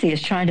 McCarthy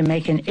is trying to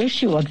make an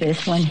issue of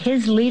this when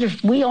his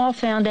leaders, we all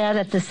found out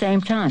at the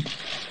same time.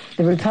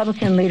 The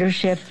Republican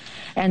leadership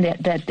and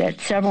that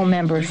several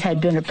members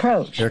had been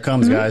approached. Here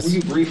comes, guys. Were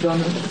you briefed on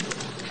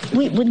this?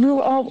 We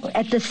were all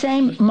at the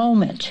same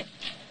moment.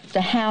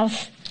 The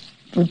House,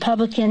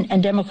 Republican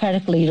and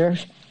Democratic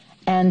leaders,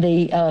 and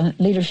the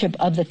leadership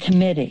of the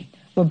committee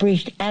were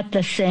briefed at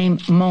the same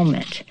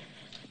moment.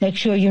 Make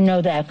sure you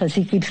know that, because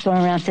he keeps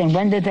going around saying,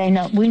 when did they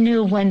know? We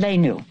knew when they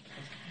knew.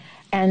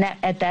 And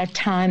at that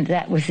time,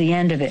 that was the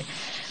end of it.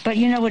 But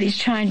you know what he's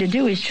trying to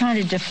do? He's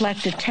trying to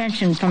deflect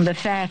attention from the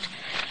fact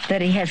that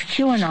he has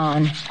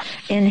QAnon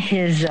in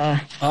his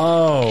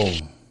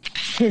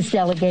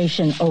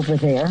delegation over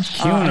there.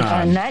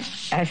 And that,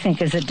 I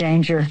think, is a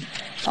danger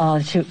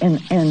in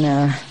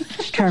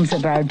terms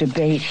of our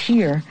debate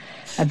here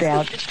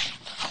about,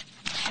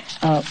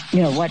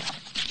 what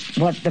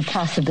what the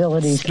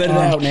possibilities Spit it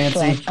out,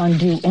 Nancy. for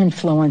undue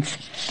influence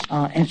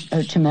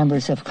to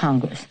members of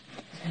Congress.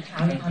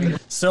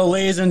 So,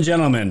 ladies and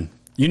gentlemen,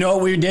 you know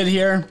what we did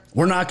here?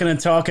 We're not going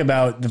to talk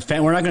about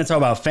we're not going to talk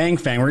about Fang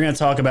Fang. We're going to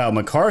talk about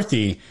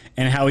McCarthy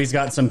and how he's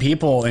got some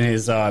people in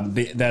his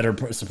that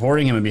are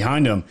supporting him and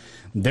behind him.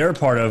 They're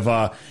part of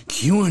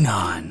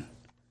QAnon.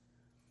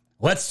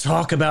 Let's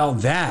talk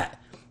about that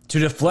to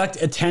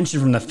deflect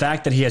attention from the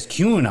fact that he has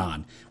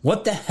QAnon.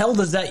 What the hell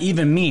does that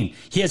even mean?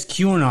 He has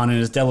QAnon in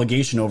his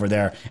delegation over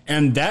there,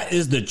 and that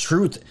is the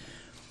truth.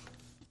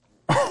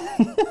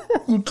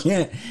 You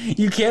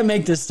can't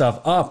make this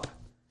stuff up.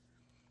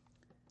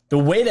 The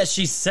way that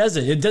she says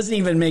it, it doesn't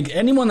even make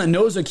anyone that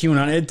knows what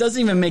QAnon, it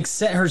doesn't even make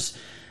sense.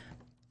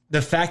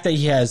 The fact that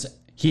he has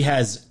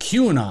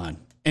QAnon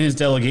in his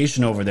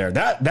delegation over there,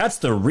 that's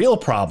the real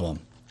problem.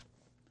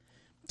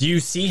 Do you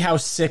see how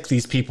sick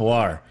these people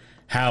are?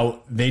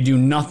 How they do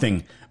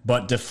nothing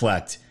but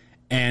deflect.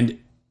 And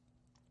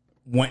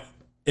when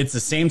it's the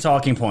same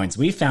talking points.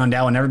 We found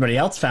out and everybody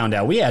else found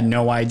out. We had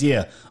no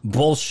idea.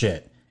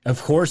 Bullshit.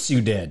 Of course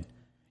you did.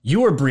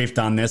 You were briefed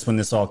on this when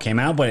this all came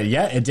out, but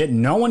yet it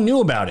didn't. No one knew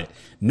about it.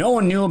 No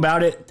one knew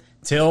about it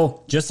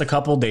till just a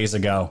couple days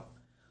ago.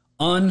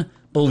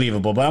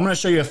 Unbelievable. But I'm going to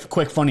show you a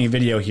quick funny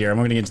video here, and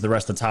we're going to get to the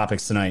rest of the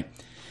topics tonight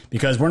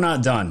because we're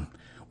not done.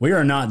 We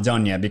are not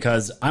done yet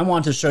because I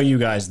want to show you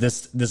guys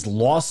this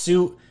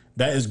lawsuit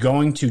that is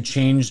going to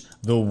change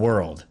the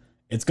world.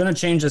 It's going to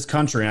change this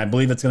country, and I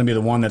believe it's going to be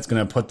the one that's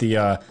going to put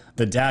the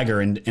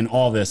dagger in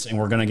all this, and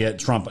we're going to get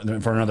Trump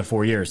for another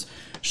 4 years.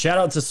 Shout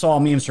out to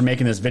Saul Memes for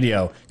making this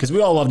video, because we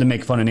all love to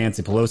make fun of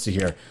Nancy Pelosi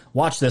here.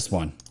 Watch this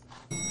one.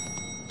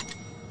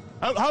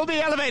 Oh, hold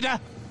the elevator.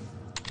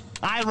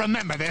 I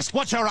remember this.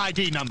 What's your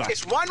ID number?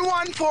 It's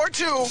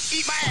 1142.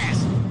 Eat my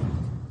ass.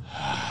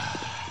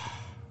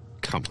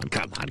 Come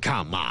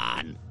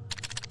on.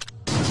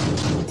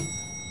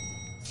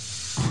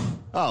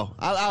 Oh,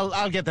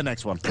 I'll get the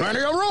next one.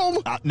 Plenty of room.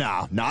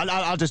 No,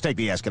 I'll just take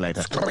the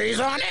escalator. Squeeze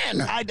on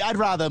in. I'd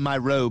rather my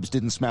robes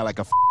didn't smell like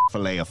a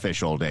fillet of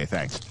fish all day,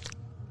 thanks.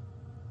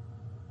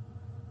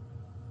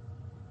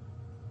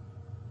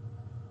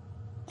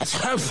 That's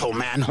hurtful,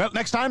 man. Well,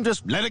 next time,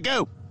 just let it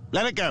go.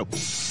 Let it go.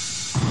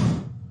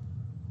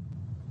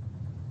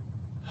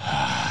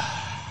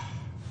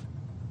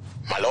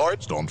 My lord?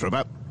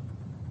 Stormtrooper.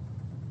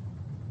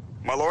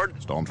 My lord?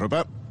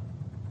 Stormtrooper.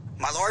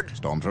 My lord?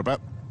 Stormtrooper.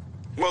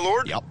 My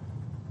lord? Yep.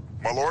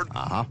 My lord?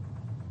 Uh-huh.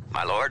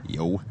 My lord?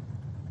 Yo.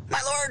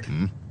 My lord?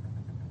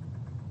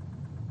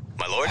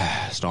 My lord?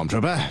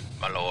 Stormtrooper.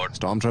 My lord?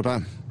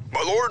 Stormtrooper.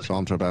 My lord?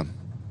 Stormtrooper.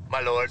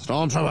 My lord?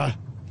 Stormtrooper.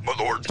 My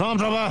lord?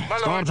 Stormtrooper. My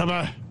lord?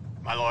 Stormtrooper.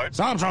 My lord?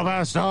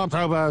 Stormtrooper.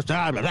 Stormtrooper.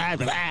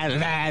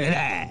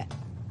 Stormtrooper.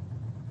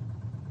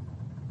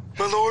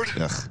 My lord?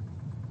 Ugh.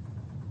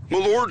 My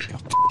lord? Go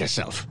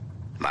yourself.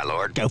 My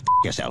lord? Go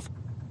yourself.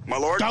 My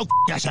lord? Go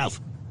yourself.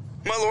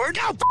 My lord?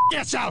 Go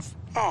yourself.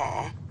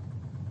 Aw.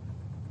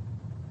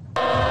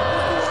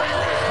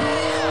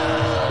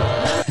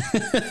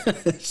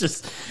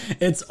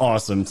 It's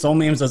awesome. Soul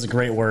Memes does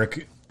great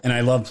work, and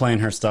I love playing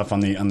her stuff on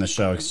the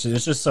show. It's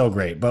just so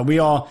great. But we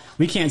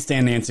can't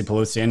stand Nancy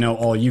Pelosi. I know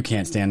all you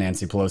can't stand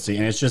Nancy Pelosi,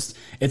 and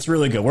it's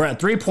really good. We're at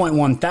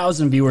 3.1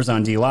 thousand viewers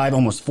on D Live,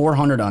 almost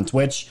 400 on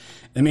Twitch.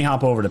 Let me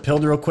hop over to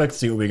Pilled real quick,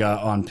 see what we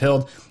got on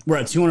Pilled. We're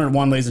at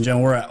 201, ladies and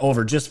gentlemen. We're at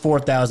over just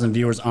 4,000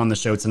 viewers on the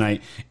show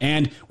tonight.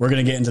 And we're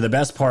going to get into the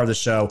best part of the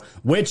show,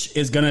 which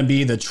is going to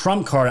be the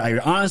Trump card I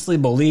honestly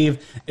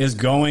believe is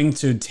going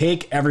to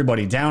take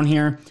everybody down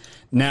here.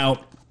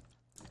 Now,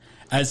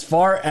 as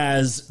far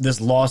as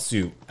this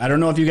lawsuit, I don't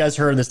know if you guys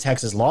heard of this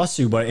Texas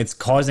lawsuit, but it's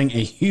causing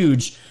a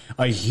huge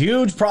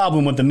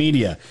problem with the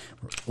media.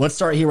 Let's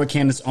start here with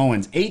Candace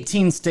Owens.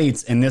 18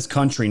 states in this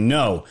country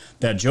know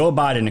that Joe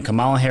Biden and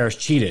Kamala Harris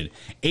cheated.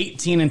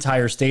 18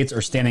 entire states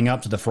are standing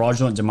up to the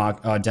fraudulent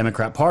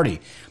Democrat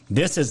Party.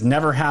 This has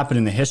never happened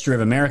in the history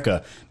of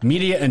America.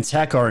 Media and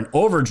tech are in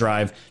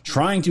overdrive,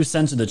 trying to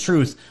censor the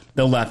truth.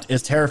 The left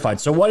is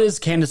terrified. So what is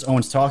Candace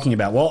Owens talking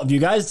about? Well, if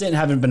you guys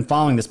haven't been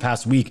following this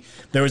past week,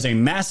 there was a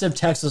massive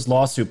Texas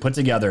lawsuit put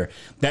together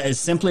that is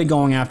simply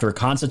going after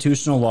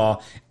constitutional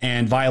law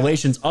and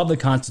violations of the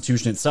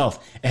Constitution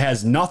itself. It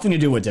has nothing to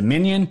do with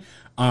Dominion,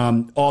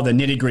 all the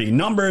nitty-gritty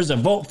numbers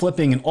of vote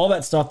flipping and all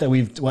that stuff that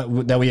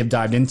we have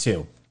dived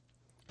into.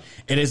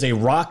 It is a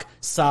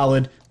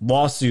rock-solid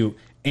lawsuit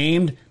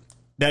aimed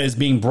that is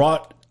being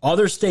brought.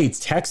 Other states,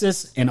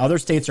 Texas and other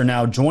states are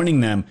now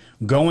joining them,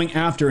 going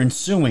after and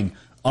suing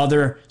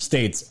other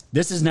states.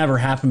 This has never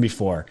happened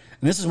before.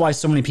 And this is why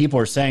so many people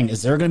are saying,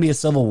 is there going to be a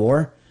civil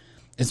war?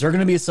 Is there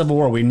going to be a civil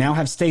war? We now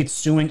have states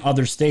suing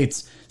other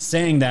states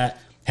saying that,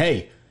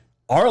 hey,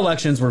 our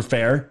elections were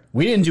fair.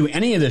 We didn't do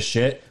any of this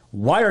shit.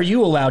 Why are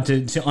you allowed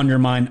to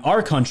undermine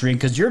our country?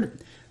 Because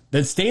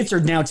the states are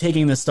now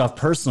taking this stuff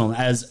personal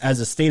as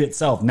a state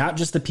itself, not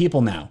just the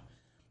people now.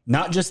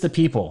 Not just the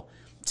people.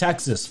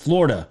 Texas,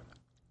 Florida,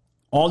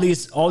 all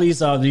these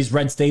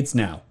red states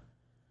now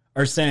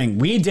are saying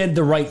we did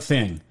the right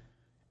thing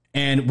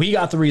and we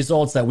got the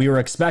results that we were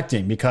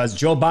expecting because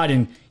Joe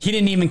Biden, he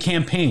didn't even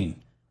campaign.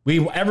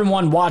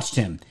 Everyone watched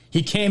him.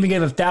 He can't even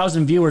get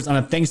 1,000 viewers on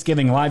a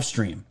Thanksgiving live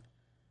stream.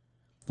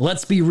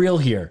 Let's be real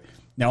here.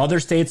 Now, other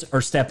states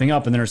are stepping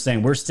up and they're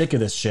saying, we're sick of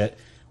this shit.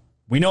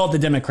 We know what the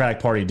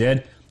Democratic Party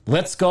did.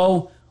 Let's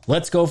go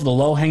for the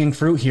low-hanging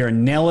fruit here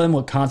and nail them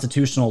with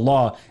constitutional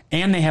law.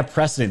 And they have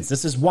precedents.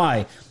 This is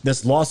why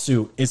this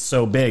lawsuit is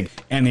so big.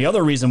 And the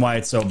other reason why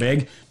it's so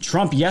big,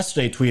 Trump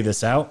yesterday tweeted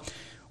this out.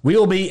 We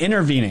will be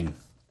intervening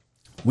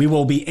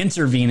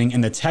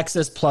in the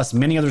Texas plus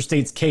many other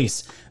states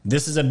case.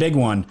 This is a big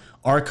one.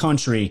 Our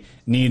country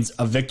needs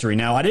a victory.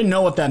 Now, I didn't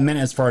know what that meant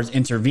as far as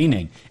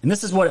intervening. And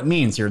this is what it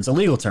means here. It's a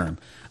legal term.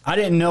 I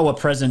didn't know what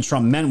President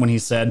Trump meant when he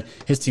said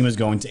his team was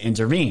going to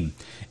intervene.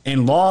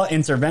 In law,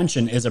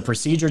 intervention is a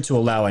procedure to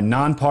allow a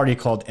non-party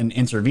called an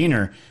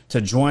intervener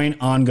to join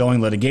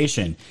ongoing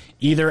litigation,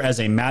 either as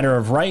a matter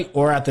of right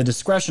or at the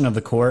discretion of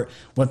the court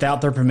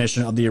without the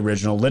permission of the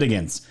original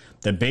litigants.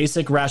 The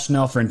basic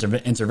rationale for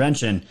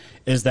intervention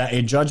is that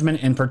a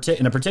judgment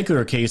in a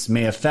particular case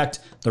may affect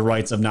the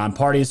rights of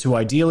non-parties who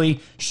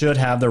ideally should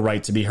have the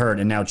right to be heard.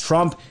 And now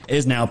Trump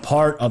is now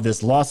part of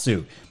this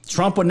lawsuit.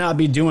 Trump would not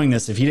be doing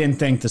this if he didn't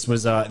think this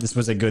was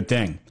a good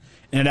thing.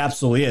 And it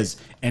absolutely is.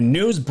 And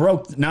news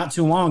broke not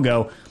too long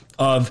ago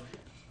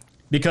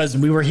because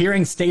we were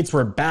hearing states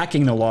were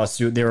backing the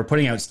lawsuit. They were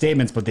putting out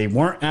statements, but they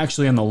weren't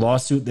actually in the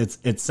lawsuit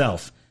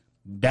itself.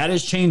 That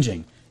is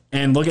changing.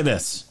 And look at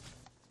this.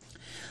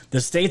 The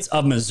states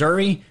of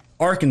Missouri,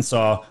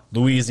 Arkansas,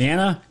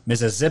 Louisiana,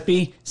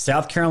 Mississippi,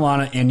 South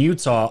Carolina, and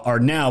Utah are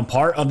now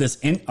part of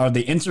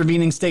the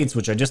intervening states,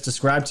 which I just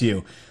described to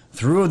you,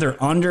 through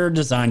their under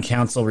design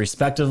council,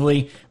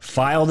 respectively,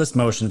 file this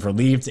motion for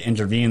leave to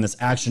intervene in this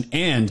action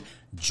and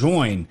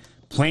join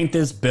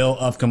plaintiff's bill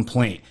of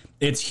complaint.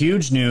 It's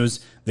huge news.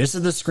 This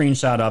is the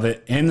screenshot of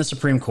it in the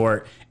Supreme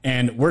Court,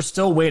 and we're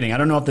still waiting. I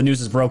don't know if the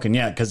news is broken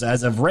yet, because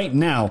as of right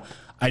now,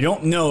 I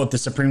don't know if the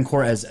Supreme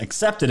Court has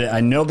accepted it.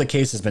 I know the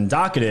case has been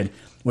docketed,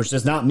 which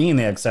does not mean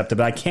they accept it,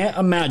 but I can't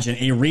imagine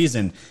a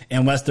reason,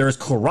 unless there is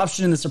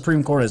corruption in the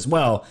Supreme Court as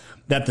well,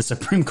 that the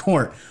Supreme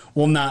Court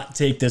will not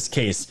take this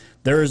case.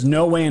 There is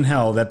no way in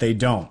hell that they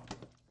don't.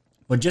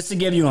 But just to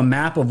give you a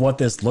map of what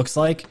this looks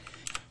like,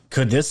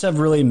 could this have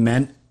really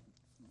meant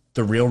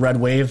the real red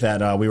wave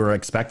that we were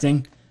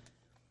expecting?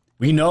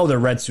 We know the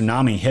red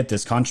tsunami hit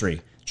this country.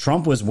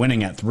 Trump was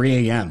winning at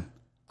 3 a.m.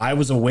 I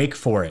was awake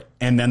for it,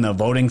 and then the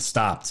voting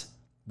stopped.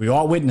 We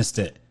all witnessed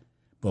it.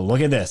 But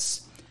look at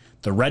this.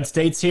 The red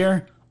states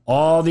here,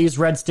 all these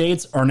red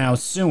states are now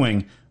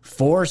suing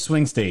 4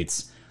 swing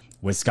states: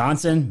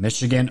 Wisconsin,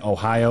 Michigan,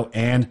 Ohio,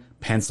 and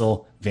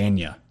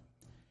Pennsylvania.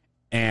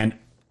 And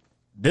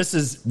this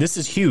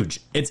is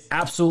huge. It's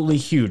absolutely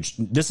huge.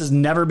 This has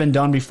never been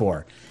done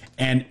before.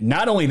 And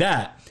not only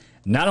that,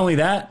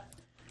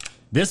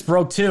 this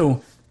broke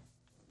too.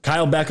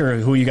 Kyle Becker,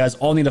 who you guys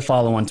all need to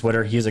follow on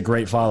Twitter. He's a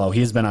great follow.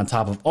 He's been on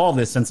top of all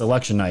this since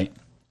election night.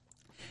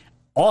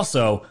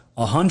 Also,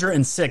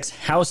 106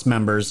 House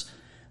members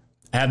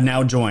have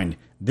now joined.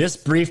 This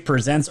brief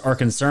presents our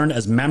concern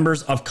as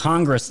members of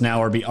Congress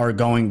now are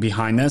going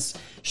behind this,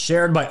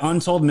 shared by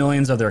untold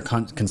millions of their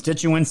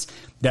constituents,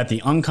 that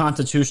the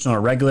unconstitutional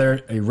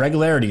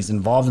irregularities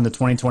involved in the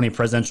 2020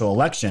 presidential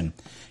election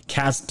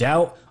cast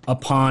doubt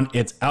upon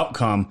its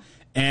outcome,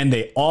 and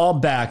they all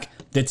back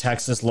the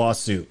Texas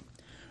lawsuit.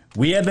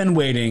 We have been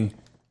waiting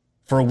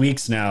for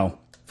weeks now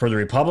for the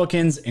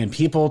Republicans and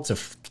people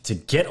to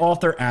get off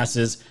their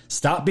asses,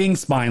 stop being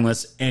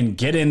spineless, and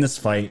get in this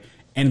fight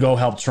and go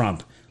help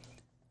Trump.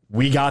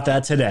 We got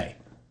that today.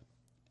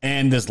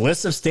 And this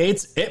list of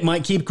states, it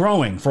might keep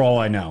growing for all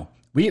I know.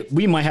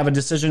 We might have a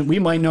decision. We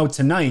might know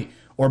tonight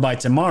or by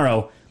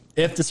tomorrow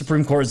if the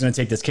Supreme Court is going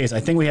to take this case. I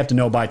think we have to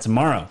know by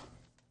tomorrow.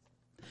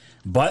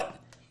 But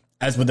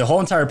as with the whole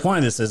entire point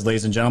of this is,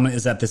 ladies and gentlemen,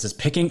 is that this is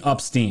picking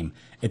up steam.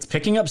 It's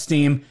picking up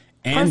steam.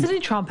 And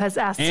President Trump has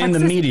asked and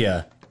Texas...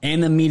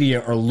 the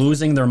media are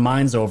losing their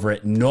minds over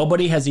it.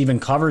 Nobody has even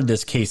covered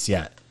this case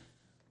yet.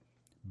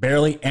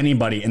 Barely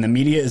anybody. And the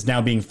media is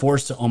now being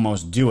forced to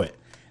almost do it.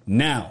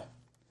 Now,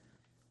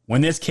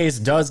 when this case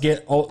does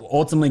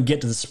ultimately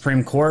get to the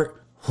Supreme Court,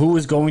 who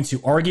is going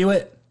to argue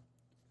it?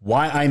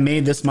 Why I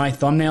made this my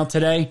thumbnail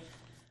today?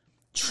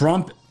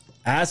 Trump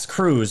asked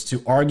Cruz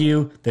to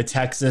argue the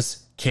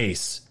Texas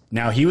case.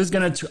 Now, he was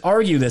going to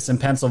argue this in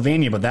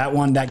Pennsylvania, but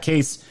that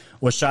case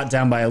was shot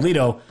down by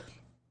Alito.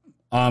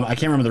 I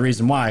can't remember the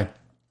reason why.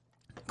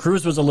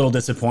 Cruz was a little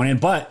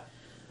disappointed, but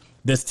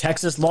this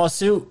Texas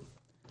lawsuit,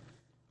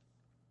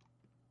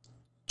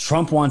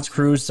 Trump wants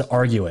Cruz to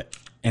argue it.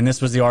 And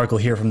this was the article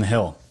here from The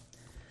Hill.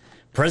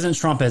 President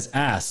Trump has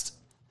asked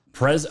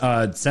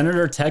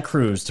Senator Ted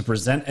Cruz to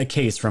present a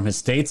case from his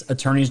state's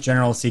attorneys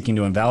general seeking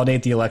to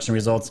invalidate the election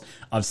results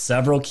of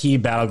several key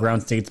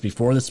battleground states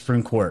before the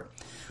Supreme Court.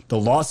 The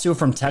lawsuit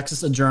from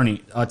Texas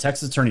Attorney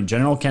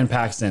General Ken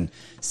Paxton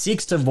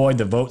seeks to void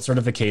the vote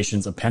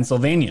certifications of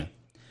Pennsylvania,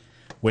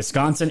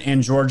 Wisconsin,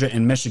 and Georgia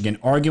and Michigan,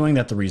 arguing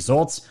that the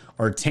results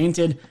are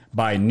tainted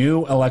by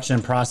new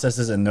election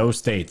processes in those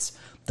states.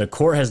 The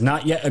court has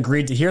not yet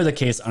agreed to hear the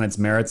case on its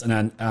merits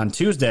and on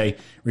Tuesday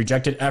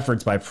rejected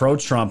efforts by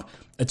pro-Trump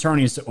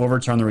attorneys to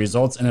overturn the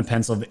results in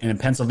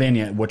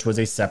Pennsylvania, which was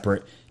a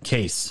separate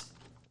case.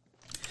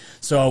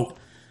 So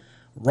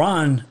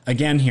Ron,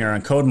 again here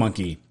on Code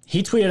Monkey,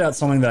 he tweeted out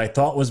something that I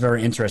thought was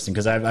very interesting,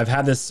 because I've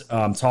had this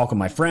talk with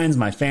my friends,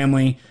 my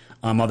family,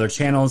 other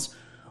channels.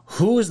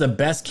 Who is the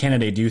best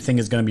candidate do you think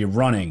is going to be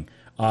running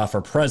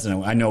for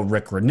president? I know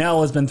Rick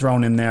Grinnell has been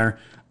thrown in there,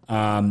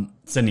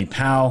 Sidney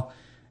Powell,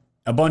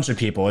 a bunch of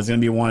people. Is it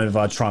going to be one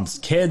of Trump's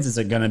kids? Is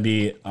it going to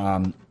be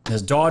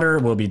his daughter?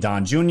 Will it be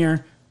Don Jr.?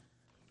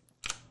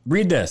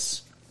 Read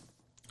this.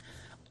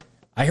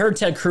 I heard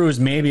Ted Cruz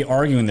may be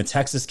arguing the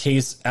Texas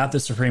case at the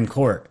Supreme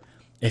Court.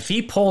 If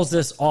he pulls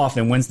this off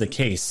and wins the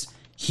case,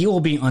 he will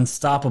be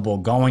unstoppable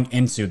going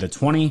into the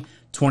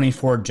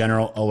 2024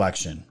 general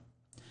election.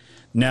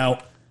 Now,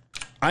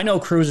 I know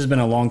Cruz has been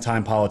a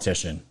long-time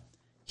politician.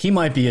 He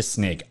might be a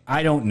snake.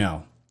 I don't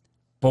know.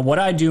 But what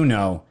I do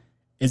know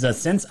is that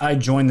since I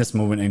joined this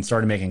movement and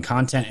started making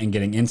content and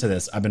getting into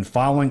this, I've been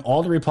following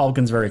all the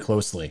Republicans very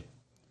closely.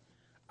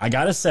 I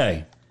gotta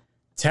say,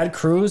 Ted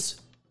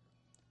Cruz,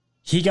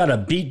 he got a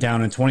beat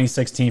down in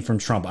 2016 from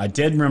Trump. I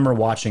did remember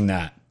watching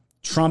that.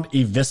 Trump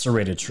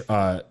eviscerated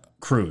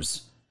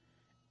Cruz.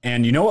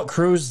 And you know what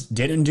Cruz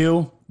didn't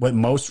do? What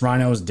most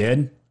rhinos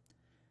did?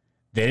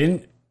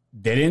 They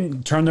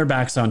didn't turn their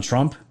backs on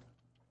Trump.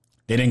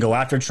 They didn't go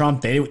after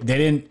Trump. They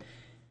didn't.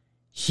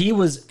 He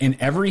was in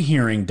every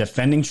hearing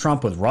defending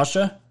Trump with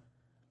Russia,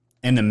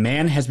 and the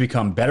man has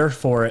become better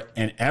for it.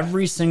 And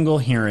every single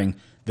hearing,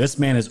 this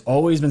man has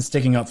always been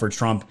sticking up for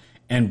Trump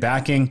and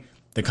backing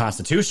the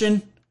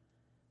Constitution,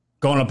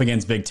 going up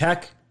against big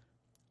tech.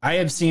 I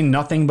have seen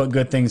nothing but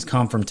good things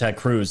come from Ted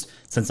Cruz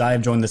since I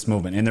have joined this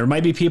movement. And there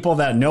might be people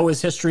that know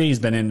his history. He's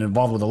been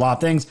involved with a lot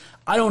of things.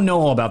 I don't know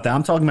all about that.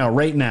 I'm talking about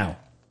right now.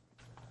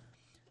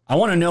 I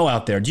want to know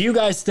out there, do you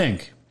guys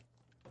think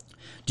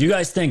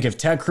if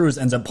Ted Cruz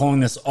ends up pulling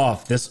this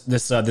off,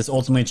 this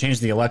ultimately changes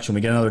the election, we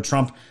get another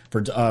Trump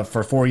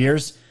for 4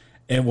 years,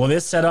 will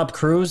this set up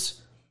Cruz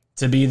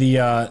to be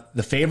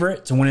the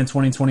favorite to win in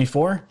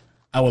 2024?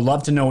 I would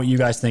love to know what you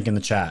guys think in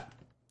the chat.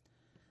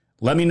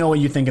 Let me know what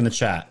you think in the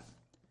chat.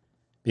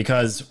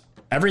 Because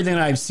everything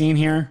I've seen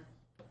here,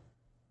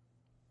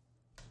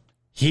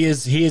 he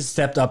has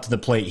stepped up to the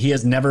plate. He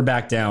has never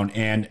backed down,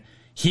 and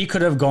he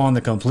could have gone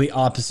the complete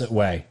opposite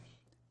way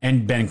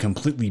and been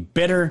completely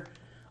bitter,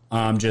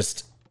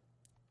 just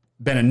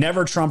been a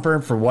never Trumper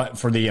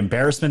for the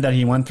embarrassment that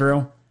he went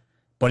through,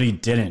 but he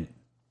didn't.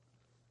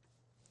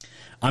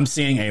 I'm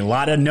seeing a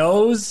lot of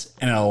no's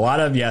and a lot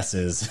of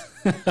yeses.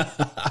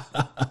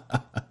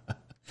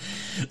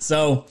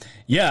 So,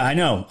 yeah, I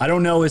know. I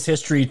don't know his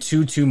history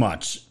too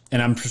much.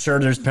 And I'm sure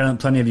there's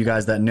plenty of you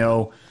guys that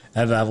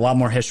have a lot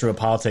more history of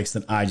politics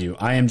than I do.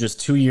 I am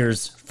just 2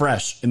 years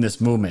fresh in this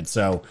movement.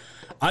 So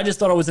I just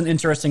thought it was an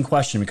interesting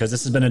question, because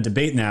this has been a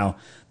debate now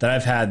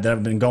that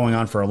I've been going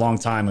on for a long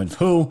time of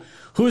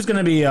who's going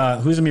to be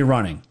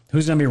running.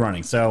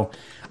 So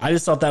I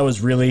just thought that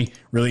was really,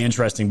 really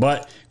interesting.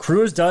 But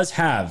Cruz does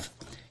have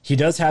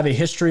a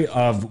history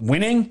of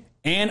winning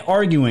and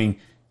arguing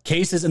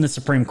cases in the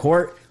Supreme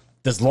Court.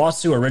 This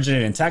lawsuit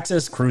originated in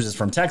Texas. Cruz is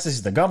from Texas.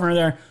 He's the governor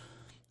there.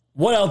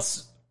 What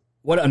else?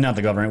 Not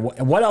the governor.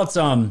 What else?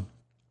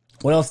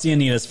 What else do you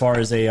need as far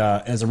as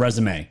a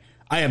resume?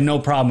 I have no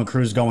problem with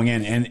Cruz going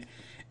in. And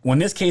when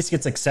this case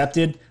gets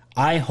accepted,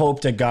 I hope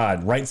to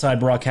God, Right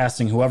Side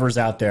Broadcasting, whoever's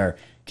out there,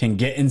 can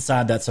get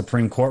inside that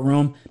Supreme Court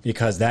room,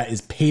 because that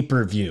is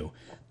pay-per-view.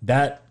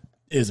 That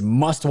is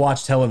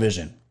must-watch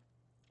television.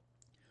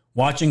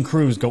 Watching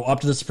Cruz go up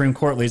to the Supreme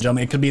Court, ladies and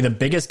gentlemen, it could be the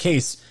biggest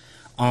case.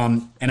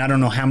 And I don't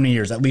know how many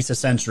years, at least a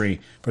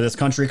century for this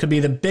country. It could be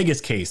the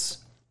biggest case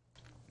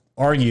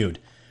argued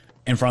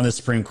in front of the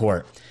Supreme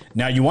Court.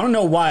 Now, you want to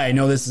know why I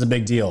know this is a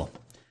big deal.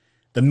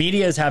 The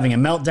media is having a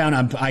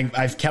meltdown.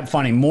 I've kept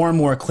finding more and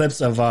more clips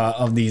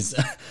of these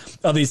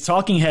of these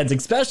talking heads,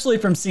 especially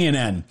from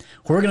CNN.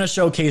 We're going to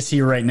showcase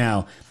here right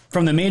now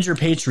from the Major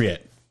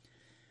Patriot.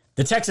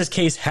 The Texas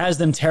case has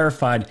them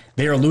terrified.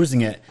 They are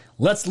losing it.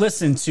 Let's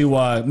listen to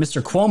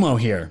Mr. Cuomo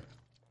here.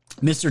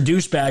 Mr.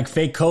 Douchebag,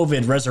 fake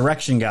COVID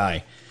resurrection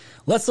guy.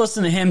 Let's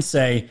listen to him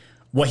say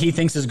what he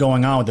thinks is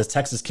going on with this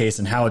Texas case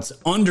and how it's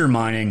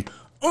undermining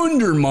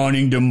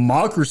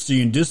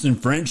democracy and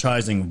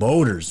disenfranchising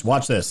voters.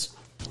 Watch this.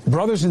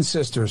 Brothers and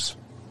sisters,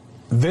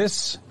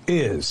 this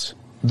is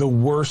the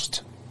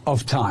worst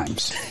of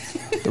times.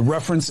 The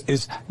reference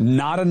is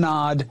not a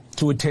nod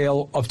to A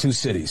Tale of Two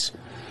Cities.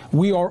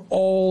 We are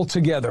all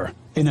together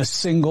in a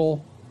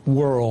single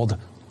world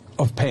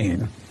of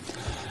pain.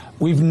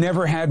 We've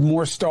never had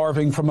more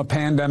starving from a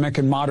pandemic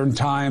in modern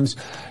times.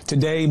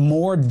 Today,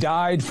 more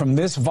died from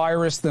this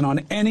virus than on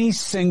any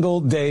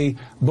single day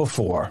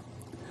before.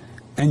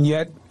 And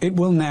yet, it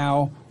will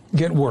now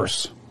get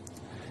worse.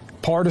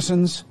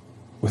 Partisans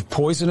with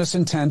poisonous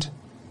intent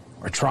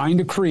are trying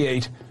to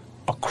create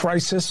a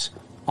crisis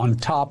on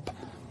top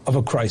of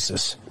a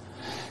crisis.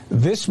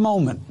 This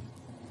moment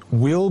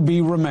will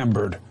be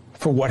remembered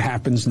for what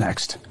happens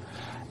next.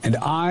 And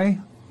I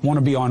want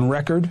to be on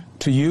record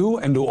to you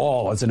and to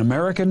all as an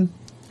American,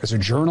 as a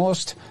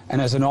journalist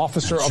and as an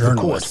officer of the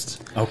court.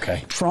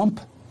 Okay.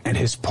 Trump and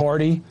his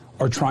party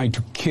are trying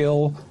to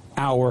kill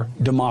our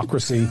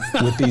democracy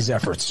with these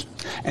efforts.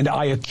 And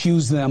I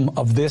accuse them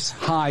of this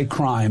high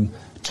crime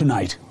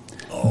tonight.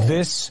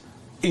 This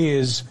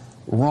is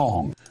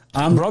wrong.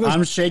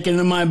 I'm shaking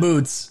in my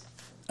boots.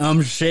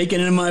 I'm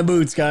shaking in my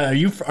boots,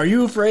 guys. Are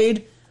you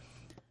afraid?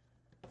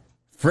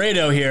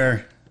 Fredo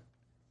here.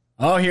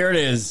 Oh, here it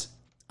is.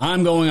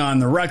 I'm going on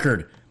the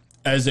record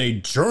as a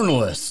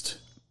journalist.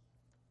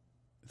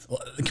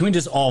 Can we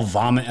just all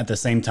vomit at the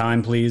same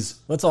time, please?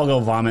 Let's all go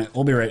vomit.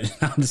 We'll be right.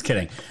 I'm just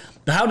kidding.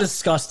 How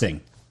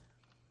disgusting.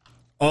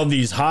 Of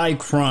these high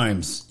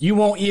crimes. You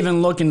won't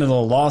even look into the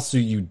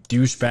lawsuit, you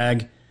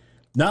douchebag.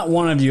 Not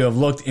one of you have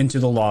looked into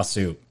the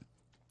lawsuit.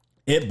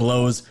 It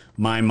blows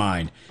my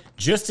mind.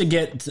 Just to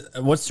get,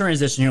 let's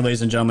transition here,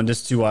 ladies and gentlemen,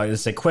 just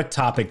a quick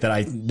topic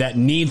that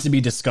needs to be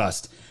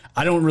discussed.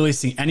 I don't really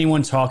see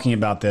anyone talking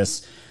about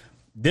this.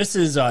 This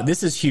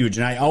is huge,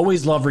 and I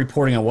always love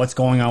reporting on what's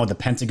going on with the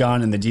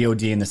Pentagon and the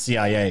DOD and the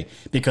CIA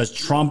because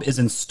Trump is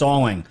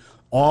installing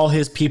all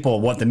his people,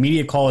 what the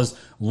media calls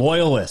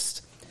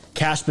loyalists,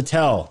 Kash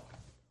Patel,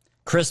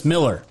 Chris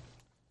Miller.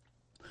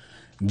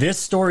 This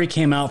story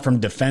came out from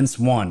Defense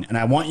One, and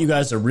I want you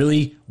guys to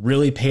really,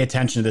 really pay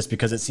attention to this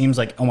because it seems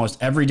like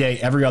almost every day,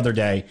 every other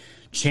day,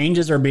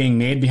 changes are being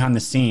made behind the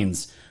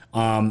scenes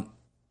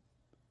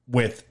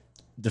with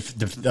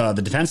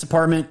the Defense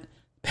Department,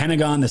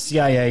 Pentagon, the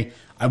CIA.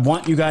 I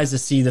want you guys to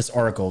see this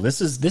article. This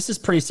is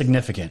pretty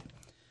significant.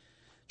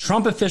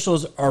 Trump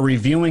officials are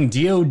reviewing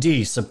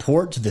DOD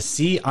support to the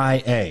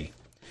CIA.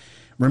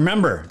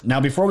 Remember, now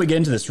before we get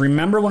into this,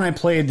 remember when I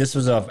played, this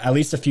was at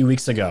least a few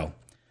weeks ago,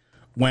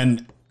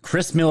 when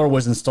Chris Miller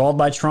was installed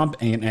by Trump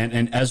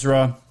and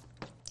Ezra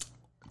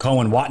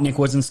Cohen Watnick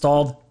was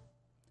installed.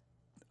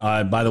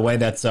 By the way,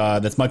 that's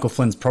Michael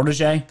Flynn's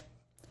protege.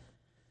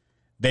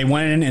 They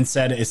went in and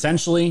said,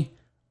 essentially,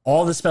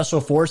 all the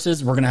special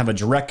forces, we're going to have a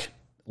direct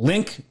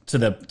link to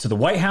the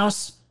White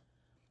House.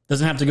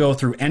 Doesn't have to go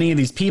through any of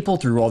these people,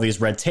 through all these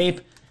red tape,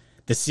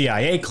 the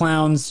CIA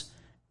clowns,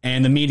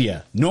 and the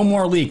media. No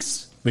more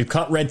leaks. We've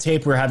cut red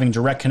tape. We're having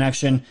direct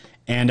connection.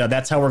 And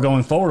that's how we're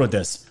going forward with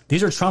this.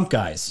 These are Trump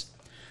guys.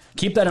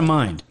 Keep that in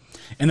mind.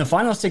 In the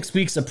final 6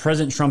 weeks of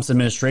President Trump's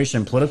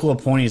administration, political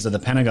appointees of the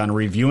Pentagon are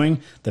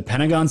reviewing the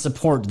Pentagon's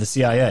support to the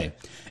CIA,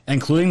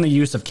 including the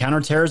use of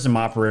counterterrorism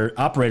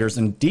operators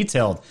and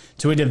detailed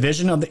to a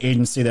division of the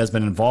agency that has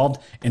been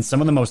involved in some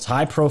of the most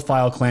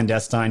high-profile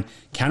clandestine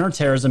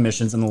counterterrorism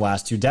missions in the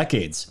last 2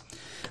 decades.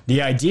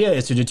 The idea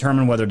is to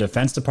determine whether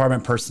Defense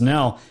Department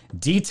personnel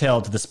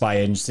detailed to the spy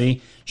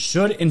agency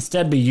should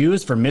instead be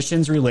used for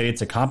missions related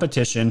to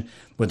competition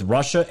with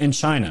Russia and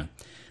China,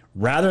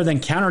 rather than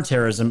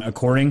counterterrorism,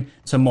 according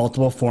to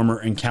multiple former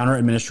and counter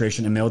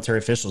administration and military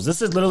officials.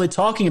 This is literally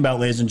talking about,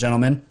 ladies and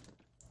gentlemen,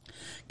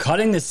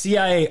 cutting the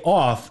CIA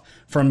off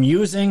from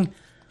using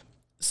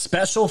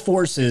special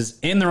forces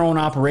in their own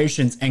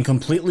operations and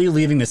completely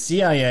leaving the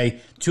CIA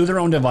to their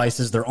own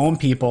devices, their own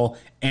people,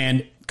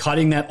 and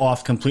cutting that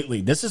off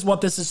completely. This is what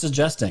this is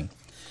suggesting.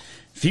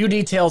 Few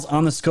details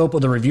on the scope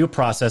of the review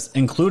process,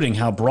 including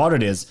how broad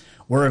it is,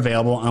 were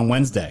available on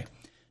Wednesday.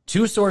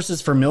 2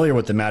 sources familiar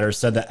with the matter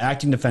said that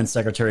Acting Defense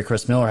Secretary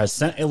Chris Miller has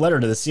sent a letter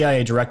to the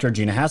CIA Director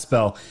Gina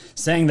Haspel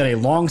saying that a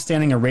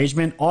long-standing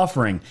arrangement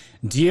offering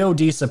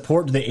DOD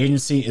support to the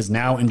agency is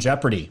now in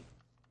jeopardy.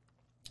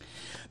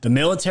 The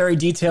military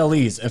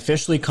detailees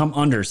officially come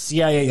under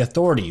CIA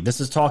authority. This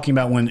is talking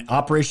about when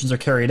operations are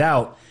carried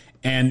out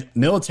and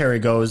military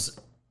goes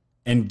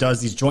and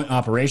does these joint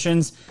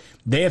operations.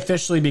 They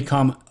officially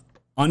become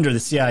under the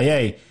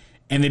CIA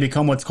and they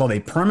become what's called a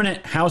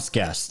permanent house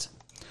guest.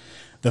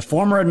 The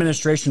former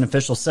administration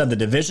official said the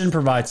division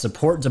provides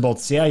support to both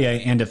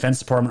CIA and Defense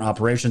Department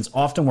operations,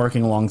 often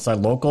working alongside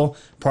local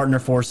partner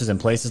forces in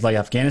places like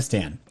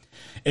Afghanistan.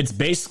 It's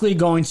basically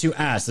going to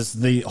ask, this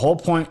is the whole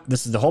point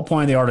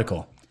of the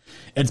article.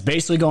 It's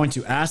basically going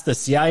to ask the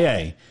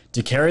CIA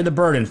to carry the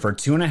burden for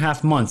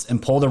 2.5 months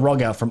and pull the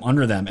rug out from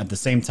under them at the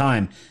same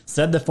time,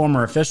 said the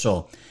former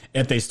official.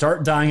 If they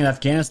start dying in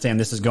Afghanistan,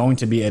 this is going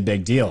to be a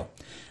big deal.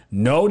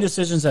 No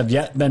decisions have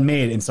yet been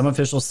made, and some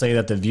officials say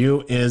that the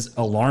view is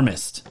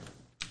alarmist.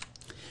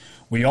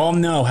 We all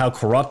know how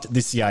corrupt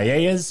the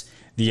CIA is,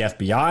 the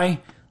FBI,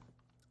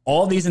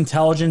 all these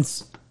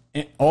intelligent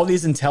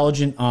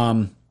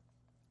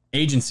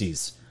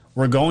agencies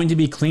were going to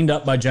be cleaned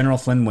up by General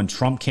Flynn when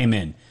Trump came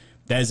in.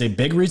 That is a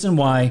big reason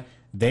why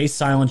they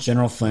silenced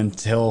General Flynn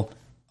till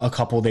a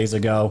couple of days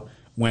ago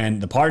when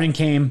the pardon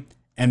came,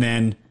 and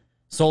then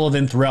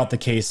Sullivan threw out the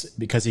case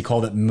because he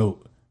called it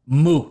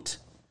moot.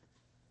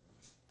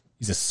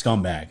 He's a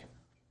scumbag.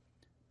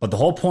 But the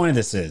whole point of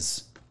this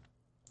is,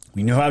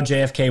 we know how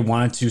JFK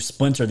wanted to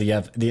splinter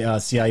the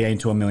CIA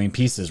into 1 million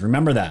pieces.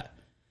 Remember that.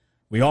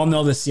 We all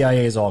know the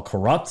CIA is all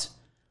corrupt.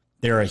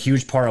 They're a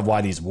huge part of why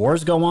these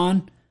wars go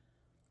on.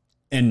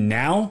 And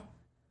now,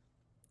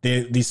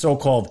 these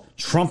so-called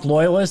Trump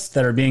loyalists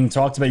that are being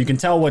talked about, you can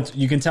tell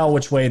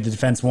which way the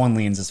Defense One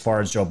leans as far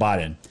as Joe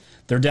Biden.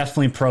 They're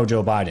definitely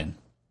pro-Joe Biden.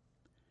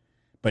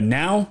 But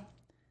now,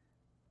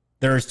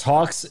 There's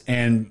talks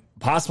and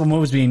possible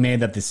moves being made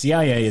that the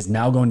CIA is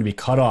now going to be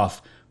cut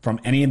off from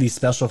any of these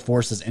special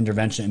forces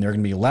intervention, and they're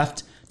going to be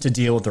left to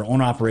deal with their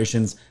own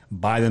operations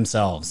by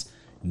themselves.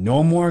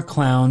 No more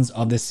clowns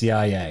of the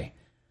CIA.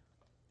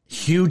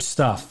 Huge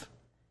stuff.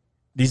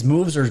 These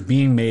moves are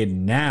being made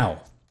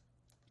now.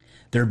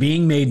 They're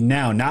being made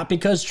now, not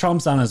because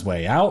Trump's on his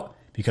way out,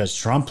 because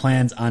Trump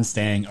plans on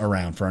staying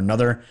around for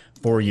another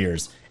 4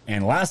 years.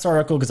 And last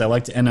article, because I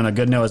like to end on a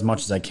good note as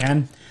much as I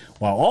can.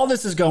 While all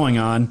this is going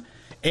on,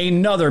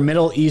 another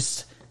Middle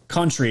East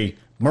country,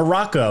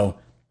 Morocco,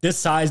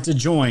 decides to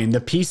join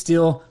the peace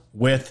deal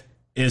with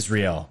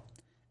Israel.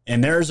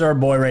 And there's our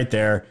boy right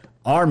there,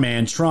 our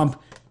man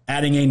Trump,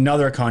 adding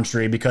another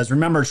country, because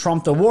remember,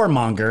 Trump the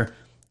warmonger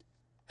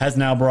has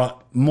now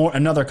brought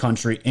another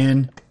country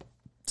in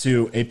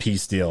to a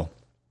peace deal.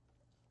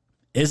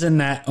 Isn't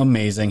that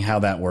amazing how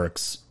that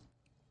works?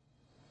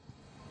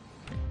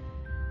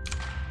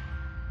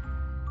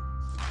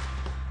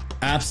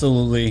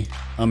 Absolutely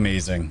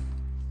amazing.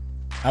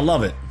 I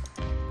love it.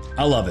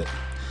 I love it.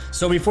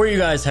 So before you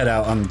guys head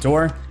out on the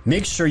door,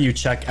 make sure you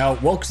check out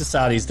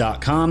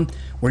wokesocieties.com,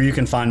 where you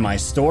can find my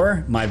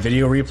store, my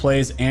video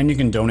replays, and you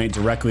can donate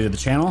directly to the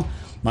channel.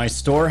 My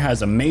store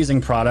has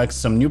amazing products,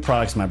 some new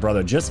products my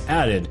brother just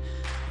added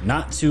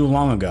not too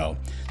long ago.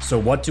 So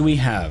what do we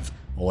have?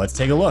 Well, let's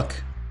take a look.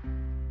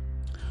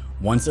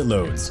 Once it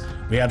loads,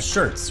 we have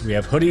shirts, we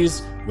have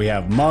hoodies, we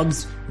have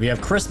mugs, we have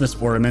Christmas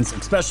ornaments,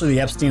 especially the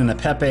Epstein and the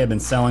Pepe have been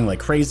selling like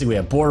crazy. We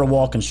have Border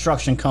Wall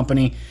Construction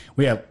Company.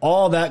 We have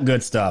all that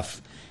good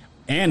stuff.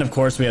 And of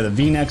course, we have the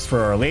V-necks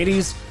for our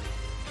ladies,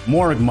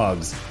 more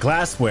mugs,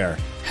 glassware,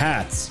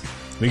 hats.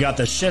 We got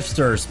the shift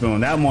stir spoon.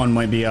 That one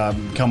might be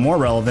become more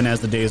relevant as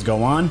the days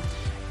go on.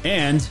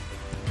 And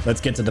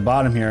let's get to the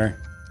bottom here.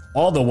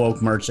 All the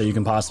woke merch that you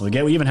can possibly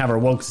get. We even have our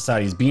Woke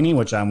Societies beanie,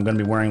 which I'm going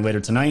to be wearing later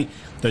tonight.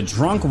 The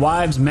Drunk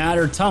Wives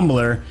Matter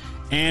tumbler.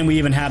 And we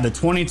even have the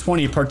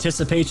 2020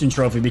 participation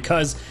trophy,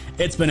 because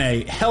it's been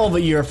a hell of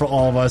a year for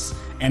all of us.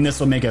 And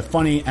this will make a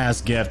funny ass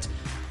gift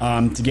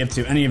to give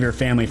to any of your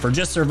family for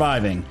just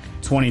surviving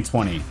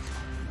 2020.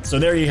 So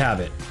there you have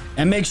it.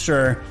 And make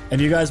sure,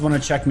 if you guys want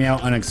to check me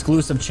out on an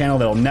exclusive channel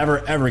that'll never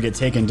ever get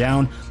taken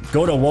down,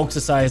 go to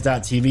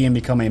wokesocieties.tv and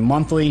become a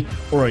monthly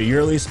or a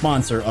yearly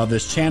sponsor of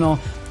this channel.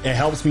 It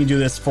helps me do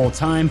this full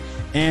time,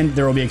 and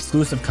there will be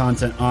exclusive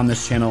content on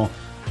this channel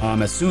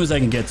as soon as I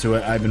can get to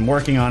it. I've been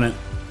working on it.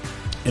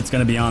 It's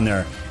going to be on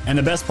there. And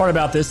the best part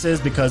about this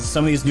is, because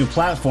some of these new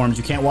platforms,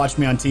 you can't watch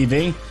me on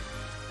TV.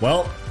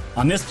 Well,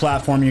 on this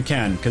platform you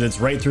can, because it's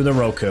right through the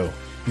Roku.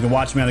 You can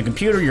watch me on the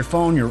computer, your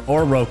phone,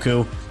 or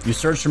Roku. You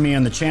search for me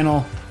on the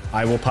channel,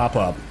 I will pop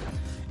up.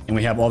 And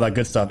we have all that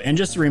good stuff. And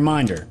just a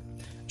reminder,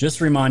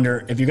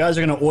 if you guys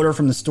are going to order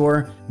from the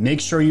store,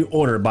 make sure you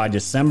order by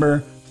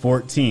December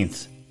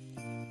 14th.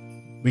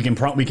 We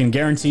can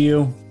guarantee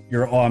you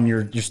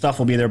your stuff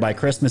will be there by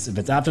Christmas. If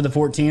it's after the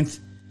 14th,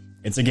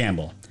 it's a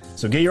gamble.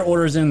 So get your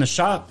orders in the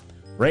shop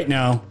right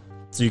now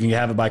so you can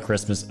have it by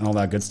Christmas and all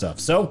that good stuff.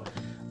 So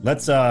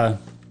let's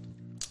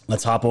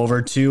hop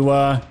over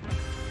to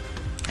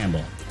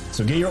Campbell.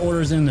 So get your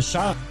orders in the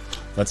shop.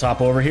 Let's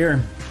hop over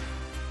here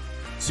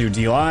to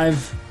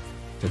DLive,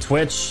 to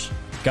Twitch.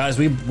 Guys,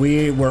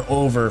 we were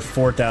over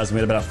 4,000. We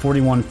had about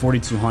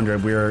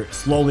 4,200. We were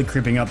slowly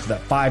creeping up to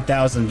that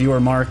 5,000 viewer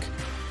mark.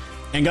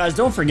 And guys,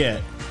 don't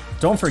forget,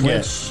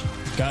 Twitch.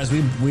 Guys, I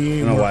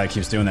don't know why I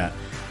keep doing that.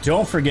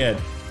 Don't forget,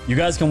 you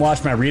guys can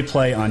watch my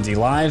replay on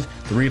DLive.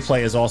 The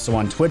replay is also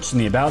on Twitch in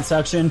the About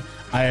section.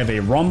 I have a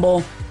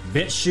Rumble,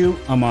 BitChute.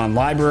 I'm on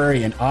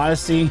Library and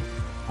Odyssey.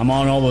 I'm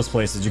on all those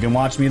places. You can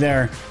watch me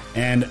there.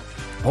 And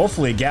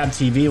hopefully Gab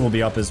TV will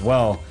be up as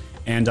well.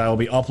 And I will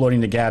be uploading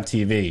to Gab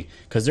TV,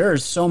 because there are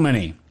so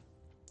many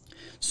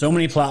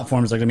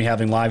platforms that are going to be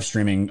having live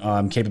streaming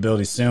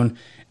capabilities soon.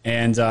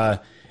 And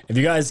if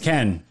you guys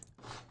can,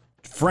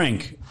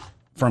 Frank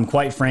from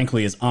Quite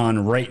Frankly is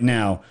on right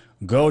now.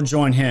 Go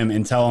join him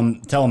and tell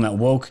him that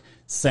Woke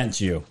sent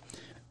you.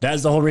 That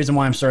is the whole reason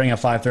why I'm starting at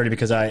 5:30,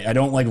 because I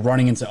don't like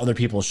running into other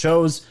people's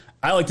shows.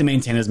 I like to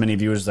maintain as many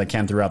viewers as I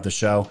can throughout the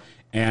show,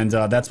 and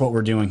that's what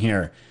we're doing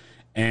here.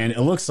 And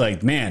it looks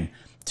like, man,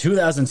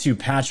 2002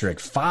 Patrick,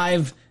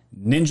 5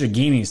 Ninja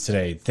Guineas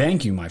today.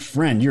 Thank you, my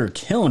friend. You're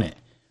killing it.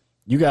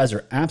 You guys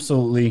are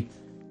absolutely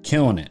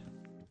killing it.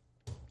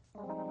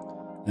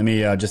 Let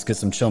me just get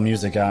some chill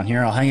music out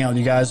here. I'll hang out with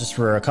you guys just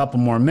for a couple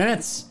more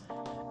minutes,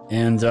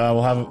 and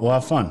we'll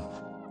have fun.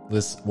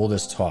 We'll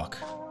just talk.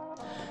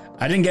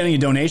 I didn't get any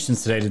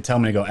donations today to tell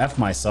me to go F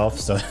myself,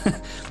 so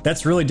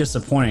that's really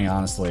disappointing,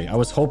 honestly. I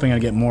was hoping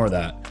I'd get more of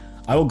that.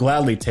 I will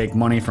gladly take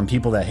money from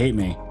people that hate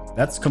me.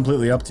 That's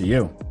completely up to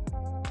you.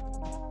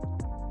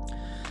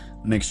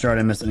 Make sure I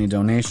didn't miss any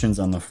donations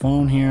on the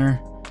phone here.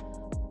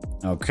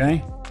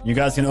 Okay. You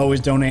guys can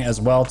always donate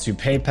as well to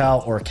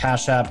PayPal or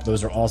Cash App.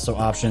 Those are also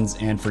options.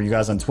 And for you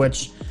guys on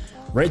Twitch,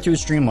 right through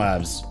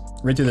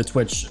Streamlabs, right through the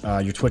Twitch,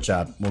 your Twitch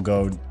app, will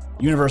go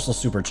Universal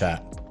Super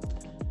Chat.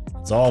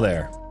 It's all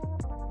there.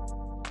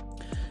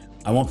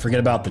 I won't forget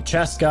about the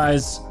chest,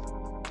 guys.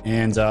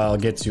 And I'll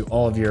get to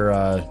all of your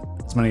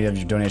as many of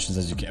your donations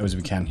as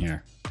we can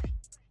here.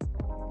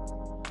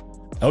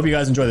 I hope you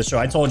guys enjoy the show.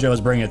 I told you I was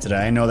bringing it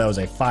today. I know that was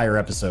a fire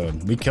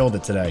episode. We killed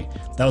it today.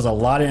 That was a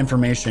lot of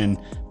information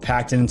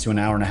packed into an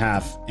hour and a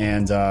half,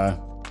 and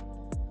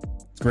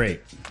it's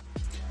great.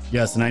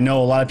 Yes, and I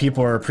know a lot of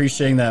people are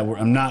appreciating that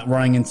I'm not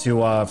running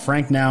into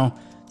Frank now,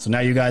 so now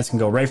you guys can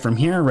go right from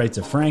here right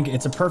to Frank.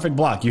 It's a perfect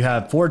block. You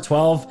have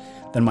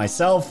 412, then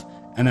myself,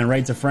 and then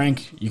right to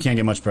Frank. You can't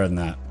get much better than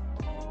that.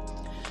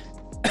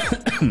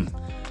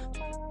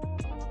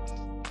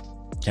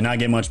 Cannot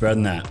get much better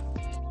than that.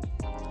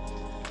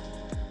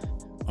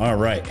 All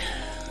right,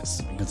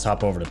 let's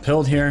hop over to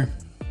Pilled here.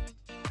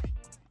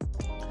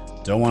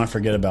 Don't want to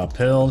forget about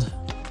Pilled.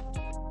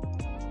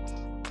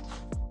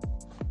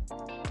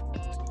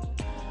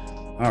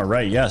 All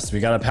right, yes, we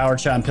got a power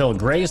chat and Pilled.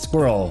 Gray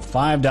Squirrel,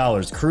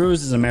 $5.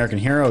 Cruz is an American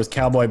hero. His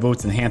cowboy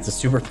boots enhance his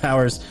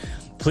superpowers.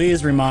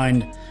 Please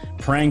remind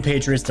praying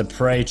patriots to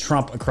pray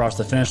Trump across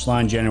the finish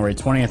line January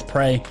 20th.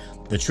 Pray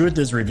the truth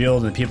is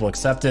revealed and people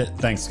accept it.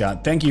 Thanks,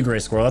 Scott. Thank you, Gray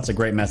Squirrel. That's a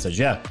great message.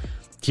 Yeah,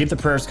 keep the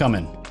prayers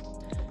coming.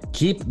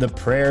 Keep the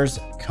prayers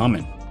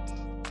coming.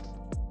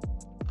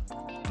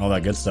 All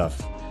that good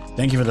stuff.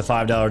 Thank you for the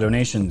 $5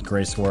 donation,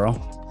 Gray Squirrel.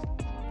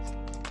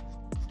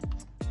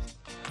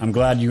 I'm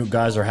glad you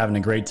guys are having a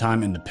great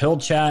time in the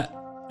Pilled chat.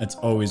 It's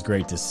always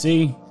great to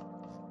see.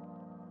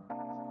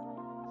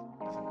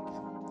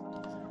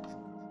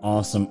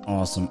 Awesome,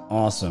 awesome,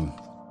 awesome.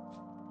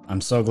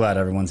 I'm so glad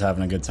everyone's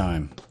having a good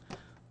time.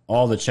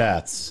 All the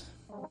chats.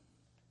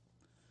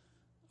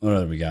 What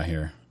do we got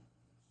here?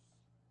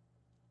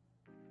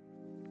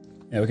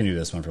 Yeah, we can do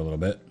this one for a little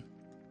bit.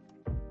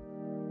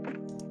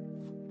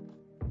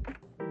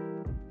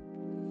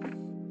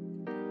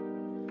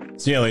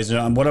 So yeah, ladies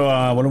and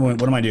gentlemen,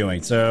 what am I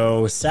doing?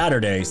 So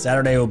Saturday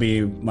will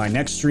be my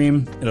next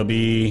stream. It'll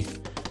be,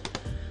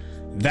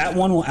 that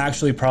one will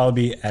actually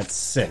probably be at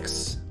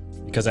 6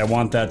 because I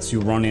want that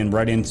to run in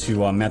right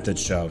into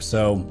Method's show.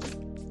 So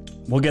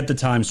we'll get the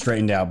time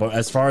straightened out. But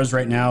as far as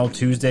right now,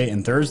 Tuesday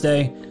and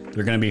Thursday,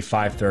 they're going to be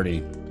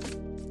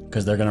 5:30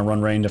 because they're going to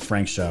run right into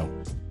Frank's show.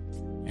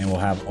 And we'll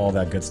have all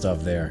that good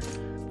stuff there.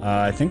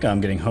 I think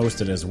I'm getting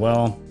hosted as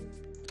well.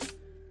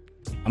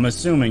 I'm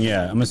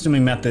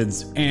assuming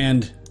Methods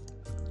and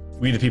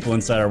We the People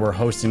Insider were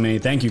hosting me.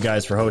 Thank you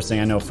guys for hosting.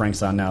 I know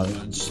Frank's on now.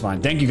 It's just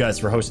fine. Thank you guys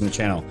for hosting the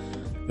channel.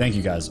 Thank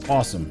you guys.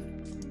 Awesome.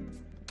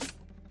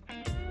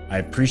 I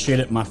appreciate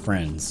it, my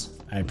friends.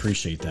 I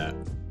appreciate that.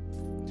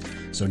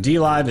 So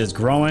DLive is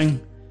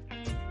growing.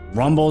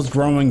 Rumble's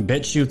growing.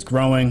 BitChute's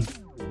growing.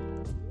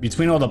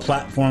 Between all the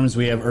platforms,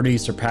 we have already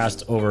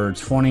surpassed over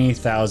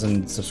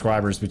 20,000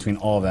 subscribers between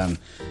all of them.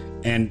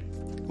 And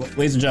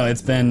ladies and gentlemen,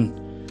 it's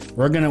been,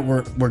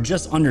 we're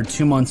just under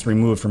 2 months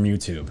removed from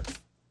YouTube.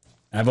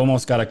 I've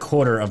almost got a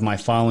quarter of my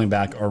following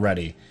back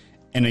already.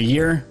 In a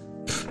year,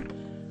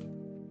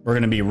 we're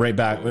going to be right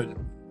back.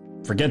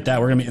 Forget that.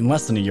 We're going to be in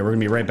less than a year. We're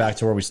going to be right back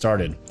to where we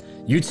started.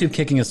 YouTube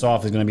kicking us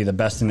off is going to be the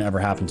best thing that ever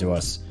happened to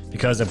us.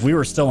 Because if we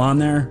were still on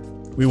there,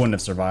 we wouldn't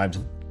have survived.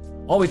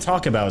 All we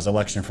talk about is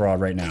election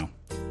fraud right now.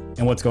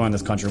 And what's going on in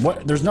this country.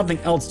 There's nothing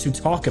else to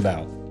talk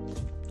about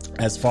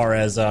as far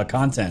as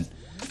content.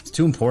 It's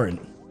too important.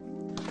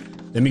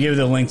 Let me give you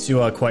the link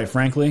to Quite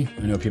Frankly.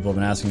 I know people have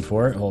been asking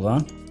for it. Hold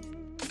on.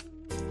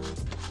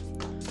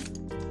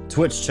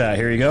 Twitch chat.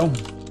 Here you go.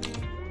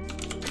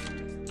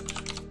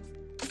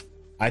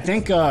 I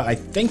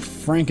think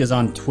Frank is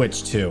on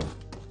Twitch too.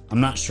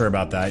 I'm not sure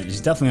about that.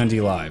 He's definitely on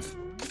DLive.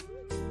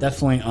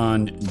 Definitely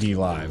on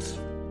DLive.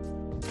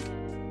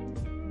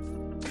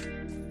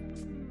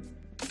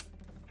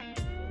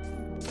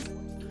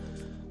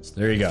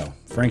 There you go.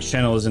 Frank's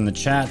channel is in the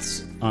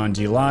chats on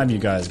DLive. You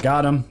guys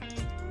got him.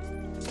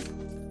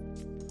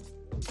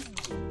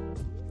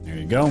 There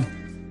you go.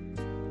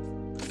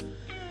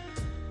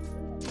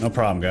 No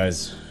problem,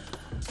 guys.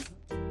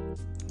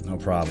 No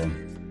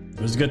problem. It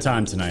was a good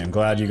time tonight. I'm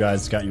glad you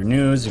guys got your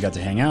news. You got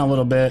to hang out a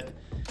little bit.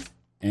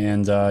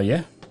 And,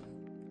 yeah.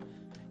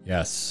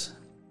 Yes.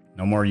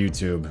 No more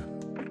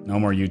YouTube. No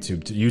more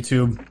YouTube.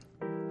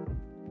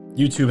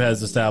 YouTube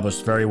has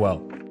established very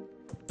well.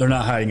 They're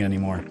not hiding it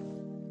anymore.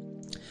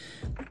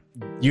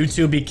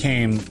 YouTube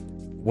became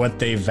what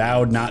they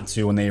vowed not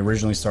to when they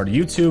originally started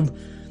YouTube.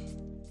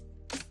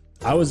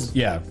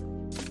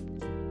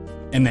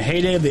 In the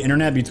heyday of the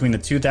internet between the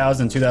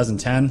 2000 and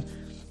 2010,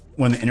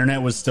 when the internet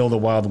was still the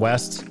Wild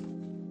West,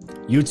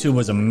 YouTube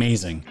was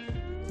amazing.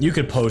 You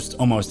could post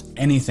almost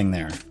anything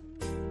there.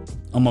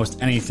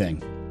 Almost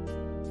anything.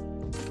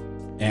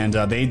 And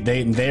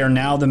they are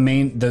now the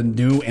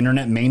new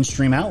internet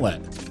mainstream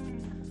outlet.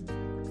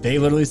 They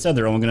literally said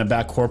they're only going to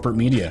back corporate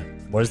media.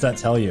 What does that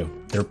tell you?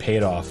 They're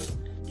paid off.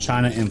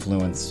 China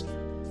influence.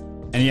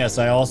 And yes,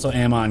 I also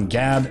am on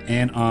Gab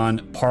and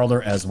on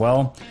Parler as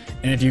well.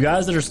 And if you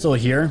guys that are still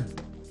here,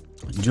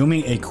 do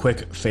me a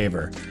quick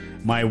favor.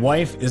 My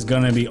wife is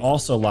going to be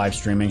also live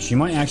streaming. She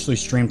might actually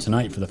stream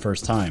tonight for the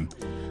first time.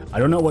 I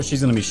don't know what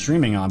she's going to be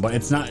streaming on, but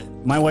it's not.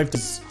 My wife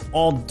does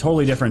all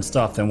totally different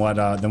stuff than what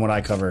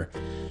I cover.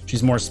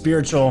 She's more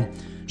spiritual.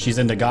 She's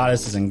into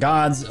goddesses and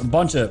gods, a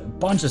bunch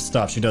of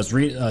stuff. She does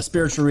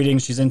spiritual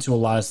readings. She's into a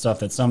lot of stuff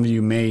that some of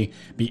you may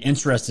be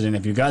interested in.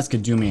 If you guys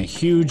could do me a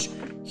huge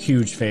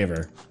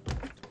favor,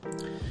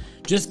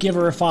 just give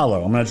her a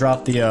follow. I'm going to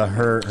drop the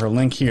her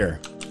link here.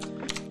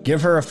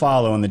 Give her a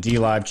follow in the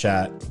DLive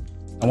chat.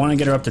 I want to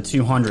get her up to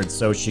 200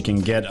 so she can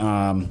get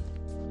to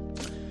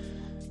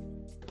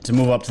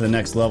move up to the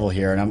next level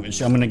here. And I'm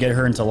going to get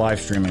her into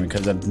live streaming,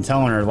 because I've been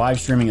telling her live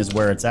streaming is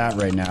where it's at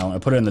right now. I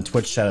put it in the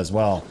Twitch chat as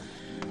well.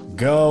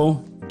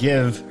 Go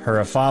give her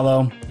a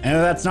follow. And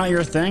if that's not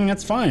your thing,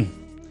 that's fine.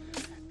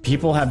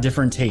 People have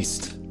different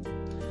taste.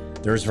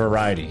 There's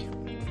variety.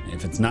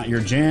 If it's not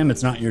your jam,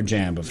 it's not your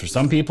jam. But for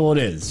some people, it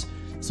is.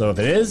 So if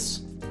it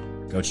is,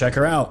 go check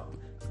her out.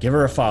 Give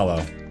her a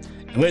follow.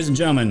 And ladies and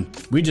gentlemen,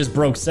 we just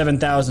broke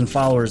 7,000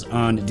 followers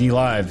on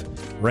DLive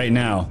right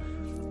now.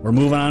 We're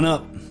moving on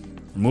up.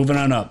 Moving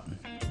on up.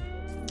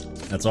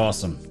 That's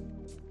awesome.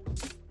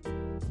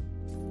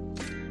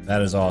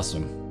 That is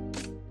awesome.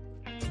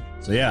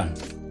 So yeah,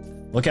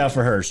 look out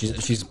for her.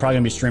 She's probably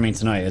gonna be streaming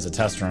tonight as a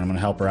tester, and I'm gonna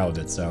help her out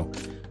with it. So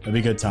it'll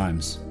be good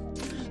times.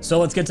 So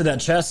let's get to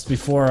that chest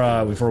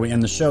before we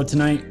end the show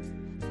tonight.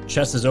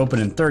 Chest is open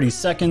in 30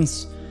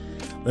 seconds.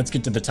 Let's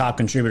get to the top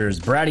contributors.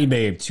 Bratty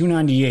Babe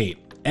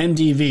 298,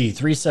 MDV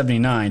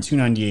 379,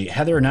 298,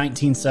 Heather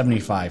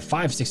 1975,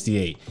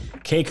 568,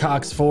 K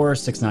Cox 4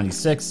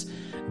 696,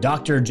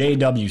 Dr.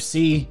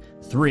 JWC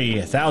 3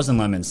 1,000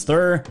 lemons,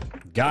 Slur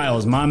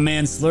Giles, my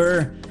man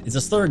Slur. Is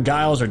it Slur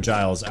Giles or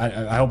Giles?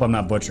 I hope I'm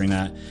not butchering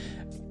that.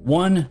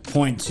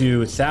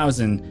 1.2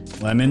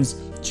 thousand lemons.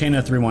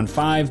 Chana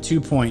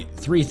 315,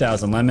 2.3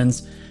 thousand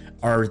lemons.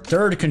 Our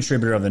third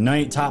contributor of the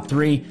night, top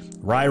three,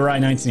 Rai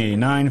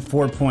 1989,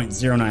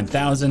 4.09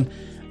 thousand.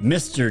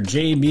 Mr.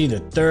 JB the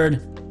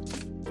third,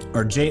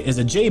 or is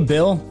it J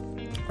Bill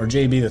or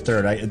JB the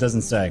third? It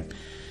doesn't say.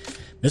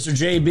 Mr.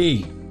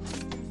 JB,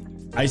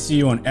 I see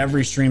you on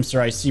every stream, sir.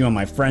 I see you on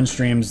my friend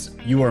streams.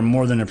 You are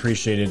more than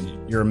appreciated.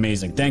 You're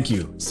amazing. Thank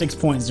you.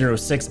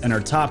 6.06, and our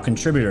top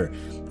contributor,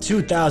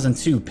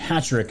 2002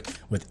 Patrick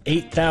with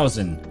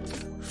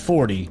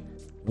 8,040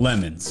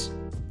 lemons.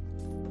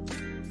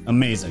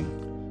 Amazing.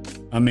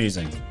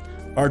 Amazing.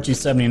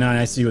 R279,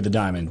 I see you with the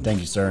diamond. Thank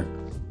you, sir.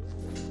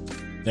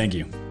 Thank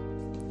you.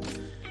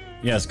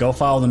 Yes, go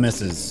follow the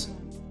missus.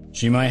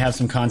 She might have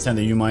some content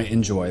that you might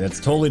enjoy. That's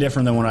totally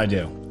different than what I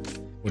do,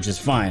 which is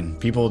fine.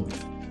 People,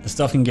 the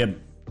stuff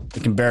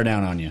can bear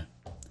down on you.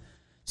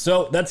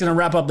 So that's going to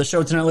wrap up the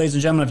show tonight, ladies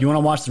and gentlemen. If you want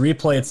to watch the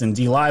replay, it's in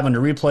DLive under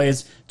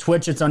replays.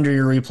 Twitch, it's under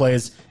your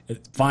replays.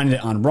 Find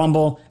it on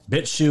Rumble,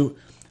 BitChute,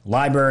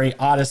 Library,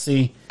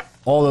 Odyssey,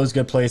 all those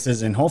good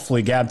places, and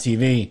hopefully Gab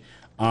TV.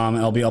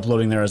 I'll be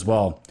uploading there as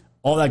well.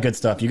 All that good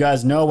stuff. You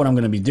guys know what I'm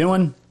going to be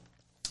doing.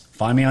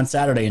 Find me on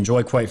Saturday.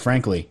 Enjoy, quite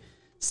frankly.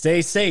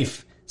 Stay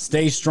safe,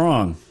 stay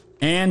strong,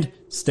 and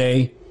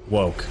stay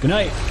woke. Good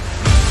night.